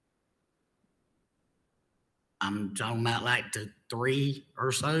 I'm talking about like to 3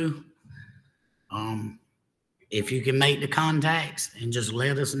 or so. If you can make the contacts and just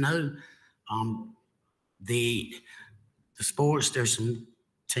let us know. The sports, there's some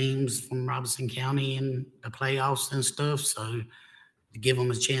teams from Robeson County in the playoffs and stuff, so to give them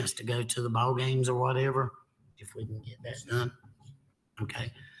a chance to go to the ball games or whatever, if we can get that done.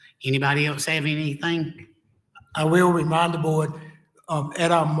 Okay. Anybody else have anything? I will remind the board,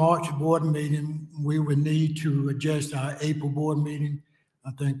 at our March board meeting, we would need to adjust our April board meeting.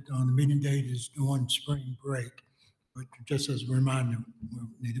 I think the meeting date is during spring break, but just as a reminder,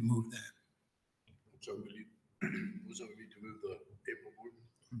 we need to move that. So we need to move the April board?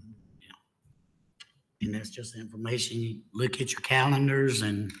 Yeah. And that's just information. You look at your calendars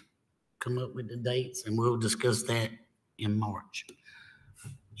and come up with the dates, and we'll discuss that in March.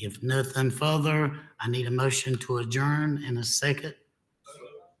 If nothing further, I need a motion to adjourn in a second.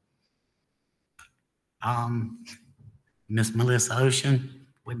 Miss Melissa Ocean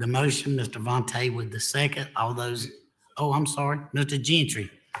with the motion, Mr. Vontae with the second. All those, oh, I'm sorry, Mr.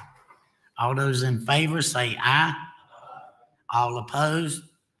 Gentry. All those in favor say aye. All opposed?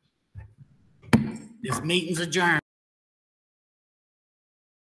 This meeting's adjourned.